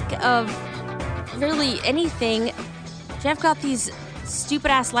think of really anything. Jeff got these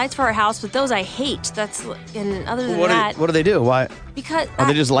stupid ass lights for our house, but those I hate. And other than that, what do they do? Why? Because are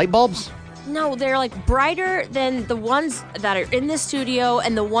they just light bulbs? No, they're like brighter than the ones that are in the studio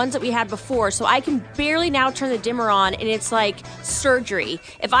and the ones that we had before. So I can barely now turn the dimmer on, and it's like surgery.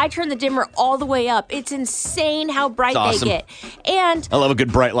 If I turn the dimmer all the way up, it's insane how bright awesome. they get. And I love a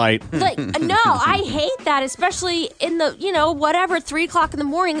good bright light. like, no, I hate that, especially in the, 3 o'clock in the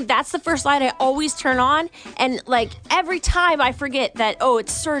morning. That's the first light I always turn on. And like every time I forget that,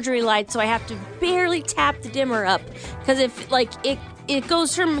 it's surgery light, so I have to barely tap the dimmer up. Because if like it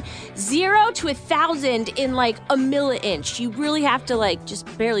goes from 0 to 1,000 in like a milli-inch. You really have to like just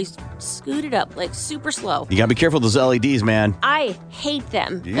barely scoot it up, like super slow. You gotta be careful with those LEDs, man. I hate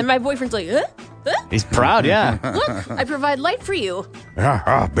them. And my boyfriend's like, huh? He's proud, yeah. Look, I provide light for you.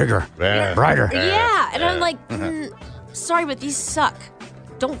 Bigger, brighter. Yeah, and I'm like, sorry, but these suck.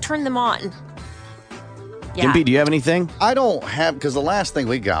 Don't turn them on. Yeah. Gimpy, do you have anything? I don't have, because the last thing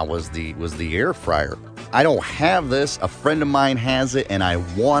we got was the air fryer. I don't have this. A friend of mine has it, and I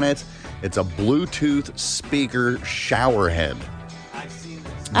want it. It's a Bluetooth speaker shower head. I've seen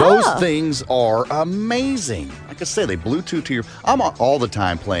this. Those things are amazing. Like I said, they Bluetooth to your. I'm all the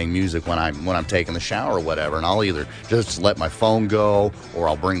time playing music when I'm taking the shower or whatever, and I'll either just let my phone go or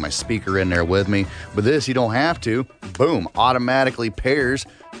I'll bring my speaker in there with me. But this, you don't have to. Boom, automatically pairs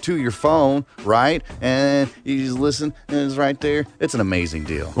to your phone, right? And you just listen, and it's right there. It's an amazing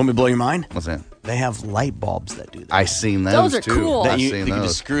deal. Want me to blow your mind? What's that? They have light bulbs that do that. I seen those are too. cool. That you can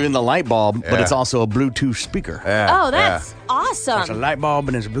just screw in the light bulb, but it's also a Bluetooth speaker. Yeah, oh, that's awesome. It's a light bulb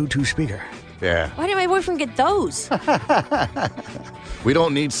and it's a Bluetooth speaker. Yeah. Why did my boyfriend get those? We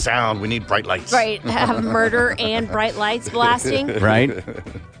don't need sound. We need bright lights. Right. Have murder and bright lights blasting. Right.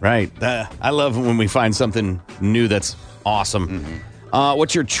 I love when we find something new that's awesome.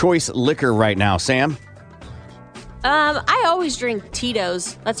 What's your choice liquor right now, Sam? I always drink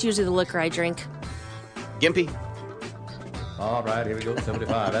Tito's. That's usually the liquor I drink. Gimpy? All right, here we go.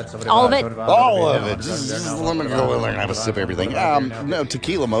 75. That's 75. All of it? 75, All of it. Let me go and learn how to sip everything. No,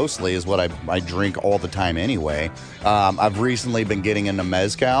 tequila mostly is what I drink all the time anyway. I've recently been getting into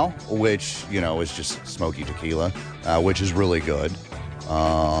mezcal, which, is just smoky tequila, which is really good.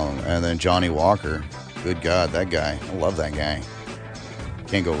 And then Johnny Walker. Good God, that guy. I love that guy.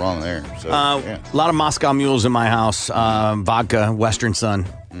 Can't go wrong there. So, A lot of Moscow Mules in my house. Vodka, Western Sun.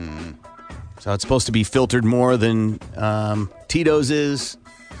 So it's supposed to be filtered more than Tito's is.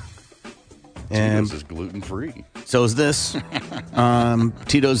 And Tito's is gluten-free. So is this.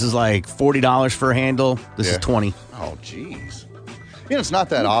 Tito's is like $40 for a handle. This is $20. Oh, jeez. It's not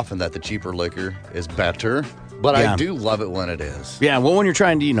that often that the cheaper liquor is better, but I do love it when it is. Yeah, well, when you're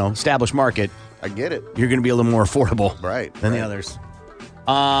trying to, establish market. I get it. You're going to be a little more affordable. Right. Than the others.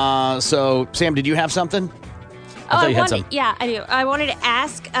 So, Sam, did you have something? I thought you had something. Yeah, I do. I wanted to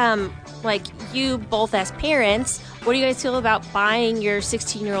ask, you both as parents, what do you guys feel about buying your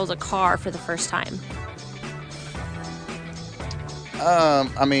 16-year-olds a car for the first time?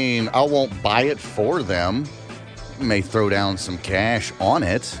 I won't buy it for them. May throw down some cash on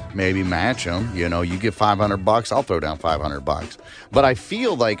it, maybe match them. You get $500, I'll throw down $500. But I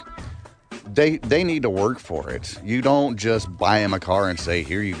feel like They need to work for it. You don't just buy them a car and say,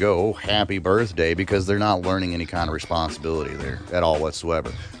 here you go, happy birthday, because they're not learning any kind of responsibility there at all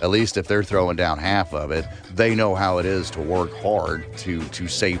whatsoever. At least if they're throwing down half of it, they know how it is to work hard to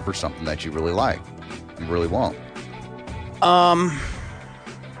save for something that you really like and really want. I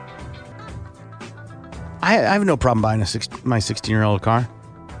have no problem buying my 16-year-old car.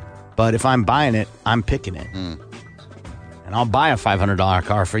 But if I'm buying it, I'm picking it. And I'll buy a $500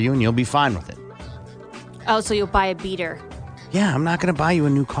 car for you, and you'll be fine with it. Oh, so you'll buy a beater. Yeah, I'm not going to buy you a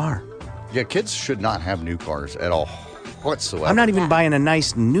new car. Yeah, kids should not have new cars at all whatsoever. I'm not even buying a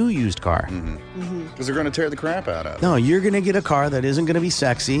nice new used car. Because they're going to tear the crap out of it. No, you're going to get a car that isn't going to be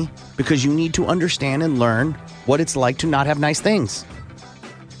sexy because you need to understand and learn what it's like to not have nice things.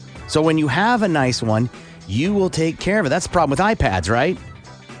 So when you have a nice one, you will take care of it. That's the problem with iPads, right?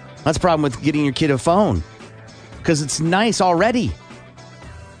 That's the problem with getting your kid a phone. Because it's nice already.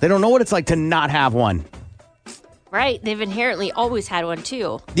 They don't know what it's like to not have one. Right. They've inherently always had one,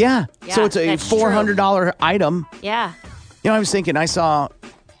 too. Yeah. So it's a that's $400 item. Yeah. You know, I was thinking, I saw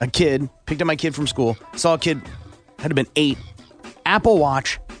a kid, picked up my kid from school, saw a kid, had to been 8, Apple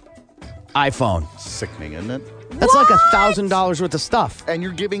Watch, iPhone. Sickening, isn't it? That's like $1,000 worth of stuff. And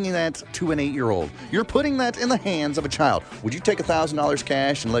you're giving that to an 8-year-old. You're putting that in the hands of a child. Would you take $1,000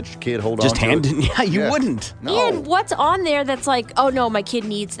 cash and let your kid hold Just on to hand it? it? Yeah, you wouldn't. No. And what's on there that's like, oh, no, my kid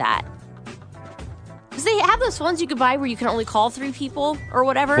needs that? Because they have those phones you could buy where you can only call 3 people or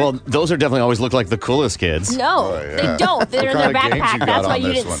whatever. Well, those are definitely always look like the coolest kids. No, they don't. They're in their backpack. That's why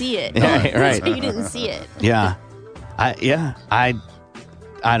you didn't see it. Yeah, right. That's why you didn't see it. Yeah. I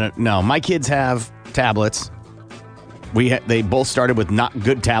don't know. My kids have tablets. They both started with not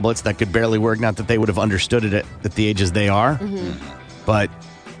good tablets that could barely work. Not that they would have understood it at the ages they are. But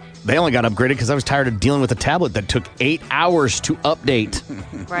they only got upgraded because I was tired of dealing with a tablet that took 8 hours to update.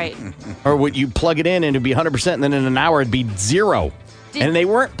 Right. Or would you plug it in and it'd be 100%, and then in an hour it'd be 0. And they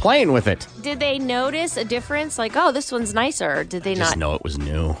weren't playing with it. Did they notice a difference? Like, oh, this one's nicer. Or did they Just not know it was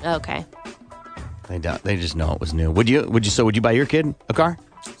new. Okay. They don't. They just know it was new. Would you buy your kid a car?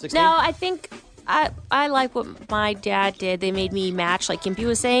 16? No, I think I like what my dad did. They made me match, like Gimpy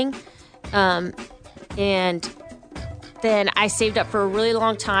was saying. And then I saved up for a really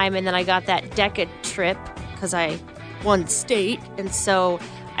long time, and then I got that DECA trip because I won state. And so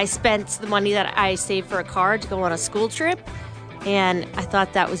I spent the money that I saved for a car to go on a school trip. And I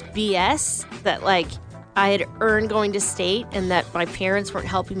thought that was BS, that like I had earned going to state and that my parents weren't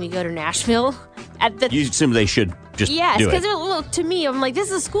helping me go to Nashville. You assume they should just yes, do it. because to me, I'm like, this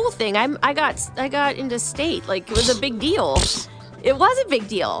is a school thing. I got into state. Like, it was a big deal. It was a big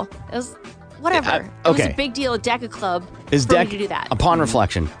deal. It was whatever. It was a big deal at DECA Club for me to do that. Upon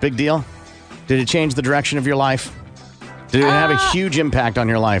reflection, big deal? Did it change the direction of your life? Did it have a huge impact on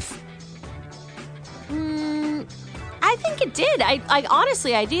your life? I think it did. I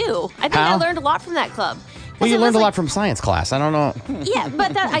honestly, I do. I think I learned a lot from that club. Well, you learned a lot from science class. I don't know. Yeah,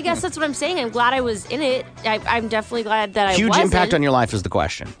 but I guess that's what I'm saying. I'm glad I was in it. I'm definitely glad that I Huge wasn't. impact on your life is the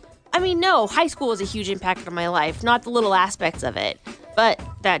question. I mean, no, high school was a huge impact on my life, not the little aspects of it, but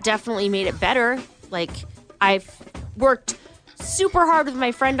that definitely made it better. Like, I've worked super hard with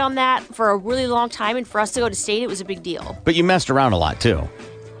my friend on that for a really long time, and for us to go to state, it was a big deal. But you messed around a lot, too.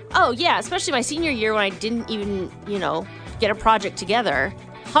 Oh, yeah, especially my senior year when I didn't even, get a project together,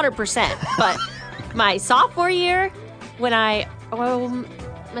 100%. But my sophomore year, when my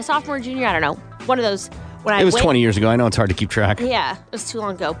sophomore, junior, I don't know, one of those. It was 20 years ago. I know it's hard to keep track. Yeah, it was too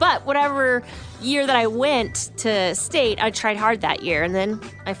long ago. But whatever year that I went to state, I tried hard that year, and then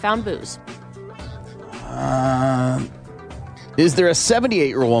I found booze. Is there a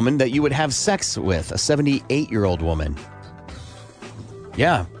 78-year-old woman that you would have sex with? A 78-year-old woman?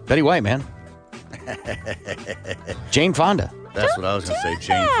 Yeah, Betty White, man. Jane Fonda. That's what I was going to say.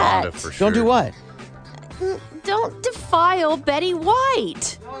 Jane Fonda for sure. Don't do what? Don't defile Betty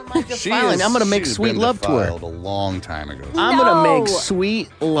White. I'm going to make sweet love to her. A long time ago. I'm going to make sweet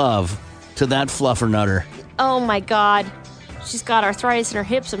love to that fluffernutter. Oh, my God. She's got arthritis in her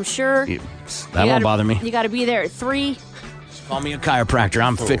hips, I'm sure. That won't bother me. You got to be there at 3. Just call me a chiropractor.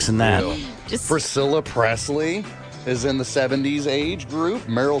 I'm fixing that. Priscilla Presley is in the 70s age group.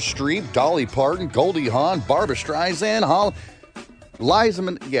 Meryl Streep, Dolly Parton, Goldie Hawn, Barbra Streisand, Liza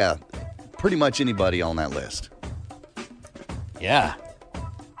Minnelli. Yeah, pretty much anybody on that list. Yeah.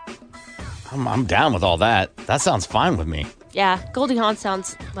 I'm down with all that. That sounds fine with me. Yeah, Goldie Hawn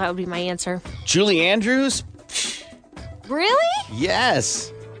that would be my answer. Julie Andrews? Really?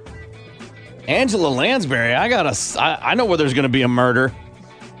 Yes. Angela Lansbury, I know where there's going to be a murder.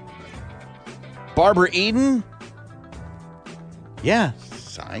 Barbara Eden? Yeah.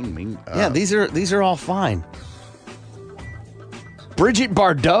 Sign me up. Yeah, these are all fine. Bridget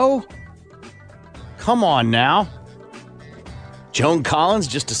Bardot? Come on now. Joan Collins,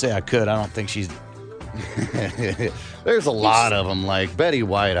 just to say I could. I don't think she's... There's a lot of them. Like Betty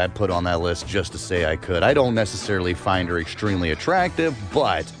White, I put on that list just to say I could. I don't necessarily find her extremely attractive,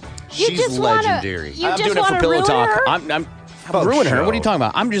 but she's legendary. I'm doing it for pillow talk. I'm ruin her. What are you talking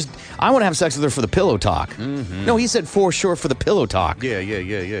about? I want to have sex with her for the pillow talk. Mm-hmm. No, he said for sure for the pillow talk. Yeah.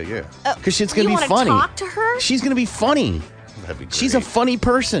 Because it's going to be funny. You want to talk to her? She's going to be funny. That'd be great. She's a funny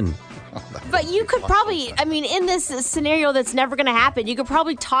person. But you could probably, I mean, in this scenario that's never going to happen, you could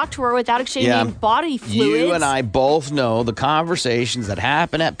probably talk to her without exchanging body fluids. You and I both know the conversations that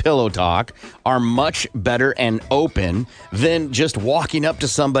happen at Pillow Talk are much better and open than just walking up to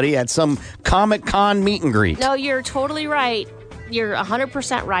somebody at some Comic-Con meet and greet. No, you're totally right. You're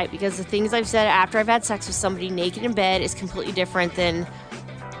 100% right, because the things I've said after I've had sex with somebody naked in bed is completely different than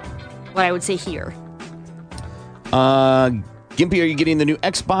what I would say here. Gimpy, are you getting the new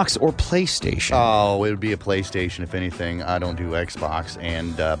Xbox or PlayStation? Oh, it would be a PlayStation, if anything. I don't do Xbox.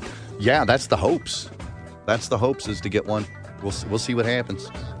 And, yeah, that's the hopes. That's the hopes, is to get one. We'll see what happens.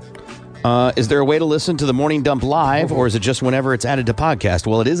 Is there a way to listen to the Morning Dump live, or is it just whenever it's added to podcast?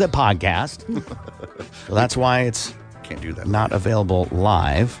 Well, it is a podcast. So that's why it's can't do that. Not available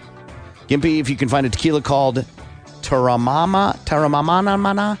live. Gimpy, if you can find a tequila called Terramana.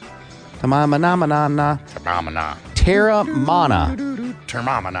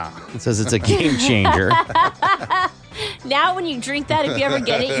 It says it's a game changer. Now when you drink that, if you ever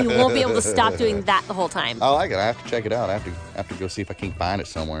get it, you won't be able to stop doing that the whole time. I like it. I have to check it out. I have to go see if I can't find it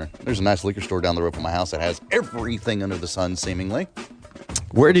somewhere. There's a nice liquor store down the road from my house that has everything under the sun, seemingly.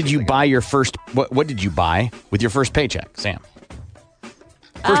 Where did you buy your first... What did you buy with your first paycheck, Sam?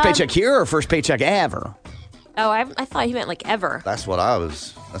 First paycheck here or first paycheck ever? Oh, I thought he meant like ever. That's what I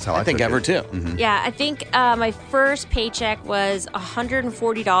was... That's how I think ever, too. Mm-hmm. Yeah, I think my first paycheck was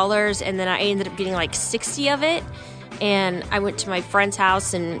 $140, and then I ended up getting like 60 of it. And I went to my friend's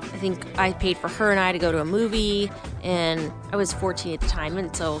house, and I think I paid for her and I to go to a movie. And I was 14 at the time,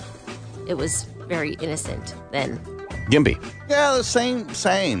 and so it was very innocent then. Gimpy. Yeah, the same.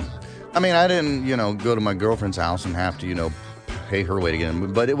 I mean, I didn't, go to my girlfriend's house and have to, pay her way to get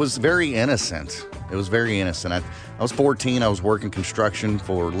in. But it was very innocent. It was very innocent. I was 14. I was working construction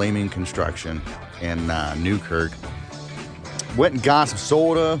for Lehman Construction in Newkirk. Went and got some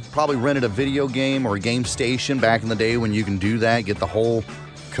soda. Probably rented a video game or a game station back in the day when you can do that. Get the whole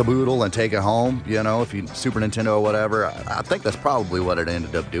caboodle and take it home. If you Super Nintendo or whatever. I think that's probably what it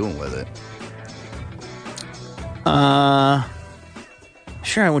ended up doing with it.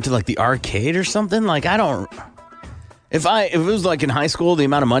 Sure, I went to like the arcade or something. Like I don't. If it was like in high school, the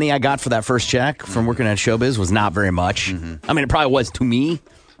amount of money I got for that first check from working at Showbiz was not very much. Mm-hmm. I mean, it probably was to me,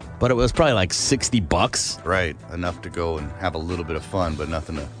 but it was probably like $60. Right, enough to go and have a little bit of fun, but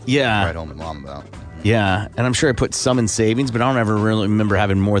nothing to write home to mom about. Yeah, and I'm sure I put some in savings, but I don't ever really remember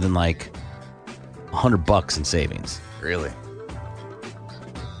having more than like $100 in savings. Really?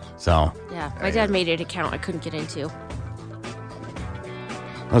 So. Yeah, my dad made an account I couldn't get into.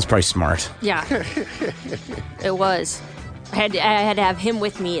 That was probably smart. Yeah, it was. I had to have him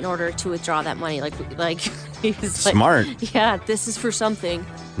with me in order to withdraw that money. Like he was smart. Like, yeah, this is for something.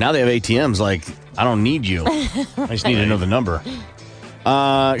 Now they have ATMs. Like I don't need you. I just need to know the number.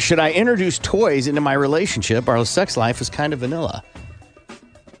 Should I introduce toys into my relationship? Our sex life is kind of vanilla.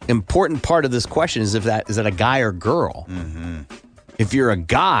 Important part of this question is is that a guy or girl? Mm-hmm. If you're a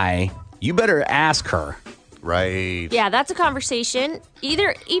guy, you better ask her. Right. Yeah, that's a conversation.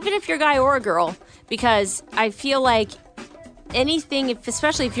 Even if you're a guy or a girl, because I feel like anything,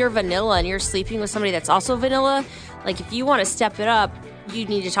 especially if you're vanilla and you're sleeping with somebody that's also vanilla, like if you want to step it up, you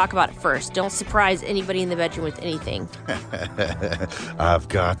need to talk about it first. Don't surprise anybody in the bedroom with anything. I've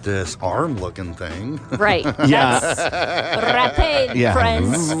got this arm-looking thing. Right. Yeah. Rapid,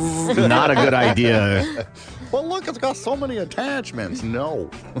 friends. Not a good idea. Well, look, it's got so many attachments.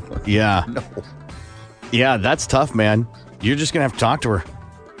 No. Yeah. No. Yeah, that's tough, man. You're just going to have to talk to her.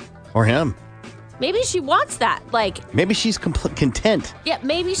 Or him. Maybe she wants that. Like, maybe she's content. Yeah,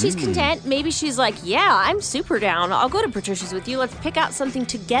 maybe she's content. Maybe she's like, yeah, I'm super down. I'll go to Patricia's with you. Let's pick out something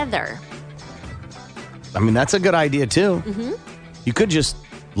together. I mean, that's a good idea, too. Mm-hmm. You could just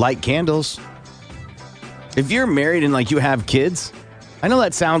light candles. If you're married and, like, you have kids, I know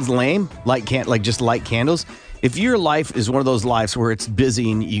that sounds lame, just light candles. If your life is one of those lives where it's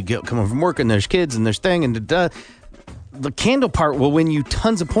busy and you come home from work and there's kids and there's thing and the candle part will win you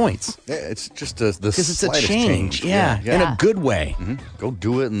tons of points. Yeah, it's just the because it's a slightest change. Yeah, in a good way. Mm-hmm. Go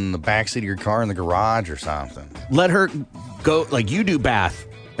do it in the backseat of your car in the garage or something. Let her go like you do bath,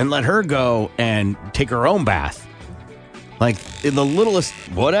 and let her go and take her own bath. Like in the littlest,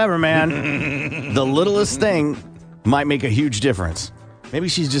 whatever, man. The littlest thing might make a huge difference. Maybe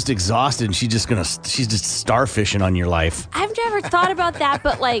she's just exhausted and she's just starfishing on your life. I've never thought about that,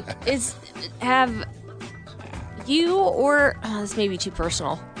 but like, have you or this may be too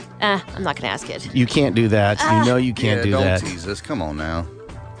personal. I'm not gonna ask it. You can't do that. You know you can't do that. Don't tease us. Come on now.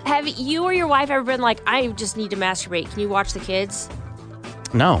 Have you or your wife ever been like, I just need to masturbate? Can you watch the kids?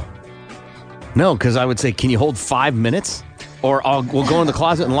 No, because I would say, can you hold 5 minutes, or we'll go in the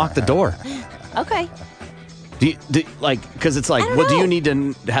closet and lock the door. Okay. Because it's like, well, do you need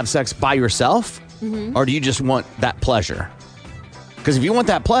to have sex by yourself, or do you just want that pleasure? Because if you want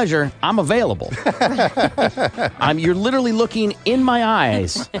that pleasure, I'm available. You're literally looking in my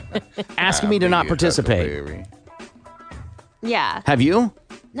eyes, asking me to not participate. Yeah. Have you?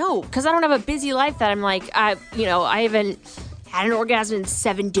 No, because I don't have a busy life that I'm like, I haven't had an orgasm in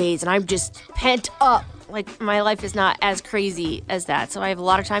 7 days, and I'm just pent up. Like, my life is not as crazy as that. So I have a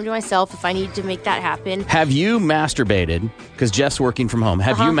lot of time to myself if I need to make that happen. Have you masturbated? Because Jeff's working from home.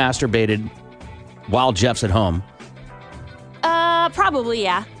 Have you masturbated while Jeff's at home? Probably,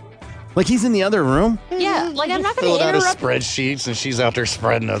 yeah. Like he's in the other room? Yeah, like I'm not going to Fill out interrupt. spreadsheets, and she's out there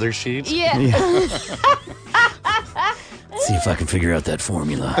spreading other sheets. Yeah. See if I can figure out that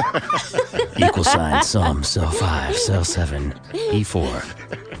formula. Equal sign, sum, cell 5, cell 7, E4.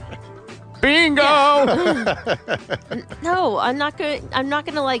 Bingo! No, I'm not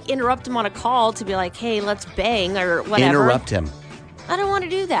gonna like interrupt him on a call to be like, hey, let's bang or whatever. Interrupt him. I don't want to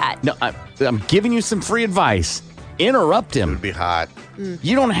do that. No, I'm giving you some free advice. Interrupt him. It would be hot. Mm.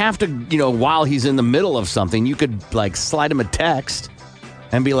 You don't have to, while he's in the middle of something, you could like slide him a text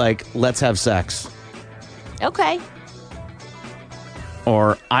and be like, let's have sex. Okay.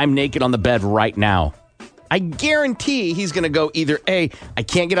 Or I'm naked on the bed right now. I guarantee he's going to go either A, I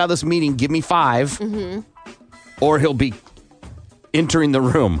can't get out of this meeting, give me 5, or he'll be entering the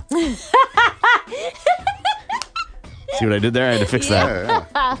room. See what I did there? I had to fix that.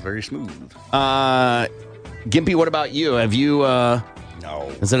 Yeah. Very smooth. Gimpy, what about you? Have you, No.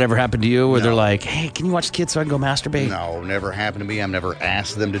 Has that ever happened to you where they're like, hey, can you watch the kids so I can go masturbate? No, never happened to me. I've never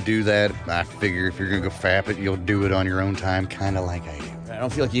asked them to do that. I figure if you're going to go fap it, you'll do it on your own time, kind of like I do. I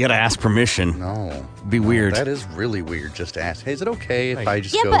don't feel like you got to ask permission. No. It'd be weird. That is really weird just to ask, hey, is it okay if I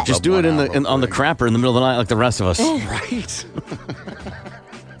just Yeah, go but- Just do it on the crapper in the middle of the night like the rest of us. Right.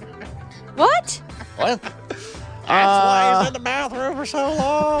 What? What? That's why he's in the bathroom for so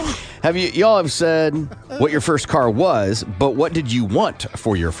long. Y'all have said what your first car was, but what did you want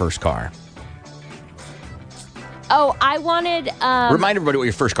for your first car? Oh, I wanted Remind everybody what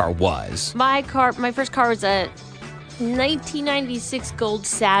your first car was. my first car was a 1996 Gold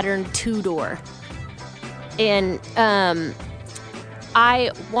Saturn 2-door. And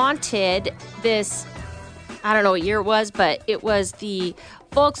I wanted this, I don't know what year it was, but it was the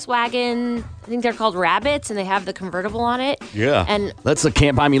Volkswagen, I think they're called Rabbits, and they have the convertible on it. Yeah. And That's a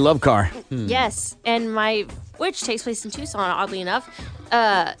Can't Buy Me Love car. yes, and which takes place in Tucson, oddly enough.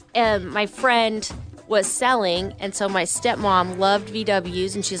 And my friend was selling, and so my stepmom loved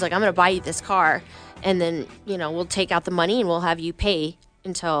VWs, and she's like, I'm going to buy you this car, and then, we'll take out the money and we'll have you pay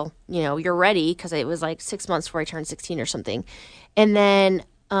until, you're ready, because it was like 6 months before I turned 16 or something. And then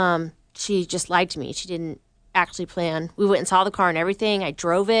she just lied to me. She didn't actually plan. We went and saw the car and everything. I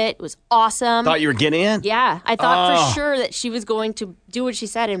drove it. It was awesome. Thought you were getting in? Yeah. I thought for sure that she was going to do what she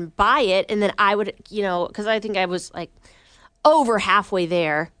said and buy it, and then I would, because I think I was like over halfway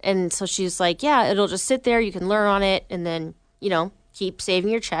there. And so she was like, yeah, it'll just sit there. You can learn on it, and then, keep saving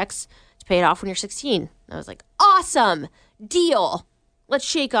your checks to pay it off when you're 16. I was like, awesome. Deal. Let's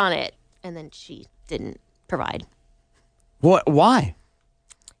shake on it. And then she didn't provide. What? Why?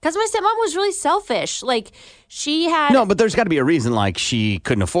 Because my stepmom was really selfish. Like, she had... No, but there's got to be a reason. Like, she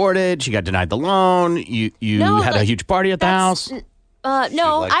couldn't afford it. She got denied the loan. You had a huge party at the house. No, liked the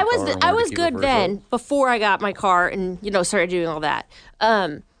car and I wanted was to keep it good for then, herself? before I got my car and, started doing all that.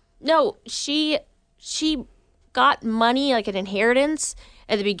 No, she got money, like an inheritance,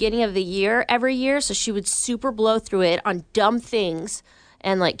 at the beginning of the year, every year. So she would super blow through it on dumb things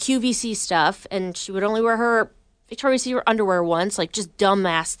and, like, QVC stuff. And she would only wear her Victoria's Secret underwear once, like just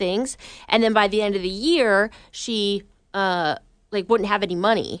dumbass things. And then by the end of the year, she wouldn't have any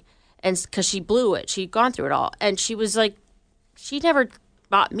money, and because she blew it, she'd gone through it all, and she was like, she never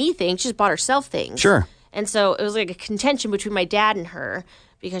bought me things, she just bought herself things. Sure. And so it was like a contention between my dad and her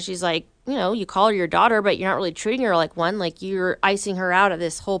because she's like, you call her your daughter, but you're not really treating her like one. Like, you're icing her out of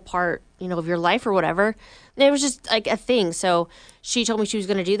this whole part, of your life or whatever. And it was just like a thing. So she told me she was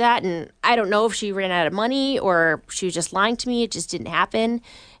going to do that. And I don't know if she ran out of money or she was just lying to me. It just didn't happen.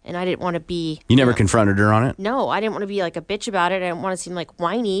 And I didn't want to be. You never confronted her on it? No, I didn't want to be like a bitch about it. I didn't want to seem like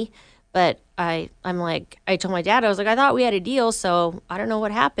whiny. But I told my dad, I was like, I thought we had a deal. So I don't know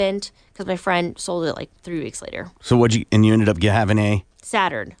what happened, because my friend sold it like 3 weeks later. So you ended up having a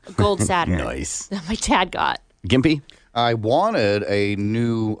Saturn, a gold Saturn. Nice. That my dad got. Gimpy? I wanted a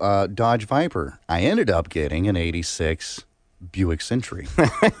new Dodge Viper. I ended up getting an 86 Buick Century for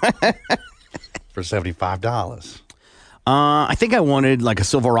 $75. I think I wanted like a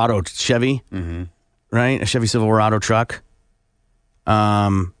Silverado Chevy, right? A Chevy Silverado truck.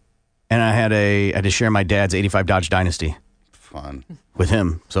 And I had to share my dad's 85 Dodge Dynasty. Fun. With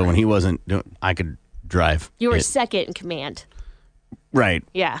him. So when he wasn't doing, I could drive. You were it. second in command. Right.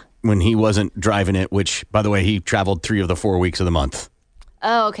 Yeah. When he wasn't driving it, which, by the way, he traveled 3 of the 4 weeks of the month.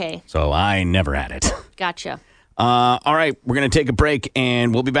 Oh, okay. So I never had it. Gotcha. All right. We're going to take a break,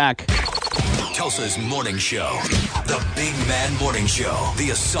 and we'll be back. Tulsa's Morning Show. The Big Mad Morning Show.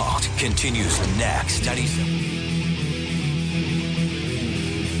 The assault continues next. 97.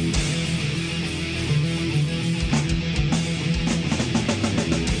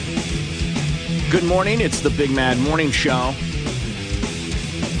 Good morning. It's the Big Mad Morning Show.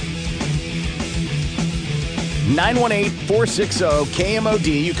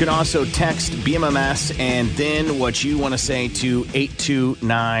 918-460-KMOD. You can also text BMMS and then what you want to say to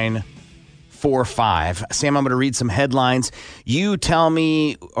 82945. Sam, I'm going to read some headlines. You tell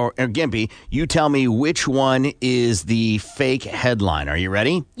me, or Gimpy, you tell me which one is the fake headline. Are you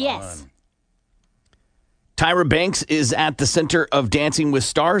ready? Yes. Tyra Banks is at the center of Dancing with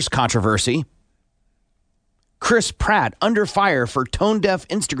Stars controversy. Chris Pratt under fire for tone-deaf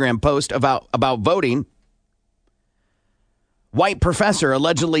Instagram post about voting. White professor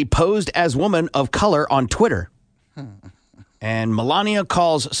allegedly posed as woman of color on Twitter. And Melania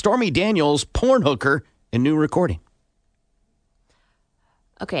calls Stormy Daniels porn hooker in new recording.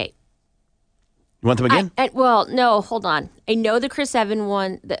 Okay. You want them again? Well, no, hold on. I know the Chris Evans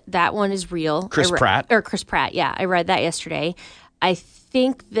one, that one is real. Chris Pratt. Or Chris Pratt, yeah. I read that yesterday. I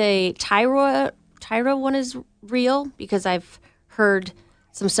think the Tyra one is real because I've heard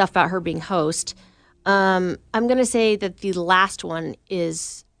some stuff about her being host. I'm going to say that the last one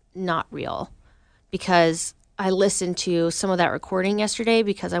is not real because I listened to some of that recording yesterday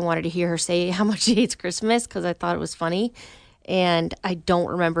because I wanted to hear her say how much she hates Christmas because I thought it was funny. And I don't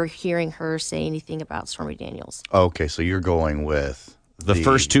remember hearing her say anything about Stormy Daniels. Okay, so you're going with the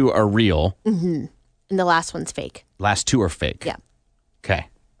first two are real. Mm-hmm. And the last one's fake. Last two are fake. Yeah. Okay.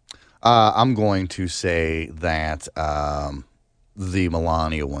 I'm going to say that the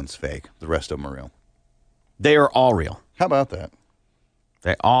Melania one's fake. The rest of them are real. They are all real. How about that?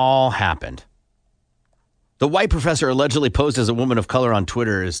 They all happened. The white professor allegedly posed as a woman of color on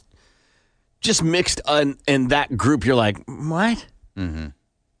Twitter is just mixed in that group. You're like, what? Mm-hmm.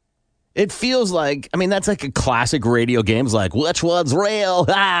 It feels like, I mean, that's like a classic radio game. It's like, which one's real?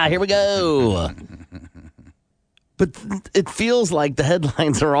 Here we go. But it feels like the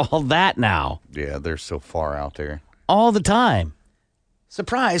headlines are all that now. Yeah, they're so far out there. All the time.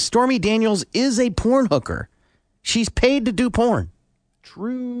 Surprise, Stormy Daniels is a porn hooker. She's paid to do porn.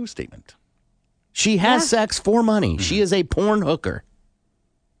 True statement. She has sex for money. Mm-hmm. She is a porn hooker.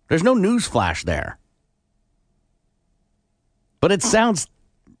 There's no news flash there. But it sounds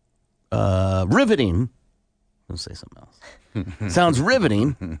riveting. I'll say something else. Sounds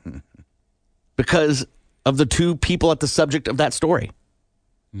riveting because of the two people at the subject of that story.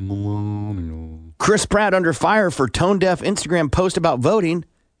 Chris Pratt under fire for tone-deaf Instagram post about voting.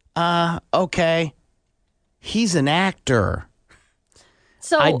 Okay. He's an actor.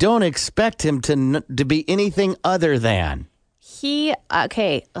 So I don't expect him to be anything other than.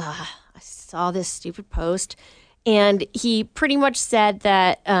 I saw this stupid post, and he pretty much said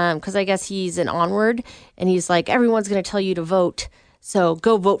that, because I guess he's an Onward, and he's like, everyone's going to tell you to vote, so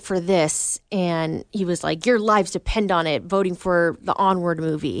go vote for this. And he was like, your lives depend on it, voting for the Onward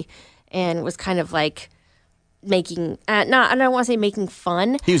movie. And was kind of like making, I don't want to say making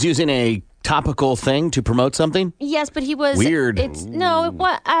fun. He was using a topical thing to promote something? Yes, but he was. Weird.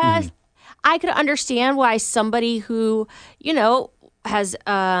 I could understand why somebody who, has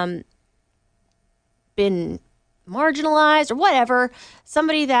been marginalized or whatever,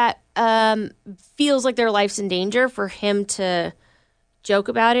 somebody that feels like their life's in danger, for him to joke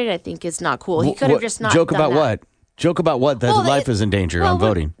about it, I think is not cool. He could have just not joke done about that. what? Joke about what? That life is in danger on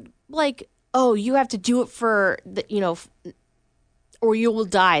voting. Like, oh, you have to do it for the, or you will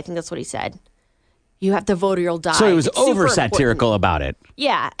die. I think that's what he said. You have to vote or you'll die. So he was It's super over satirical about it.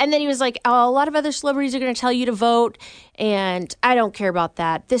 Yeah. And then he was like, oh, a lot of other celebrities are going to tell you to vote, and I don't care about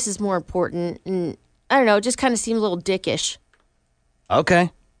that. This is more important. And I don't know, it just kind of seemed a little dickish.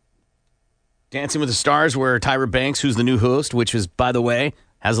 Okay. Dancing with the Stars, where Tyra Banks, who's the new host, which is, by the way,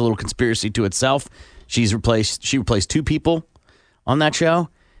 has a little conspiracy to itself. She replaced 2 people on that show,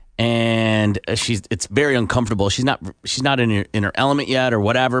 and it's very uncomfortable. She's not in her element yet or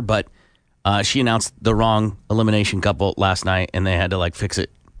whatever, but she announced the wrong elimination couple last night, and they had to fix it.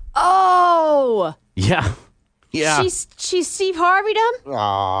 Oh. Yeah. Yeah. She's Steve Harvey them?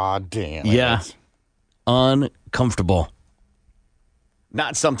 Aw, damn. Yeah. Uncomfortable.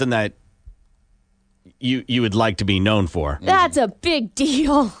 Not something that you would like to be known for. That's a big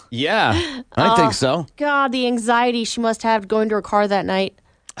deal. Yeah, I think so. God, the anxiety she must have going to her car that night.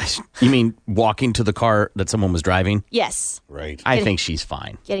 You mean walking to the car that someone was driving? Yes. Right. I think she's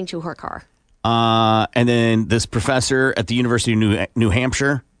fine. Getting to her car. And then this professor at the University of New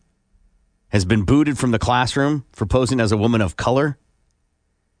Hampshire has been booted from the classroom for posing as a woman of color.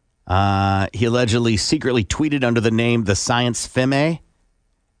 He allegedly secretly tweeted under the name The Science Femme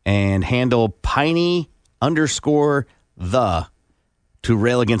and handle Piney_the to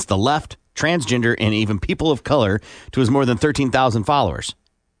rail against the left, transgender, and even people of color to his more than 13,000 followers.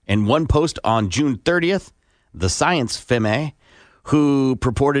 In one post on June 30th, The Science Femme, who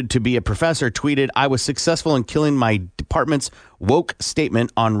purported to be a professor, tweeted, I was successful in killing my department's woke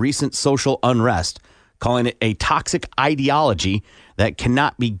statement on recent social unrest, calling it a toxic ideology that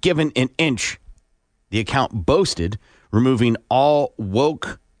cannot be given an inch. The account boasted removing all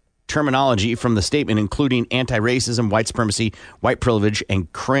woke terminology from the statement, including anti-racism, white supremacy, white privilege,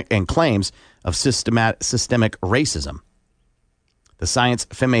 and claims of systemic racism. The Science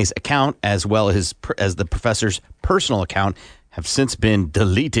Femme's account, as well as the professor's personal account, have since been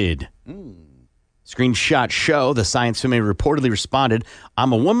deleted. Screenshots show the Science Femme reportedly responded,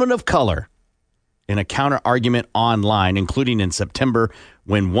 I'm a woman of color, in a counter-argument online, including in September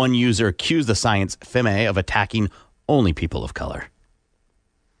when one user accused the Science Femme of attacking only people of color.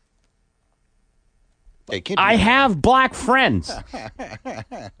 I have black friends.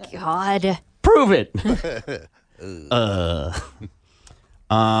 God. Prove it. In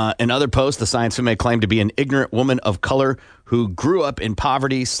other posts, the Science Femme claimed to be an ignorant woman of color who grew up in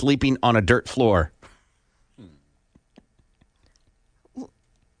poverty, sleeping on a dirt floor.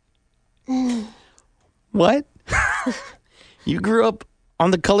 What? You grew up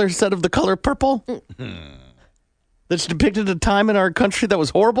on the color set of the color purple? That's depicted a time in our country that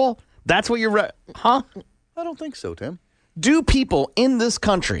was horrible? That's what you're... Huh? I don't think so, Tim. Do people in this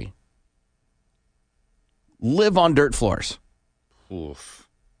country live on dirt floors? Oof.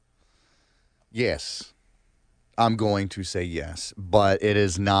 Yes. I'm going to say yes, but it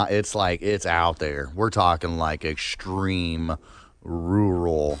is not, it's out there. We're talking extreme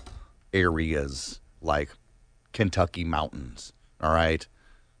rural areas like Kentucky mountains, all right?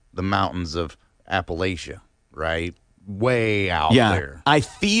 The mountains of Appalachia, right? Way out there. I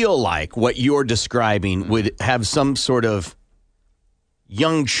feel like what you're describing would have some sort of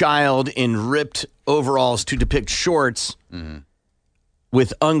young child in ripped overalls to depict shorts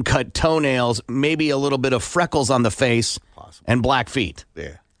with uncut toenails, maybe a little bit of freckles on the face, and black feet.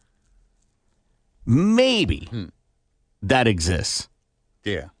 Yeah. Maybe that exists.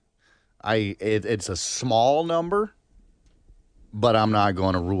 Yeah. It's a small number, but I'm not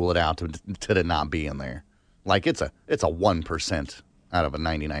going to rule it out to it not being there. It's a 1% out of a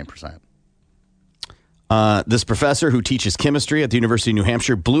 99%. This professor who teaches chemistry at the University of New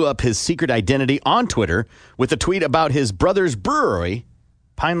Hampshire blew up his secret identity on Twitter with a tweet about his brother's brewery,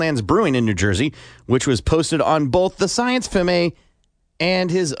 Pinelands Brewing in New Jersey, which was posted on both the Science Femme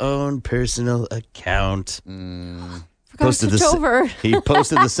and his own personal account. He posted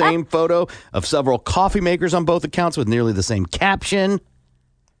the same photo of several coffee makers on both accounts with nearly the same caption.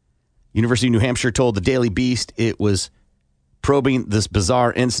 University of New Hampshire told the Daily Beast it was probing this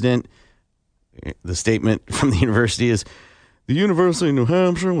bizarre incident. The statement from the university is, the University of New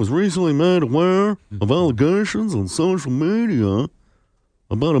Hampshire was recently made aware of allegations on social media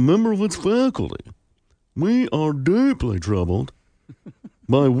about a member of its faculty. We are deeply troubled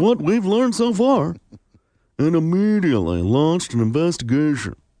by what we've learned so far and immediately launched an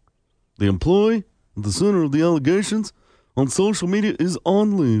investigation. The employee at the center of the allegations on social media is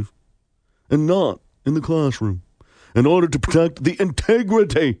on leave and not in the classroom in order to protect the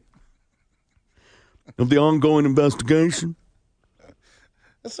integrity of the ongoing investigation.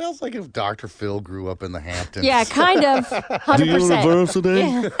 It sounds like if Dr. Phil grew up in the Hamptons. Yeah, kind of. 100%. The university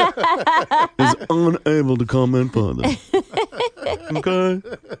is unable to comment further. Okay.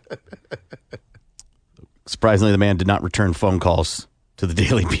 Surprisingly, the man did not return phone calls to the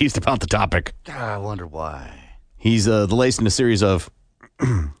Daily Beast about the topic. God, I wonder why. He's the latest in a series of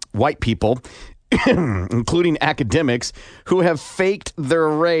white people, including academics, who have faked their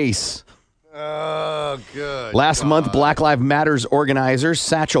race. Oh, good. Last month, Black Lives Matters organizer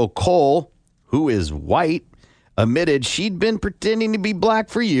Satchel Cole, who is white, admitted she'd been pretending to be black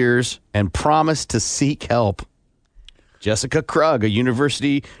for years and promised to seek help. Jessica Krug,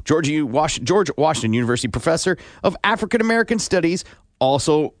 a George Washington University professor of African American Studies,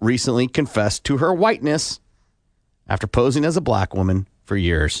 also recently confessed to her whiteness after posing as a black woman for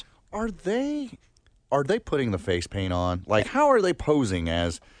years. Are they putting the face paint on? Like, how are they posing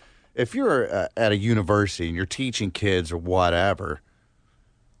as, if you're at a university and you're teaching kids or whatever,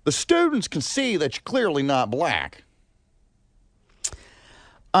 the students can see that you're clearly not black?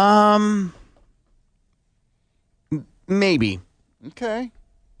 Maybe. Okay.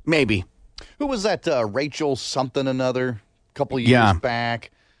 Maybe. Who was that? Rachel something another a couple of years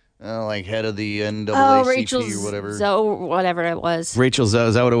back? Like head of the NAACP Rachel or whatever. Zoe, whatever it was. Rachel Zoe,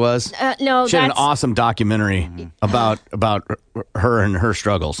 is that what it was? No, she had an awesome documentary about her and her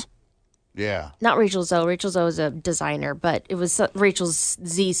struggles. Yeah. Not Rachel Zoe. Rachel Zoe is a designer, but it was Rachel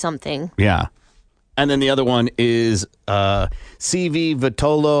Z something. Yeah. And then the other one is C.V.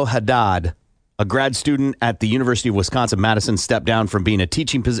 Vitolo Haddad, a grad student at the University of Wisconsin-Madison, stepped down from being in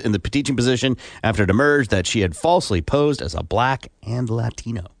the teaching position after it emerged that she had falsely posed as a black and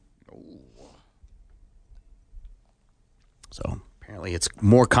Latino. So apparently it's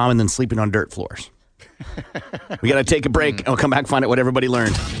more common than sleeping on dirt floors. We got to take a break and we'll come back and find out what everybody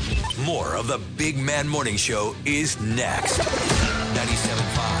learned. More of the Big Man Morning Show is next.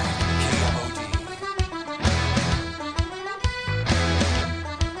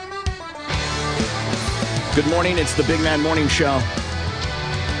 97.5 Good morning. It's the Big Man Morning Show.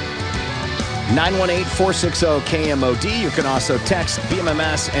 918-460-KMOD. You can also text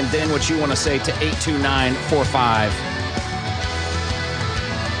BMMS and then what you want to say to 82945.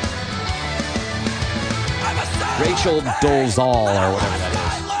 Rachel Dolezal or whatever that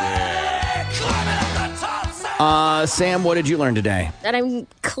is. Sam, what did you learn today? That I'm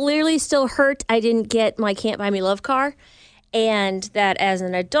clearly still hurt I didn't get my Can't Buy Me Love car. And that as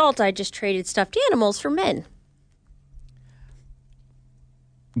an adult, I just traded stuffed animals for men.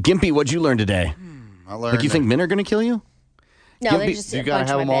 Gimpy, what'd you learn today? I learned. Like, you think men are going to kill you? No, they just you got to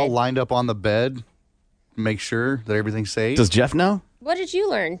have them all lined up on the bed, make sure that everything's safe. Does Jeff know? What did you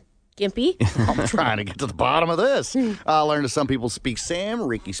learn, Gimpy? I'm trying to get to the bottom of this. I learned that some people speak Sam,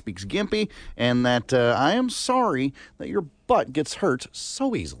 Ricky speaks Gimpy, and that I am sorry that your butt gets hurt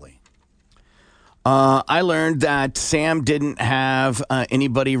so easily. I learned that Sam didn't have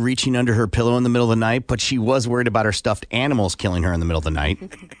anybody reaching under her pillow in the middle of the night, but she was worried about her stuffed animals killing her in the middle of the night.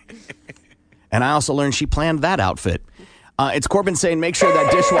 And I also learned she planned that outfit. It's Corbin saying, make sure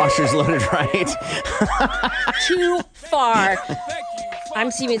that dishwasher's loaded right. Too far.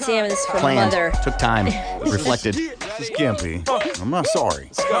 I'm Steven Salmons from Planned. Mother. Took time. Reflected. This is Gimpy. I'm not sorry.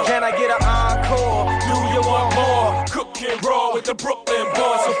 Can I get an encore? Do you want more? Cook and roll with the Brooklyn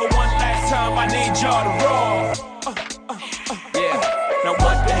boys. So for one last time, I need y'all to roll. Yeah. Now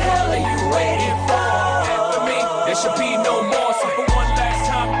what the hell are you waiting for? After me, there should be no more. So for one last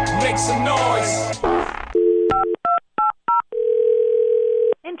time, make some noise.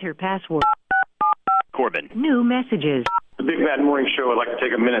 Enter password. Corbin. New messages. The Big Bad Morning Show would like to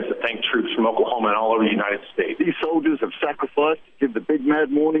take a minute to thank troops from Oklahoma and all over the United States. These soldiers have sacrificed to give the Big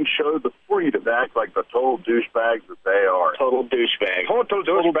Mad Morning Show the freedom to act like the total douchebags that they are. Total douchebag. Total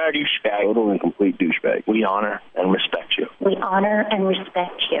douchebag. Total and complete douchebag. We honor and respect you. We honor and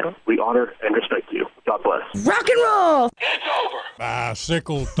respect you. We honor and respect you. God bless. Rock and roll! It's over.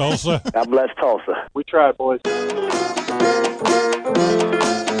 Bicycle, Tulsa. God bless Tulsa. We tried, boys.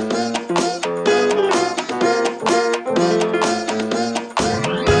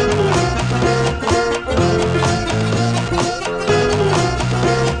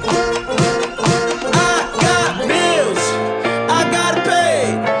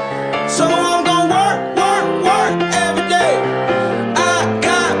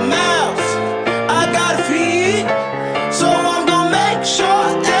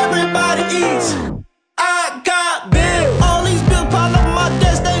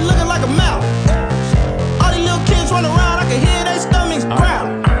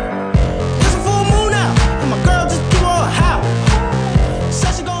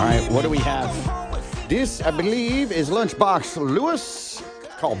 This, I believe, is Lunchbox Lewis.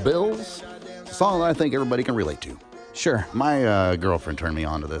 It's called Bills. It's a song that I think everybody can relate to. Sure. My girlfriend turned me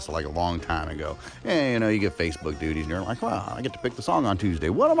on to this like a long time ago. Hey, you get Facebook duties, and you're like, well, I get to pick the song on Tuesday.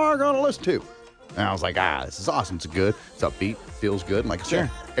 What am I going to listen to? And I was like, this is awesome. It's good. It's upbeat. Feels good. And like I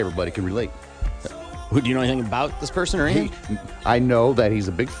said, everybody can relate. Do you know anything about this person or anything? I know that he's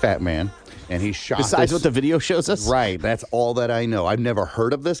a big fat man, and he's shot. Besides what the video shows us? Right. That's all that I know. I've never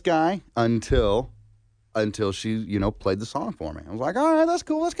heard of this guy until she, played the song for me. I was like, all right, that's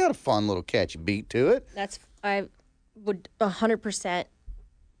cool. That's got a fun little catchy beat to it. I would 100%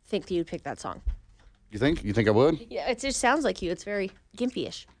 think that you'd pick that song. You think? You think I would? Yeah, it just sounds like you. It's very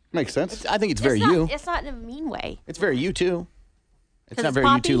gimpy-ish. Makes sense. I think it's very you. It's not in a mean way. It's very you too. It's 'Cause not it's very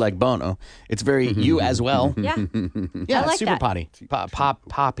poppy? you too like Bono. It's very you as well. Yeah. Yeah, I like it's super that. potty.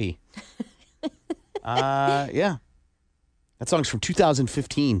 Poppy. Yeah. That song's from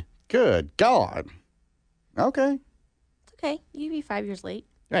 2015. Good God. Okay. It's okay. You can be 5 years late.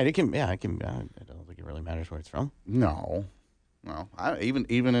 Right. I don't think it really matters where it's from. No. Even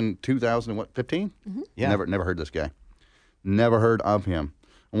in 2015? Yeah. Never heard this guy. Never heard of him.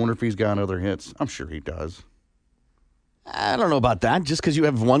 I wonder if he's got other hits. I'm sure he does. I don't know about that. Just because you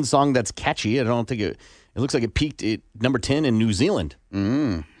have one song that's catchy, I don't think it looks like it peaked at number 10 in New Zealand.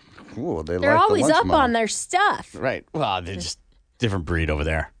 Cool. They're always up on their stuff. Right. Well, they're just different breed over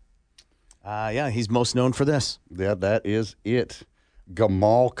there. Yeah, he's most known for this. Yeah, that is it.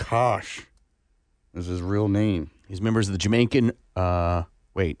 Gamal Kosh is his real name. He's members of the Jamaican,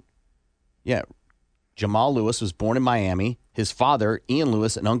 Jamal Lewis was born in Miami. His father, Ian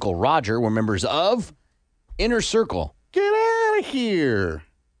Lewis, and Uncle Roger were members of Inner Circle. Get out of here.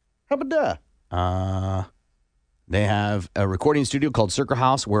 How about that? They have a recording studio called Circle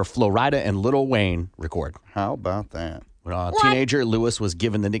House where Flo Rida and Lil Wayne record. How about that? When a teenager, Lewis was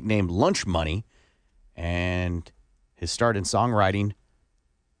given the nickname Lunch Money, and his start in songwriting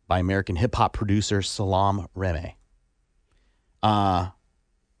by American hip-hop producer Salam Reme.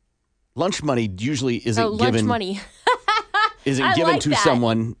 Lunch money usually isn't given. Lunch money. Isn't given to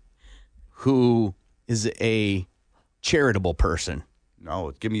someone who is a charitable person. No,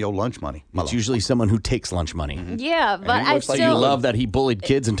 it's give me your lunch money. It's usually someone who takes lunch money. Yeah, but I Like you love that he bullied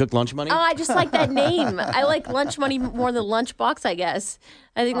kids and took lunch money? Oh, I just like that name. I like lunch money more than lunchbox, I guess.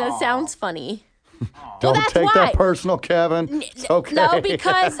 I think that sounds funny. Don't that's take why. that personal, Kevin. It's okay. No,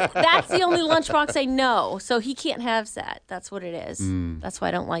 because that's the only lunchbox I know. So he can't have that. That's what it is. That's why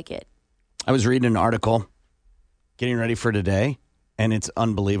I don't like it. I was reading an article, getting ready for today, and it's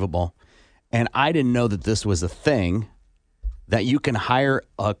unbelievable. And I didn't know that this was a thing, that you can hire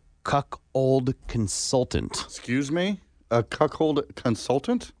a cuckold consultant. Excuse me? A cuckold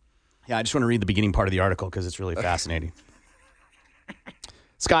consultant? Yeah, I just want to read the beginning part of the article because it's really fascinating.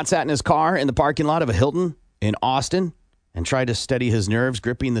 Scott sat in his car in the parking lot of a Hilton in Austin and tried to steady his nerves,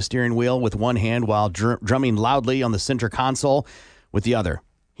 gripping the steering wheel with one hand while drumming loudly on the center console with the other.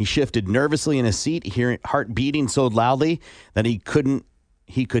 He shifted nervously in his seat, hearing heart beating so loudly that he could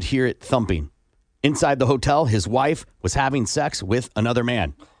hear it thumping. Inside the hotel, his wife was having sex with another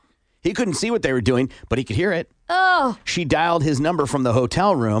man. He couldn't see what they were doing, but he could hear it. Oh. She dialed his number from the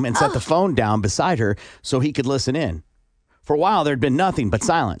hotel room and set the phone down beside her so he could listen in. For a while, there'd been nothing but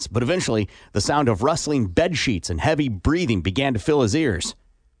silence, but eventually, the sound of rustling bed sheets and heavy breathing began to fill his ears.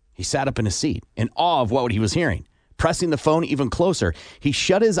 He sat up in his seat, in awe of what he was hearing. Pressing the phone even closer, he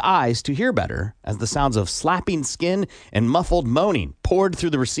shut his eyes to hear better as the sounds of slapping skin and muffled moaning poured through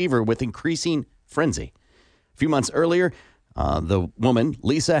the receiver with increasing frenzy. A few months earlier, the woman,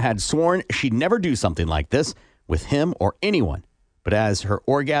 Lisa, had sworn she'd never do something like this with him or anyone. But as her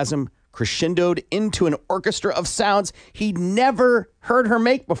orgasm crescendoed into an orchestra of sounds he'd never heard her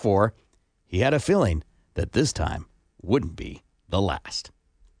make before, he had a feeling that this time wouldn't be the last.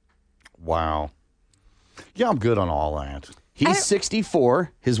 Wow. Yeah, I'm good on all that. He's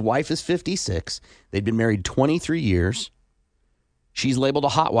 64. His wife is 56. They've been married 23 years. She's labeled a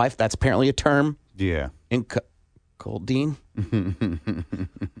hot wife. That's apparently a term. Yeah. In Cold Dean.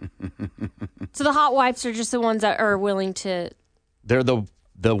 So the hot wives are just the ones that are willing to. They're the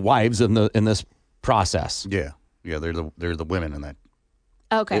wives in this process. Yeah. Yeah, they're the women in that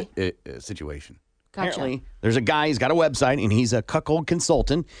situation. Gotcha. Apparently, there's a guy, he's got a website, and he's a cuckold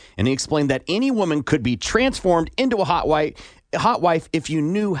consultant, and he explained that any woman could be transformed into a hot wife if you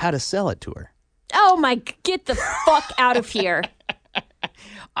knew how to sell it to her. Oh my! Get the fuck out of here!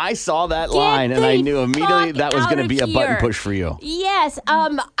 I saw that line, and I knew immediately that was going to be a button push for you. Yes.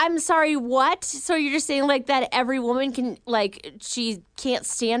 I'm sorry. What? So you're just saying like that every woman can she can't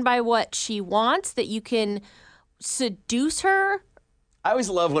stand by what she wants, that you can seduce her? I always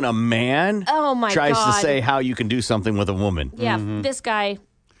love when a man tries to say how you can do something with a woman. Yeah, this guy.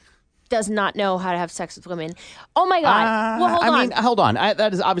 does not know how to have sex with women. Oh my God. Well, hold on. Hold on.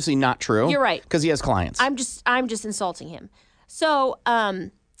 That is obviously not true. You're right. Because he has clients. I'm just insulting him. So,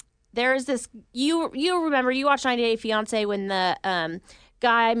 there is this. You remember you watched 90 Day Fiance when the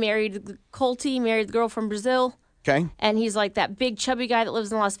guy married the girl from Brazil. Okay. And he's like that big chubby guy that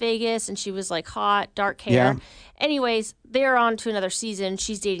lives in Las Vegas, and she was like hot, dark hair. Yeah. Anyways, they're on to another season.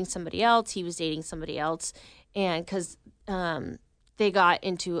 She's dating somebody else. He was dating somebody else, and because they got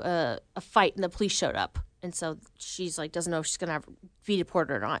into a fight and the police showed up, and so she's like doesn't know if she's gonna be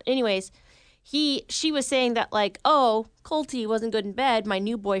deported or not. Anyways, she was saying that like, oh, Colty wasn't good in bed. My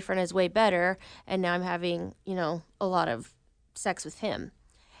new boyfriend is way better, and now I'm having a lot of sex with him.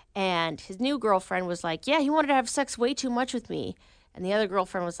 And his new girlfriend was like, yeah, he wanted to have sex way too much with me. And the other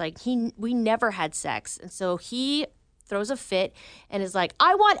girlfriend was like, we never had sex. And so he throws a fit and is like,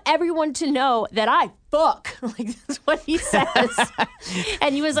 I want everyone to know that I fuck. Like, that's what he says.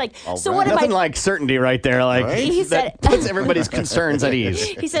 And he was like, so what am Nothing like certainty right there. Like, He said, that puts everybody's concerns at ease.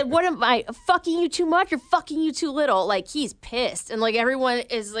 He said, what am I, fucking you too much or fucking you too little? Like, he's pissed. And like everyone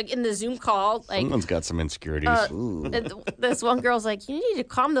is like in the Zoom call. Like, Someone's got some insecurities. and this one girl's like, you need to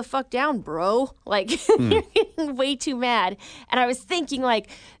calm the fuck down, bro. Like, you're getting way too mad. And I was thinking, like,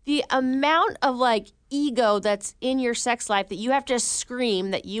 the amount of like ego that's in your sex life that you have to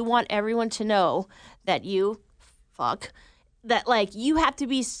scream that you want everyone to know that you fuck, that like you have to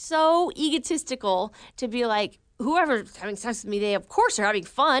be so egotistical to be like, whoever's having sex with me, they of course are having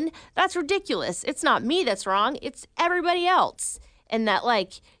fun. That's ridiculous. It's not me that's wrong. It's everybody else. And that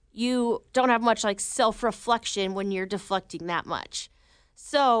like you don't have much like self-reflection when you're deflecting that much.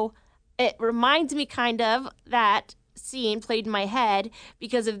 So it reminds me kind of that scene played in my head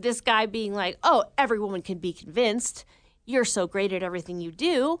because of this guy being like, oh, every woman can be convinced. You're so great at everything you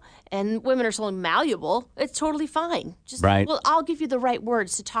do, and women are so malleable. It's totally fine. Just, right. Well, I'll give you the right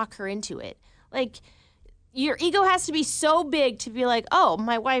words to talk her into it. Like, your ego has to be so big to be like, oh,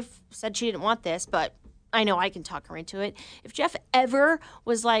 my wife said she didn't want this, but I know I can talk her into it. If Jeff ever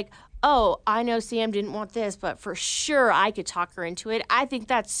was like, oh, I know Sam didn't want this, but for sure I could talk her into it, I think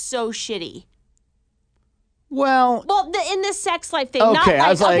that's so shitty. Well, in the sex life thing. Okay, not like, I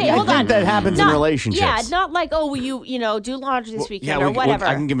was like, hold I think on. that happens in relationships. Yeah, not like, oh, will you do laundry this weekend or whatever.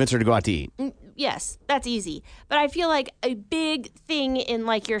 I can convince her to go out to eat. Yes, that's easy. But I feel like a big thing in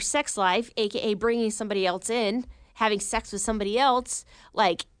like your sex life, aka bringing somebody else in, having sex with somebody else,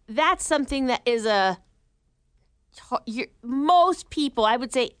 like that's something that is most people, I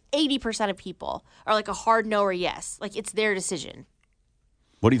would say 80% of people are like a hard no or yes. Like it's their decision.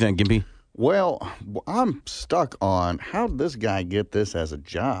 What do you think, Gimpy? Well, I'm stuck on how did this guy get this as a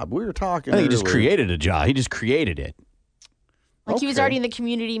job? We were talking I think he earlier. just created a job. He just created it. Like he was already in the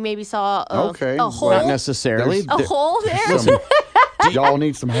community, maybe saw a hole. Not necessarily. A hole there? Y'all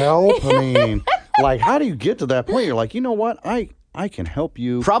need some help? I mean, like, how do you get to that point? You're like, you know what? I can help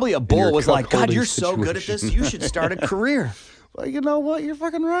you. Probably a in bull your was like, God, cuckolding you're so good at this. situation." You should start a career. Well, you know what? You're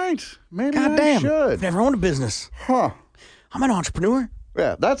fucking right. Maybe God I damn. should. I've never owned a business. Huh. I'm an entrepreneur.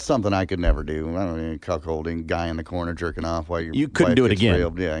 Yeah, that's something I could never do. I don't know, cuckolding, guy in the corner jerking off while You couldn't do it again.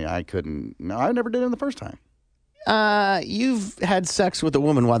 Railed. Yeah, I couldn't. No, I never did it the first time. You've had sex with a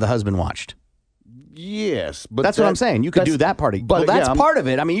woman while the husband watched. Yes, but that's what I'm saying. You could do that part. Well, that's part of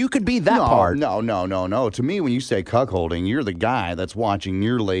it. I mean, you could be that part. No. To me, when you say cuckolding, you're the guy that's watching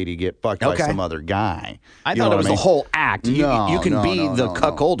your lady get fucked by some other guy. I thought it was the whole act. You can be the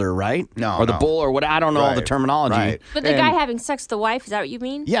cuckolder, right? No, or the bull, or what? I don't know the terminology. Right. But the guy having sex with the wife, is that what you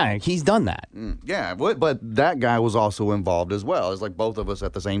mean? Yeah, he's done that. Yeah, but that guy was also involved as well. It's like both of us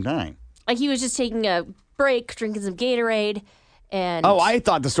at the same time. Like he was just taking a break, drinking some Gatorade, and I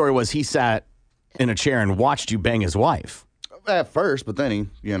thought the story was he sat in a chair and watched you bang his wife. At first, but then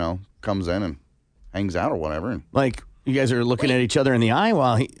he, comes in and hangs out or whatever. And like, you guys are looking at each other in the eye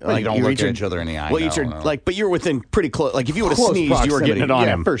while he... Well, you don't look at each other in the eye. Well, no. but you're within pretty close... Like, if you would have sneezed, you were getting it on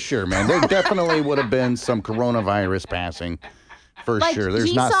him. For sure, man. There definitely would have been some coronavirus passing. For sure.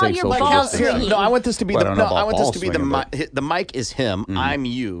 There's not safe social distancing. No, I want this to be the the mic is him. I'm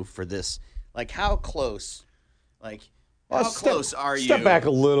you for this. Like, how close... Like... How close are you? Step back a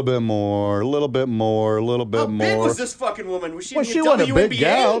little bit more, a little bit more. How big was this fucking woman? Was she Well, she wasn't a big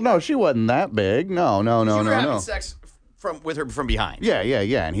gal. No, she wasn't that big. No. You were having sex with her from behind. Yeah,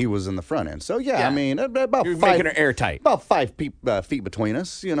 and he was in the front end. So, yeah. I mean, about You're five... making her airtight. About 5 feet between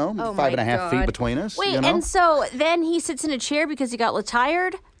us, 5.5 feet between us. Wait, and so then he sits in a chair because he got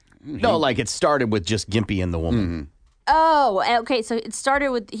tired? No, like it started with just Gimpy and the woman. Mm-hmm. Oh, okay. So it started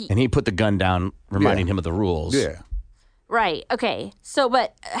with... And he put the gun down, reminding him of the rules. Yeah. Right. Okay. So,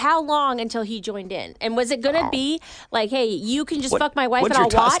 but how long until he joined in? And was it going to be like, hey, you can just fuck my wife and I'll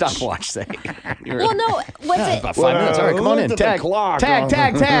watch? What's your stopwatch say? Well, no. Was it? About 5 minutes. All right, come on in. Tag.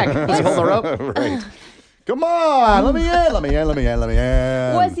 Tag. Hold the rope. Right. Come on. Let me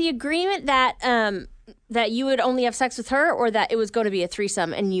in. Was the agreement that that you would only have sex with her, or that it was going to be a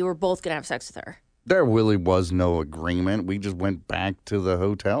threesome and you were both going to have sex with her? There really was no agreement. We just went back to the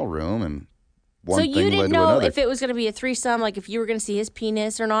hotel room and one so thing you led didn't to know another. if it was going to be a threesome, like if you were going to see his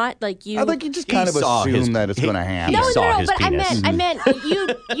penis or not? Like you? I think he just kind of assumed that it's going to happen. No, but I meant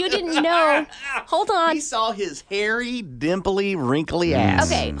you didn't know. Hold on. He saw his hairy, dimply, wrinkly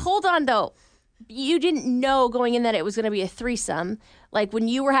ass. Okay, hold on though. You didn't know going in that it was going to be a threesome. Like when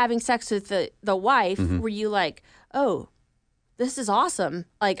you were having sex with the wife, were you like, oh, this is awesome.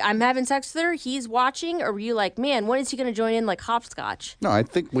 Like I'm having sex with her, he's watching, or were you like, man, when is he going to join in like hopscotch? No, I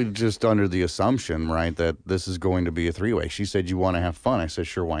think we just under the assumption, right, that this is going to be a three-way. She said, you want to have fun. I said,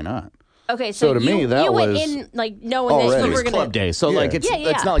 sure, why not? Okay, so to me, that you went was in like knowing that you It were was going club day, so like it's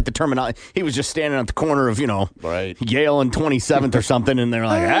not like the terminology. He was just standing at the corner of Yale and 27th or something, and they're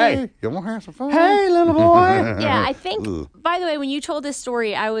like, "Hey, you want to have some fun? Hey, little boy." Yeah, I think. By the way, when you told this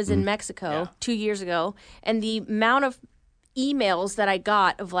story, I was in Mexico 2 years ago, and the amount of emails that I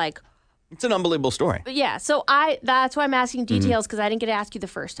got of like, it's an unbelievable story. yeah. So that's why I'm asking details because I didn't get to ask you the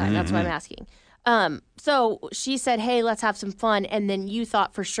first time. That's why I'm asking. So she said, "Hey, let's have some fun," and then you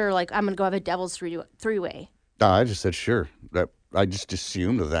thought for sure, like, I'm gonna go have a devil's three-way. No, I just said, sure. I just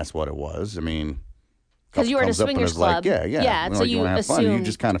assumed that that's what it was. I mean, because you were in a swingers club. Like, yeah. So you wanna have fun. You assumed,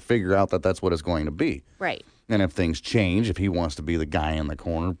 just kind of figure out that that's what it's going to be. right? And if things change, if he wants to be the guy in the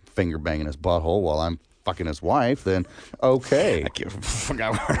corner finger banging his butthole while I'm fucking his wife, then okay. I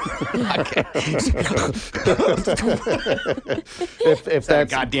forgot if that's a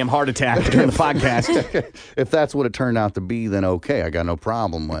goddamn heart attack during the podcast. If that's what it turned out to be, then okay, I got no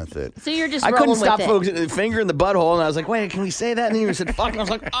problem with it. So you're just I rolling couldn't stop with it. focusing the finger in the butthole, and I was like, "Wait, can we say that?" And then you said, "Fuck," and I was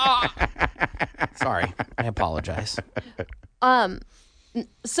like, "Ah." Sorry, I apologize.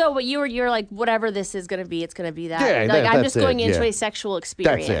 So, but you're like, whatever this is going to be, it's going to be that. Yeah, like, I'm that's just going it, into yeah. a sexual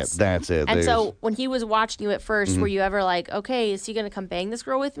experience. That's it. And There's so, when he was watching you at 1st were you ever like, okay, is he going to come bang this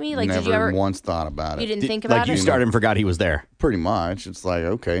girl with me? Like, never did you ever? once thought about it. You didn't think about Like it? you started and forgot he was there. Pretty much. It's like,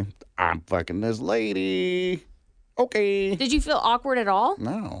 okay, I'm fucking this lady. Okay. Did you feel awkward at all?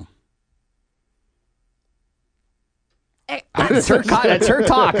 No. That's her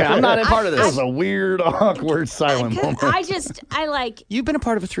talk. I'm not a part of This this. is a weird, awkward, silent moment. I like. You've been a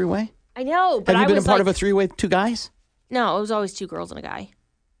part of a three-way? I know, but Have you I been was a part like, of a three-way with two guys? No, it was always 2 girls and a guy.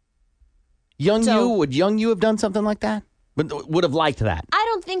 Would young you have done something like that? But would have liked that? I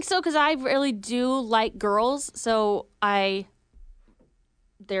don't think so because I really do like girls. So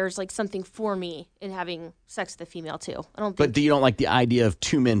there's like something for me in having sex with a female too. I don't think. But you don't like the idea of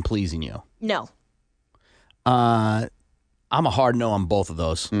 2 men pleasing you? No. I'm a hard no on both of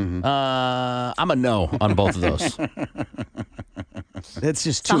those. I'm a no on both of those. It's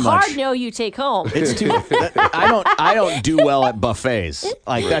just too It's a much. hard no you take home. It's too. I don't do well at buffets.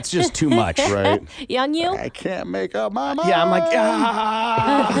 Like that's just too much. Right. Young you? I can't make up my mind. Yeah, I'm like,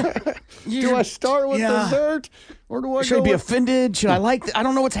 do I start with dessert or do I should I go be with... offended? Should I like? I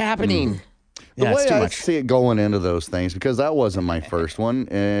don't know what's happening. The Yeah, it's way too I much. see it going into those things, because that wasn't my first one.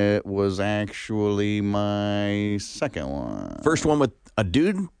 It was actually my second one. First one with a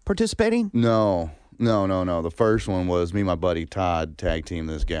dude participating? No. The first one was me and my buddy Todd tag team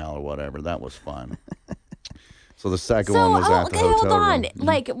this gal or whatever. That was fun. So the second one was at the hotel hold on. room.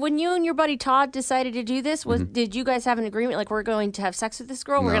 Like when you and your buddy Todd decided to do this, did you guys have an agreement? Like we're going to have sex with this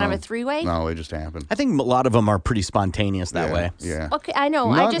girl? We're gonna have a 3-way? No, it just happened. I think a lot of them are pretty spontaneous that way. Yeah. Okay, I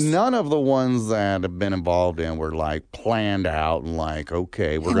know. None of the ones that have been involved in were like planned out and like,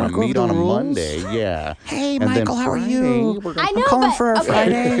 okay, we're going to wanna meet go on over a the rules? Monday. Yeah. Hey, And then Michael, how are Friday, you? we're gonna- I know, I'm calling but for a okay.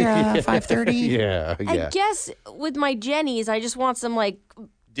 Friday 5:30. Yeah. I guess with my Jennies, I just want some like.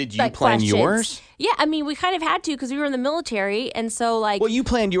 Did you like, plan questions. yours? Yeah, I mean, we kind of had to because we were in the military, and so like. Well, you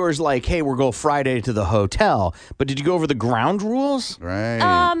planned yours like, hey, we'll go Friday to the hotel. But did you go over the ground rules? Right.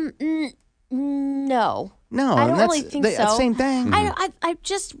 No. No, I don't that's really think the so. same thing. I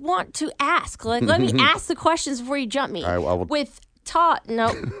just want to ask. Like, let me ask the questions before you jump me. I will- With Todd, no,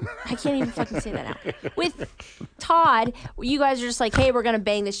 I can't even fucking say that now. With Todd, you guys are just like, hey, we're gonna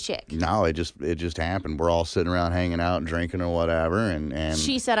bang this chick. No, it just happened. We're all sitting around hanging out and drinking or whatever, and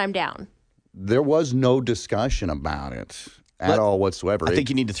She said I'm down. there was no discussion about it at all whatsoever. I think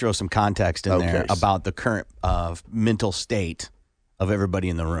you need to throw some context in there about the current mental state of everybody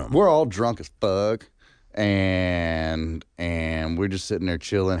in the room. We're all drunk as fuck, and we're just sitting there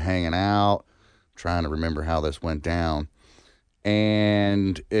chilling, hanging out, trying to remember how this went down.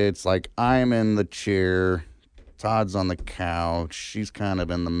 And it's like I'm in the chair, Todd's on the couch, she's kind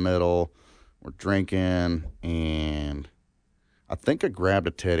of in the middle. We're drinking, and I think I grabbed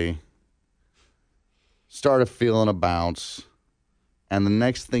a titty, started feeling a bounce, and the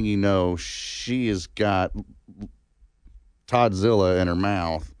next thing you know, she has got Toddzilla in her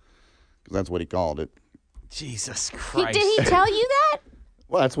mouth, because that's what he called it. Jesus Christ. Did he tell you that?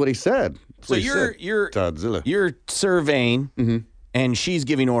 Well, that's what he said. So you're Toddzilla. You're surveying, and she's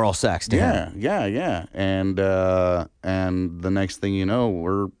giving oral sex to him. Yeah. And the next thing you know,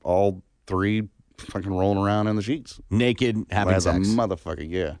 we're all three fucking rolling around in the sheets. Naked, having As sex. a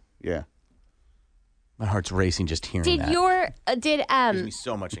motherfucker, yeah. My heart's racing just hearing that. Gives me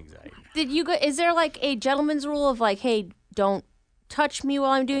so much anxiety. Did you go? Is there like a gentleman's rule of like, hey, don't touch me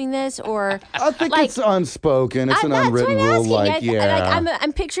while I'm doing this, or I think it's unspoken. It's an unwritten that's rule. what I'm Like, asking. yeah.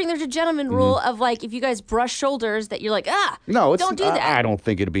 I'm picturing there's a gentleman rule of like if you guys brush shoulders that you're like No, don't do that. I don't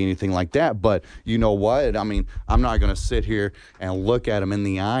think it'd be anything like that. But you know what? I mean, I'm not going to sit here and look at him in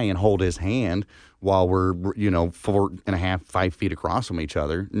the eye and hold his hand while we're 4.5, 5 feet across from each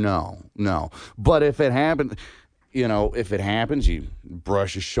other. No. But if it happens, you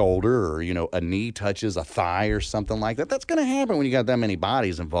brush a shoulder, or a knee touches a thigh or something like that. That's going to happen when you got that many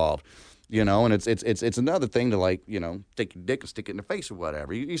bodies involved. And it's another thing to take your dick and stick it in the face or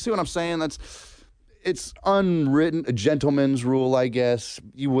whatever. You see what I'm saying? It's unwritten, a gentleman's rule, I guess.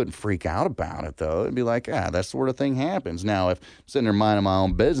 You wouldn't freak out about it, though. It'd be like, that sort of thing happens. Now, if I'm sitting there minding my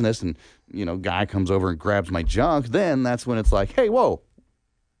own business and, guy comes over and grabs my junk, then that's when it's like, hey, whoa,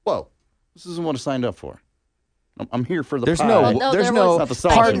 this isn't what I signed up for. I'm here for the There's pie.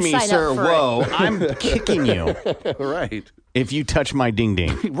 pardon me, sir, whoa, I'm kicking you. Right. If you touch my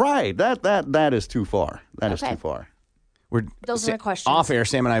ding-ding. Right. That is too far. That is too far. Those are my questions. Off air,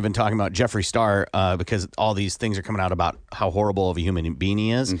 Sam and I have been talking about Jeffree Star because all these things are coming out about how horrible of a human being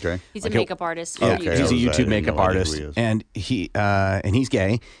he is. Okay. He's a makeup artist. Yeah, for he's a YouTube. YouTube makeup artist, and he's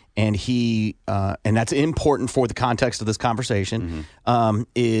gay, and and that's important for the context of this conversation.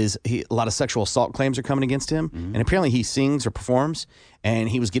 Is a lot of sexual assault claims are coming against him, and apparently he sings or performs, and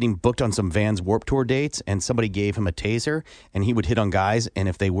he was getting booked on some Vans Warped Tour dates, and somebody gave him a taser, and he would hit on guys, and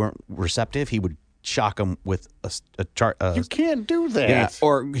if they weren't receptive, he would shock him with a chart. You can't do that. Yeah,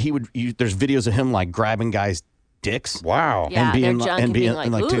 or he would. There's videos of him like grabbing guys' dicks. Wow. Yeah, and their being junk and being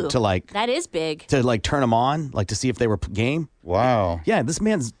like, ooh, to like that is big. to like turn them on, like to see if they were game. Wow. Yeah, this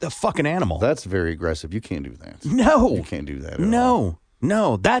man's a fucking animal. That's very aggressive. You can't do that. No. You can't do that at all.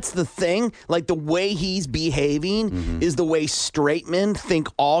 No, that's the thing. Like the way he's behaving is the way straight men think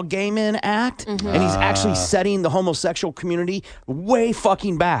all gay men act, and he's actually setting the homosexual community way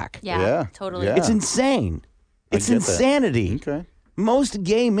fucking back. Yeah, totally. It's insane. It's get that. insanity. Okay. Most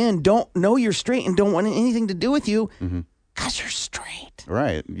gay men don't know you're straight and don't want anything to do with you because you're straight.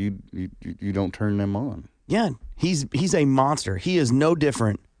 Right. You don't turn them on. Yeah, he's a monster. He is no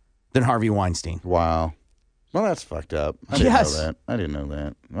different than Harvey Weinstein. Wow. Well, that's fucked up. I didn't know that. I didn't know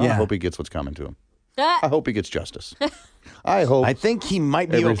that. Well, I hope he gets what's coming to him. I hope he gets justice. I think he might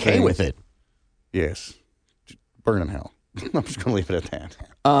be okay with it. Yes. Burn in hell. I'm just going to leave it at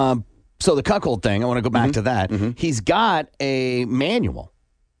that. So the cuckold thing, I want to go back to that. He's got a manual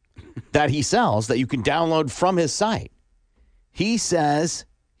that he sells that you can download from his site. He says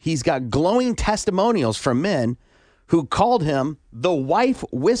he's got glowing testimonials from men who called him the wife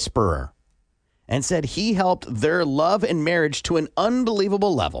whisperer and said he helped their love and marriage to an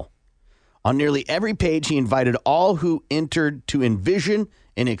unbelievable level. On nearly every page, he invited all who entered to envision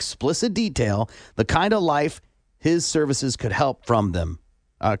in explicit detail the kind of life his services could help them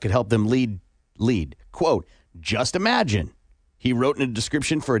lead. Quote, just imagine, he wrote in a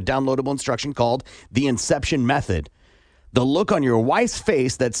description for a downloadable instruction called The Inception Method. The look on your wife's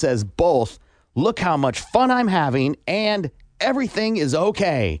face that says both, look how much fun I'm having, and everything is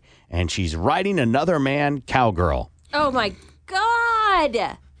okay. And she's riding another man cowgirl. Oh my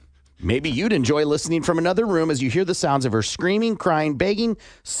God. Maybe you'd enjoy listening from another room as you hear the sounds of her screaming, crying, begging,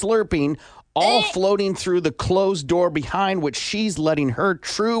 slurping, all floating through the closed door behind which she's letting her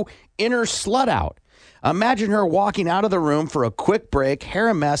true inner slut out. Imagine her walking out of the room for a quick break, hair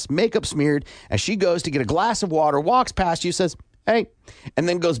a mess, makeup smeared, as she goes to get a glass of water, walks past you, says, hey, and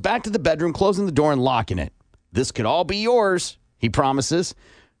then goes back to the bedroom, closing the door and locking it. This could all be yours, he promises.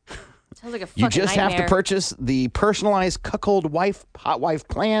 Sounds like a fucking You just have to nightmare. purchase the personalized cuckold wife, hot wife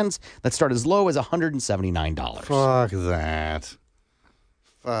plans that start as low as $179. Fuck that.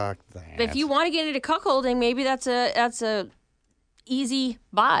 Fuck that. But if you want to get into cuckolding, maybe that's a easy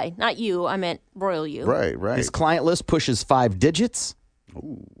buy. Not you. I meant royal you. Right. His client list pushes 5 digits.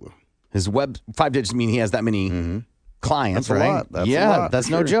 Ooh. His 5 digits mean he has that many clients, That's a right? lot. That's a yeah, lot, that's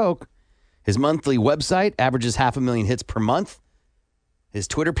for no sure. joke. His monthly website averages 500,000 hits per month. His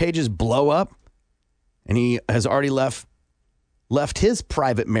Twitter pages blow up, and he has already left his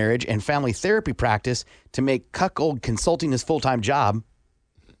private marriage and family therapy practice to make cuckold consulting his full-time job.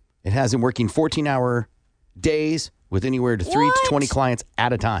 It has him working 14-hour days with anywhere to 3 to 20 clients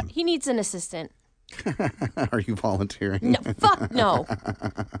at a time. He needs an assistant. Are you volunteering? No, fuck no.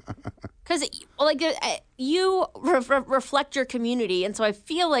 Because you reflect your community, and so I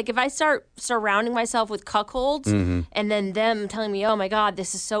feel like if I start surrounding myself with cuckolds, Mhm. and then them telling me, "Oh my God,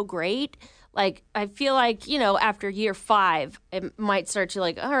 this is so great," like I feel like after year 5, it might start to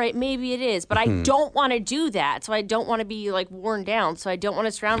like, all right, maybe it is, but I don't want to do that, so I don't want to be like worn down, so I don't want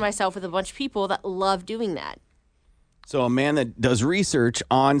to surround myself with a bunch of people that love doing that. So a man that does research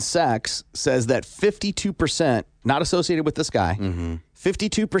on sex says that 52%, not associated with this guy,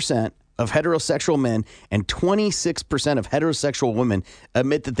 52% of heterosexual men and 26% of heterosexual women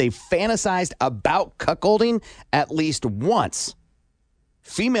admit that they fantasized about cuckolding at least once.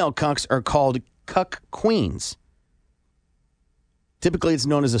 Female cucks are called cuck queens. Typically, it's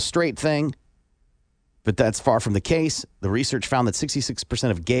known as a straight thing, but that's far from the case. The research found that 66%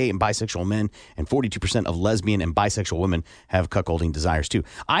 of gay and bisexual men and 42% of lesbian and bisexual women have cuckolding desires too.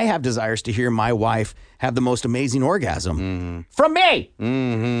 I have desires to hear my wife have the most amazing orgasm from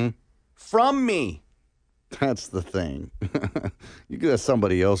me. From me. That's the thing. You could have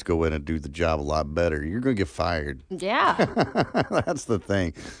somebody else go in and do the job a lot better. You're going to get fired. Yeah. That's the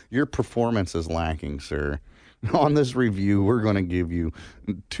thing. Your performance is lacking, sir. On this review, we're going to give you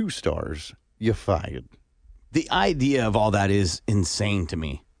 2 stars. You're fired. The idea of all that is insane to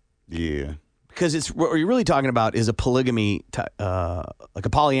me. Yeah. Because it's what you're really talking about is a polygamy, like a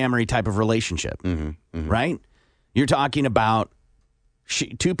polyamory type of relationship, right? You're talking about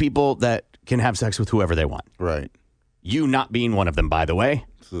 2 people that can have sex with whoever they want. Right. You not being one of them, by the way.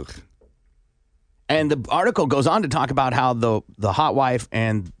 Ugh. And the article goes on to talk about how the hot wife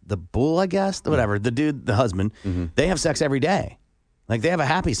and the bull, I guess, whatever, the dude, the husband, they have sex every day. Like they have a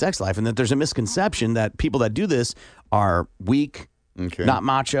happy sex life, and that there's a misconception that people that do this are weak, not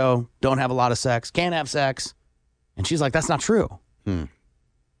macho, don't have a lot of sex, can't have sex. And she's like, that's not true. I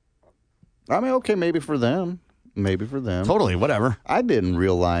mean, okay, maybe for them. Maybe for them. Totally, whatever. I didn't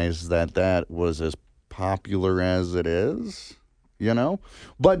realize that was as popular as it is,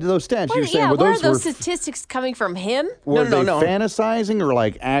 But those stats you're saying, were those statistics coming from him? Were they fantasizing or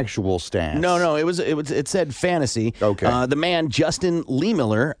like actual stats? No. It said fantasy. Okay. The man Justin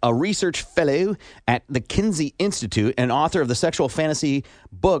Leemiller, a research fellow at the Kinsey Institute and author of the sexual fantasy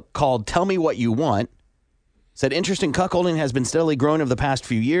book called "Tell Me What You Want," said interest in cuckolding has been steadily growing over the past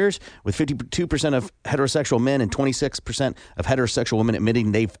few years, with 52% of heterosexual men and 26% of heterosexual women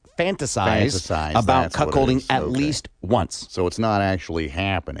admitting they've fantasized about cuckolding at least once. So it's not actually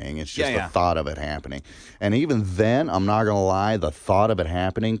happening. It's just the thought of it happening. And even then, I'm not going to lie, the thought of it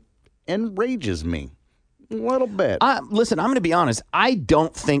happening enrages me a little bit. Listen, I'm going to be honest. I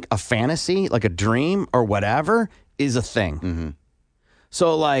don't think a fantasy, like a dream or whatever, is a thing.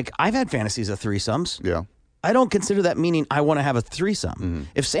 So, like, I've had fantasies of threesomes. Yeah. I don't consider that meaning I want to have a threesome.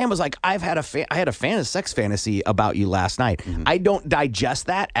 If Sam was like, I had a sex fantasy about you last night, I don't digest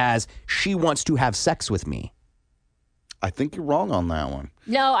that as she wants to have sex with me. I think you're wrong on that one.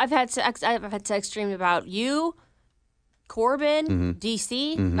 No, I've had sex dreams about you, Corbin,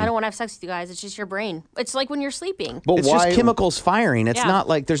 DC. I don't want to have sex with you guys. It's just your brain. It's like when you're sleeping. But it's just chemicals firing. It's not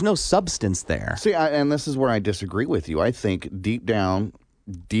like there's no substance there. See, and this is where I disagree with you. I think deep down,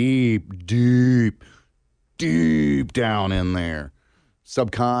 deep down in there,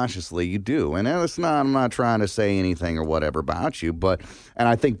 subconsciously you do. And I'm not trying to say anything or whatever about you, and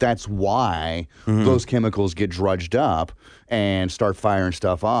I think that's why those chemicals get drudged up and start firing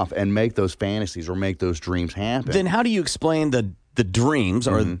stuff off and make those fantasies or make those dreams happen. Then how do you explain the dreams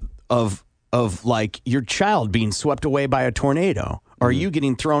or of like your child being swept away by a tornado? Or you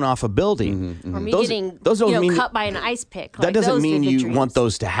getting thrown off a building? Or me getting cut by an ice pick. That doesn't mean you want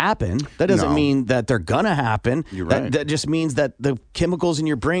those to happen. That doesn't mean that they're going to happen. You're right. That just means that the chemicals in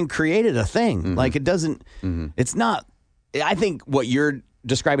your brain created a thing. Like it doesn't, it's not, I think what you're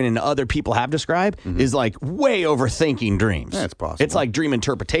describing and other people have described is like way overthinking dreams. That's possible. It's like dream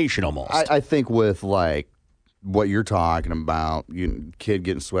interpretation almost. I think with like what you're talking about, kid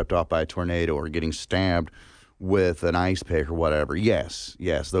getting swept off by a tornado or getting stabbed with an ice pick or whatever. Yes,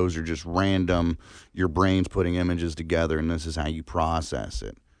 those are just random. Your brain's putting images together, and this is how you process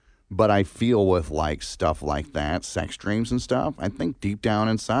it. But I feel with like stuff like that, sex dreams and stuff, I think deep down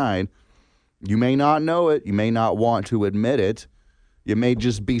inside, you may not know it, you may not want to admit it, you may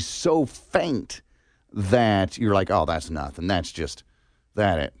just be so faint that you're like, oh, that's nothing. That's just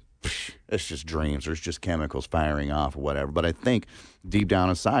it's just dreams. There's just chemicals firing off or whatever. But I think deep down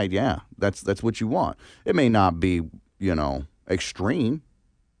inside, yeah, that's what you want. It may not be, extreme,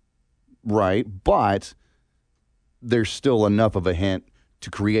 right? But there's still enough of a hint to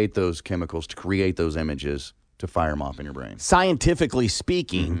create those chemicals, to create those images, to fire them off in your brain. Scientifically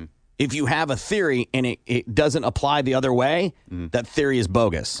speaking, if you have a theory and it doesn't apply the other way, that theory is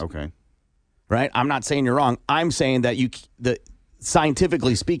bogus. Okay. Right? I'm not saying you're wrong. I'm saying that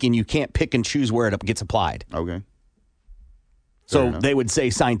scientifically speaking, you can't pick and choose where it gets applied. Okay. So they would say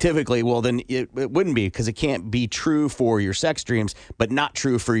scientifically, well, then it wouldn't be, because it can't be true for your sex dreams, but not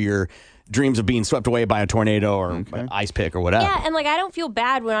true for your dreams of being swept away by a tornado or an ice pick or whatever. Yeah, and I don't feel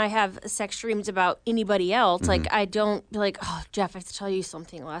bad when I have sex dreams about anybody else. I don't be like, oh, Jeff, I have to tell you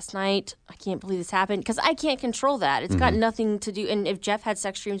something last night. I can't believe this happened, because I can't control that. It's got nothing to do. And if Jeff had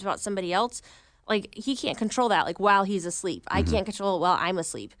sex dreams about somebody else, he can't control that, while he's asleep. I can't control it while I'm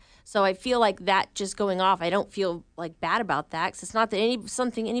asleep. So I feel like that just going off, I don't feel bad about that, because it's not that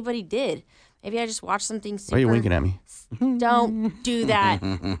something anybody did. Maybe I just watched something super... Why are you winking at me? Don't do that.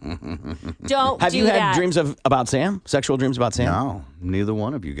 Have you had dreams about Sam? Sexual dreams about Sam? No, neither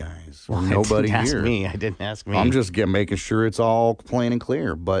one of you guys. Well, nobody I here. I didn't ask me. I'm just making sure it's all plain and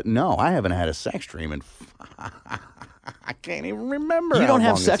clear. But no, I haven't had a sex dream in... I can't even remember. You don't how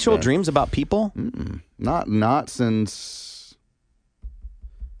have long sexual it's been. dreams about people? Not since...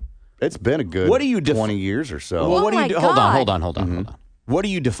 It's been a good 20 years or so. Well, what do you do? Hold on. What are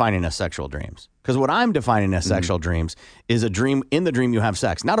you defining as sexual dreams? Because what I'm defining as sexual dreams is a dream. In the dream, you have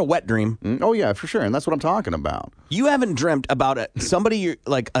sex, not a wet dream. Oh yeah, for sure, and that's what I'm talking about. You haven't dreamt about somebody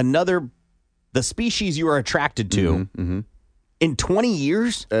the species you are attracted to in 20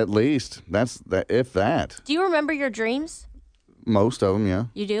 years, at least. That's that, if that. Do you remember your dreams? Most of them, yeah.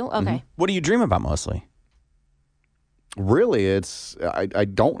 You do? Okay. What do you dream about mostly? Really, it's I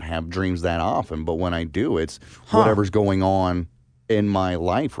don't have dreams that often, but when I do, it's whatever's going on in my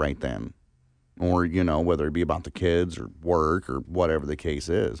life right then. Or, whether it be about the kids or work or whatever the case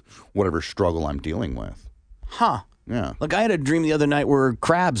is, whatever struggle I'm dealing with. Huh. Yeah. I had a dream the other night where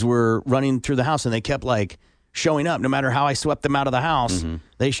crabs were running through the house and they kept showing up no matter how I swept them out of the house.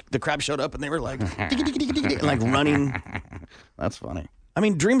 The crabs showed up and they were running. That's funny. I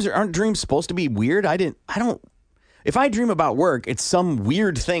mean, aren't dreams supposed to be weird? If I dream about work, it's some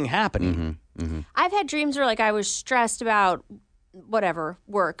weird thing happening. I've had dreams where I was stressed about whatever,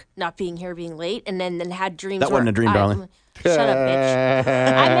 work, not being here, being late, and then had dreams That wasn't a dream, darling. Shut up, bitch.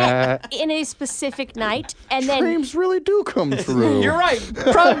 I meant in a specific night, and then... Dreams really do come true. You're right.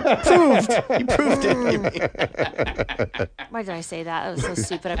 Proved. You proved it. Why did I say that? That was so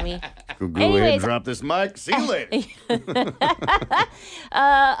stupid of me. Go ahead and drop this mic. See you later.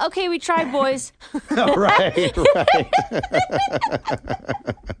 Okay, we tried, boys. Right.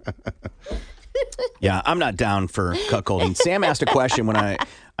 Yeah, I'm not down for cuckolding. Sam asked a question when I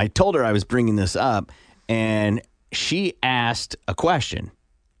told her I was bringing this up, and she asked a question.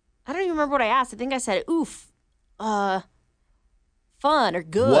 I don't even remember what I asked. I think I said, oof, fun or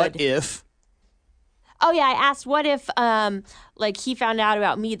good. What if? Oh, yeah, I asked what if, he found out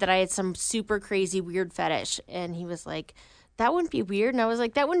about me that I had some super crazy weird fetish, and he was like, that wouldn't be weird. And I was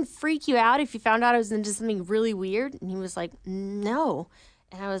like, that wouldn't freak you out if you found out I was into something really weird? And he was like, no.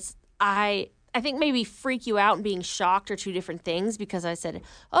 And I think maybe freak you out and being shocked are two different things, because I said,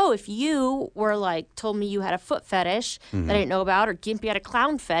 oh, if you were told me you had a foot fetish that I didn't know about, or Gimpy had a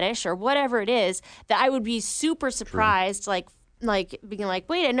clown fetish or whatever it is, that I would be super surprised, being like,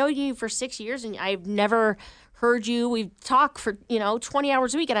 wait, I know you for 6 years and I've never heard you. We've talked for, 20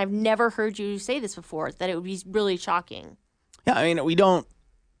 hours a week and I've never heard you say this before, that it would be really shocking. Yeah, I mean, we don't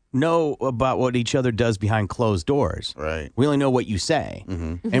know about what each other does behind closed doors. Right. We only know what you say.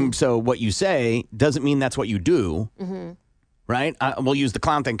 And so what you say doesn't mean that's what you do. Right? We'll use the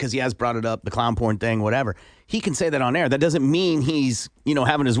clown thing because he has brought it up, the clown porn thing, whatever. He can say that on air. That doesn't mean he's,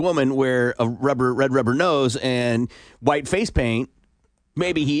 having his woman wear a red rubber nose and white face paint.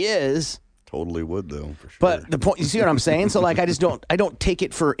 Maybe he is. Totally would, though, for sure. But the point, you see what I'm saying? So, I don't take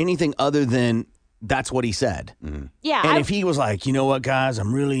it for anything other than that's what he said. Yeah. And if he was like, you know what, guys,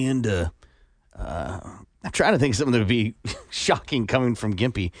 I'm really into, I'm trying to think of something that would be shocking coming from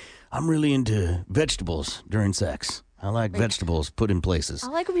Gimpy. I'm really into vegetables during sex. I like vegetables put in places. I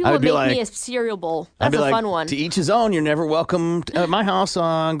like when people make me a cereal bowl. That's a fun one. To each his own. You're never welcome at my house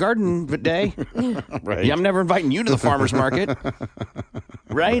on garden day. Right. Yeah, I'm never inviting you to the farmer's market.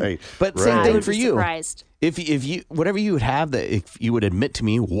 Right? But same thing for you. Surprised. If you whatever you would have, that if you would admit to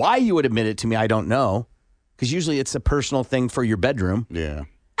me, why you would admit it to me, I don't know. Because usually it's a personal thing for your bedroom. Yeah.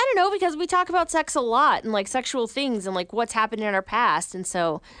 I don't know. because we talk about sex a lot and like sexual things and like what's happened in our past. And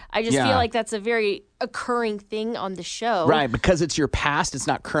so I just feel like that's a very occurring thing on the show. Right, because it's your past, it's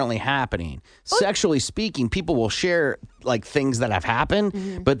not currently happening. Sexually speaking, people will share like things that have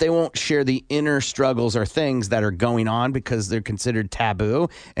happened, but they won't share the inner struggles or things that are going on because they're considered taboo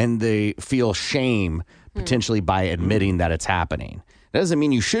and they feel shame potentially by admitting that it's happening. That doesn't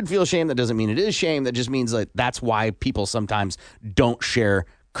mean you should feel shame. That doesn't mean it is shame. That just means like that's why people sometimes don't share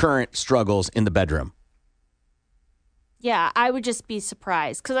current struggles in the bedroom. Yeah, I would just be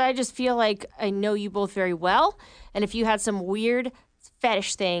surprised because I just feel like I know you both very well. And if you had some weird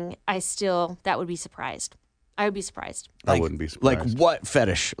fetish thing, that would be surprised. I would be surprised. I wouldn't be surprised. Like what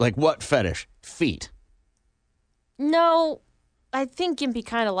fetish? Like what fetish? Feet. No, I think Gimpy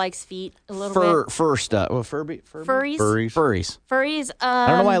kind of likes feet a little bit. Fur stuff. Well, Furries. Furries. I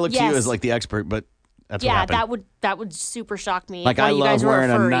don't know why I look to you as like the expert, but that's what happened. that would super shock me. Like why I you love guys were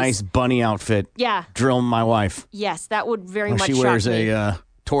wearing a furries. nice bunny outfit. Yeah. Drilling my wife. Yes, that would very When much she shock wears me. a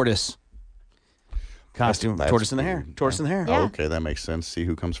tortoise costume. That's Tortoise in the hair. Tortoise in the hair. Oh, okay, that makes sense. See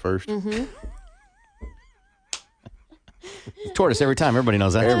who comes first. Tortoise every time. Everybody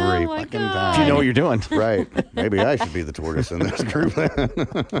knows that. Every fucking time. If you know what you're doing. Right. Maybe I should be the tortoise in this group.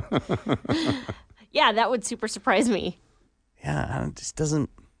 Yeah, that would super surprise me. Yeah, it just doesn't.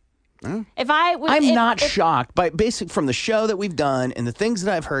 If I was, I'm not shocked by from the show that we've done and the things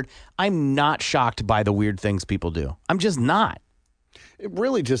that I've heard. I'm not shocked by the weird things people do. I'm just not. It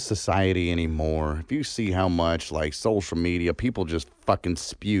really just society anymore. If you see how much like social media, people just fucking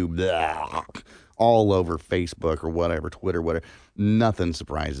spew blah, all over Facebook or whatever, Twitter, whatever. Nothing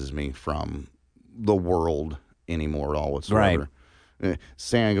surprises me from the world anymore at all whatsoever. Right.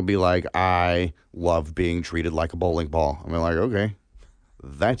 Sam could be like, I love being treated like a bowling ball. I'm like, okay.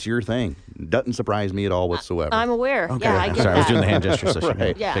 That's your thing. Doesn't surprise me at all whatsoever. I'm aware. Okay. Yeah, I get Sorry, that. I was doing the hand gesture. So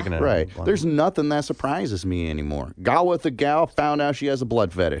right. Yeah. Taking it Right. There's nothing that surprises me anymore. Gal with a gal found out she has a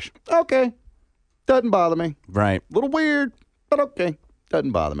blood fetish. Okay. Doesn't bother me. Right. Little weird, but okay.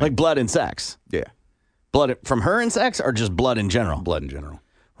 Doesn't bother me. Like blood and sex. Yeah. Blood from her and sex or just blood in general? Blood in general.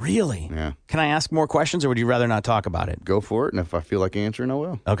 Really? Yeah. Can I ask more questions or would you rather not talk about it? Go for it. And if I feel like answering, I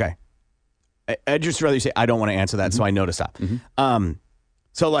will. Okay. I'd just rather you say, I don't want to answer that, so I know to stop.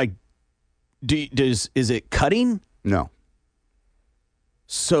 So like, is it cutting? No.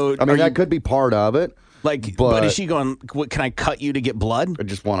 So I mean, that could be part of it. Like, but is she going, can I cut you to get blood? I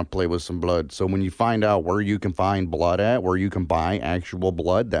just want to play with some blood. So when you find out where you can find blood at, where you can buy actual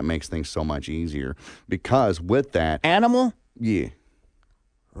blood, that makes things so much easier. Because with that... Animal? Yeah.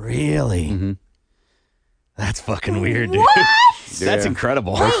 Really? That's fucking weird, dude. What? That's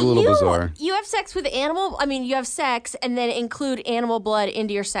incredible. That's a little bizarre. You have sex with animal? I mean, you have sex and then include animal blood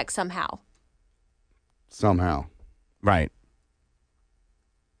into your sex somehow. Somehow. Right.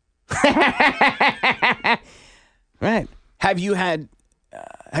 Right. Have you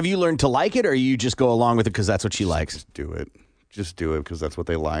learned to like it or you just go along with it because that's what she likes? Just do it. Just do it because that's what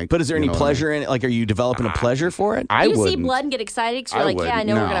they like. But is there any pleasure in it? Like, are you developing a pleasure for it? I Do you see wouldn't. blood and get excited because you're like, yeah, I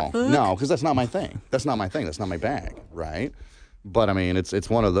know we're going to poop? No, because that's not my thing. That's not my thing. That's not my bag, right? But, I mean, it's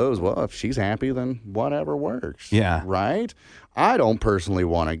one of those, well, if she's happy, then whatever works. Yeah. Right? I don't personally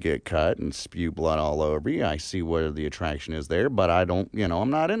want to get cut and spew blood all over you. I see where the attraction is there, but I don't, I'm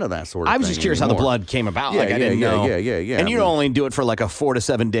not into that sort of thing. I was just curious how the blood came about. I didn't know. Yeah. And you only do it for like a 4 to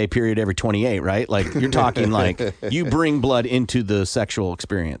 7 day period every 28, right? Like, you're talking like you bring blood into the sexual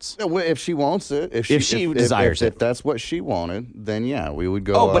experience. If she wants it. If she desires it. If that's what she wanted, then yeah, we would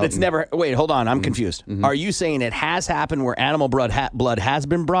go Oh, but out it's never... Wait, hold on. I'm confused. Are you saying it has happened where animal blood has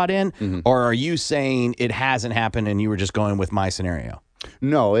been brought in? Or are you saying it hasn't happened and you were just going with my scenario?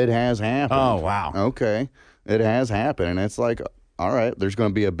 No, it has happened. Oh, wow. Okay. It has happened. And it's like, all right, there's going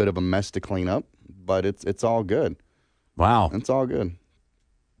to be a bit of a mess to clean up, but it's all good. Wow. It's all good.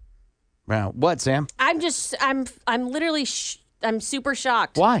 Wow. What, Sam? I'm literally, I'm super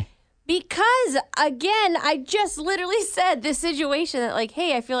shocked. Why? Because, again, I just literally said this situation that, like,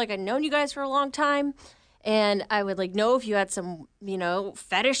 hey, I feel like I've known you guys for a long time. And I would like know if you had some,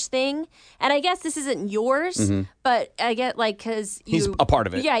 fetish thing. And I guess this isn't yours, but I get like because he's a part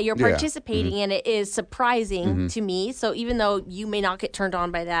of it. Yeah, you're participating, and it is surprising to me. So even though you may not get turned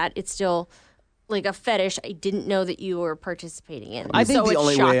on by that, it's still like a fetish I didn't know that you were participating in. I think so the it's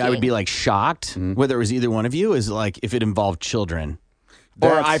only shocking. way I would be like shocked, whether it was either one of you, is like if it involved children.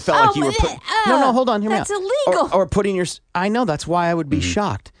 Or I felt like you were no, hold on, hear me out. That's illegal. Or putting your. I know that's why I would be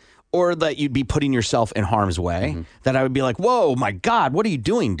shocked. Or that you'd be putting yourself in harm's way, that I would be like, whoa, my God, what are you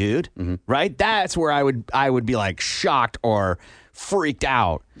doing, dude? Right? That's where I would be like shocked or freaked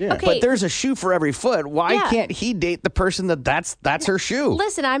out. Yeah. Okay. But there's a shoe for every foot. Why Yeah. can't he date the person that's her shoe?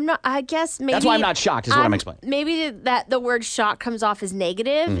 Listen, I'm not. I guess maybe That's why I'm not shocked, is what I'm explaining. Maybe that the word shock comes off as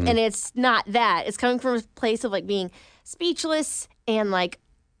negative, Mm-hmm. and it's not that. It's coming from a place of like being speechless and like,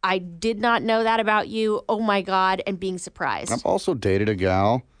 I did not know that about you. Oh my God, and being surprised. I've also dated a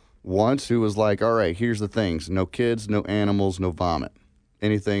gal once who was like, all right, here's the things. No kids, no animals, no vomit.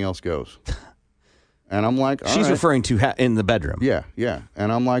 Anything else goes. And I'm like, all She's right. referring to in the bedroom. Yeah, yeah.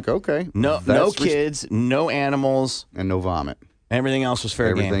 And I'm like, okay. No that's kids, no animals. and no vomit. Everything else was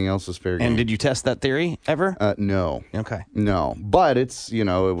fair game. Everything else is fair game. And did you test that theory ever? No. Okay. No. But it's, it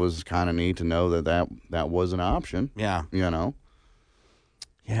was kind of neat to know that was an option. Yeah.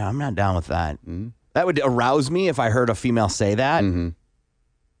 Yeah, I'm not down with that. Mm-hmm. That would arouse me if I heard a female say that. Mm-hmm.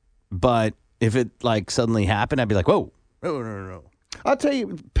 But if it like suddenly happened, I'd be like, whoa. No. I'll tell you,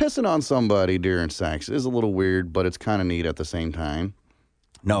 pissing on somebody during sex is a little weird, but it's kind of neat at the same time.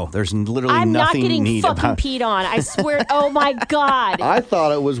 No, there's literally I'm not nothing getting neat fucking about peed on. I swear. Oh my God. I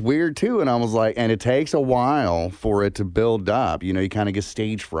thought it was weird too, and I was like, and it takes a while for it to build up. You kind of get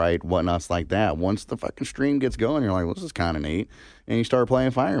stage fright, whatnots like that. Once the fucking stream gets going, you're like, well, this is kind of neat. And you start playing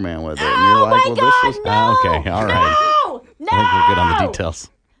Fireman with it. And you're like, well, this is. Okay, all right. No. I think we're good on the details.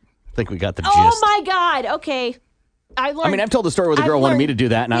 I think we got the gist. Oh my God. Okay. I've told the story where the girl wanted me to do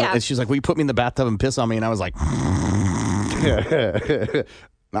that, and Yeah. she's like, will you put me in the bathtub and piss on me? And I was like,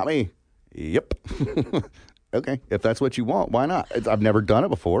 Not me. Yep. Okay, if that's what you want, why not? I've never done it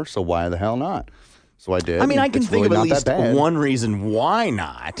before, so why the hell not? So I did. I mean, I can It's think really of at not least that bad. one reason why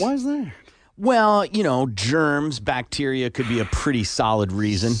not. Why is that? Well, germs, bacteria could be a pretty solid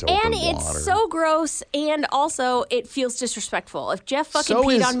reason. And it's so gross, and also it feels disrespectful. If Jeff fucking so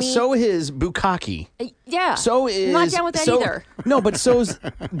peed is, on me, So is bukkake. yeah, So is I'm not down with that either. No, but so's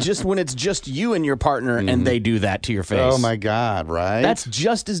just when it's just you and your partner and they do that to your face. Oh my God! Right? That's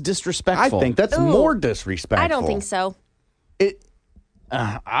just as I disrespectful. think that's Ooh. more disrespectful. I don't think so.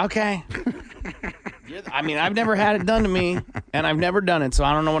 Okay. I mean, I've never had it done to me, and I've never done it, so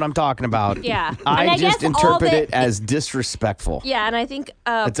I don't know what I'm talking about. Yeah. And I I just guess all interpret that- it as disrespectful. Yeah, and I think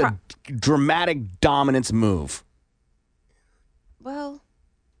It's a dramatic dominance move. well,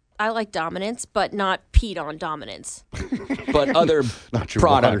 I like dominance, but not peed on dominance. But other Not your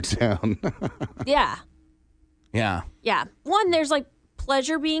product. watered down. Yeah, Yeah. yeah. One, there's like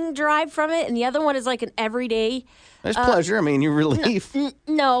pleasure being derived from it, and the other one is like an everyday. There's pleasure. I mean, you relief.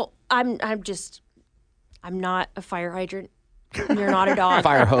 No, I'm not a fire hydrant. You're not a dog.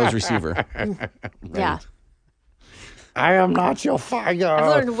 Fire hose receiver. Yeah. I am not your fire. I've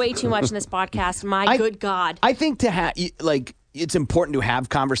learned way too much in this podcast. My good God. I think it's important to have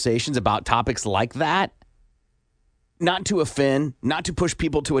conversations about topics like that. Not to offend, not to push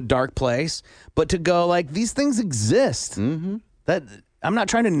people to a dark place, but to go like, these things exist. Mm-hmm. That I'm not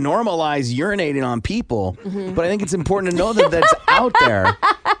trying to normalize urinating on people, but I think it's important to know that that's out there,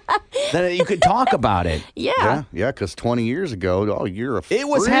 that you could talk about it. Yeah. Yeah, because 20 years ago, you're a It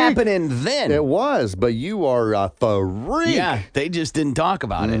was freak. happening then. It was, but you are a freak. Yeah, they just didn't talk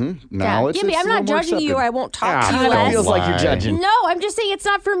about it. Now it's Gibby, it's I'm a not little more judging you, accepted. or I won't talk to you It less. feels like you're judging. No, I'm just saying it's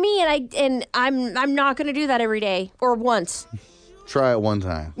not for me, and I'm not going to do that every day or once. Try it one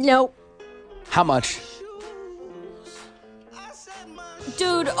time. Nope. How much?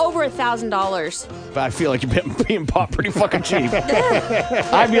 Dude, over $1,000. But I feel like you're being bought pretty fucking cheap.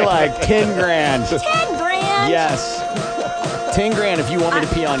 I'd be like 10 grand. 10 grand? Yes. 10 grand if you want me to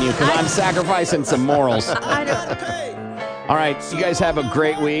pee on you, because I'm sacrificing some morals. I don't. All right, you guys have a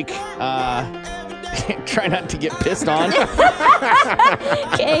great week. Try not to get pissed on.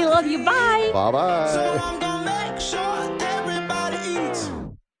 Okay, love you. Bye. Bye-bye.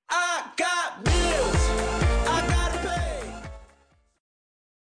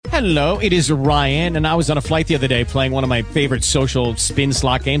 Hello, it is Ryan, and I was on a flight the other day playing one of my favorite social spin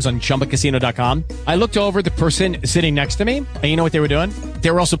slot games on ChumbaCasino.com. I looked over at the person sitting next to me, and you know what they were doing?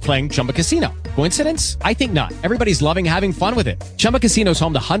 They were also playing Chumba Casino. Coincidence? I think not. Everybody's loving having fun with it. Chumba Casino is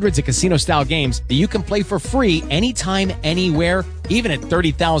home to hundreds of casino-style games that you can play for free anytime, anywhere, even at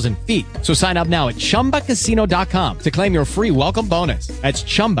 30,000 feet. So sign up now at ChumbaCasino.com to claim your free welcome bonus. That's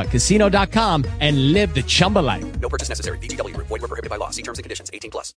ChumbaCasino.com and live the Chumba life. No purchase necessary. VGW. Void where prohibited by law. See terms and conditions. 18+.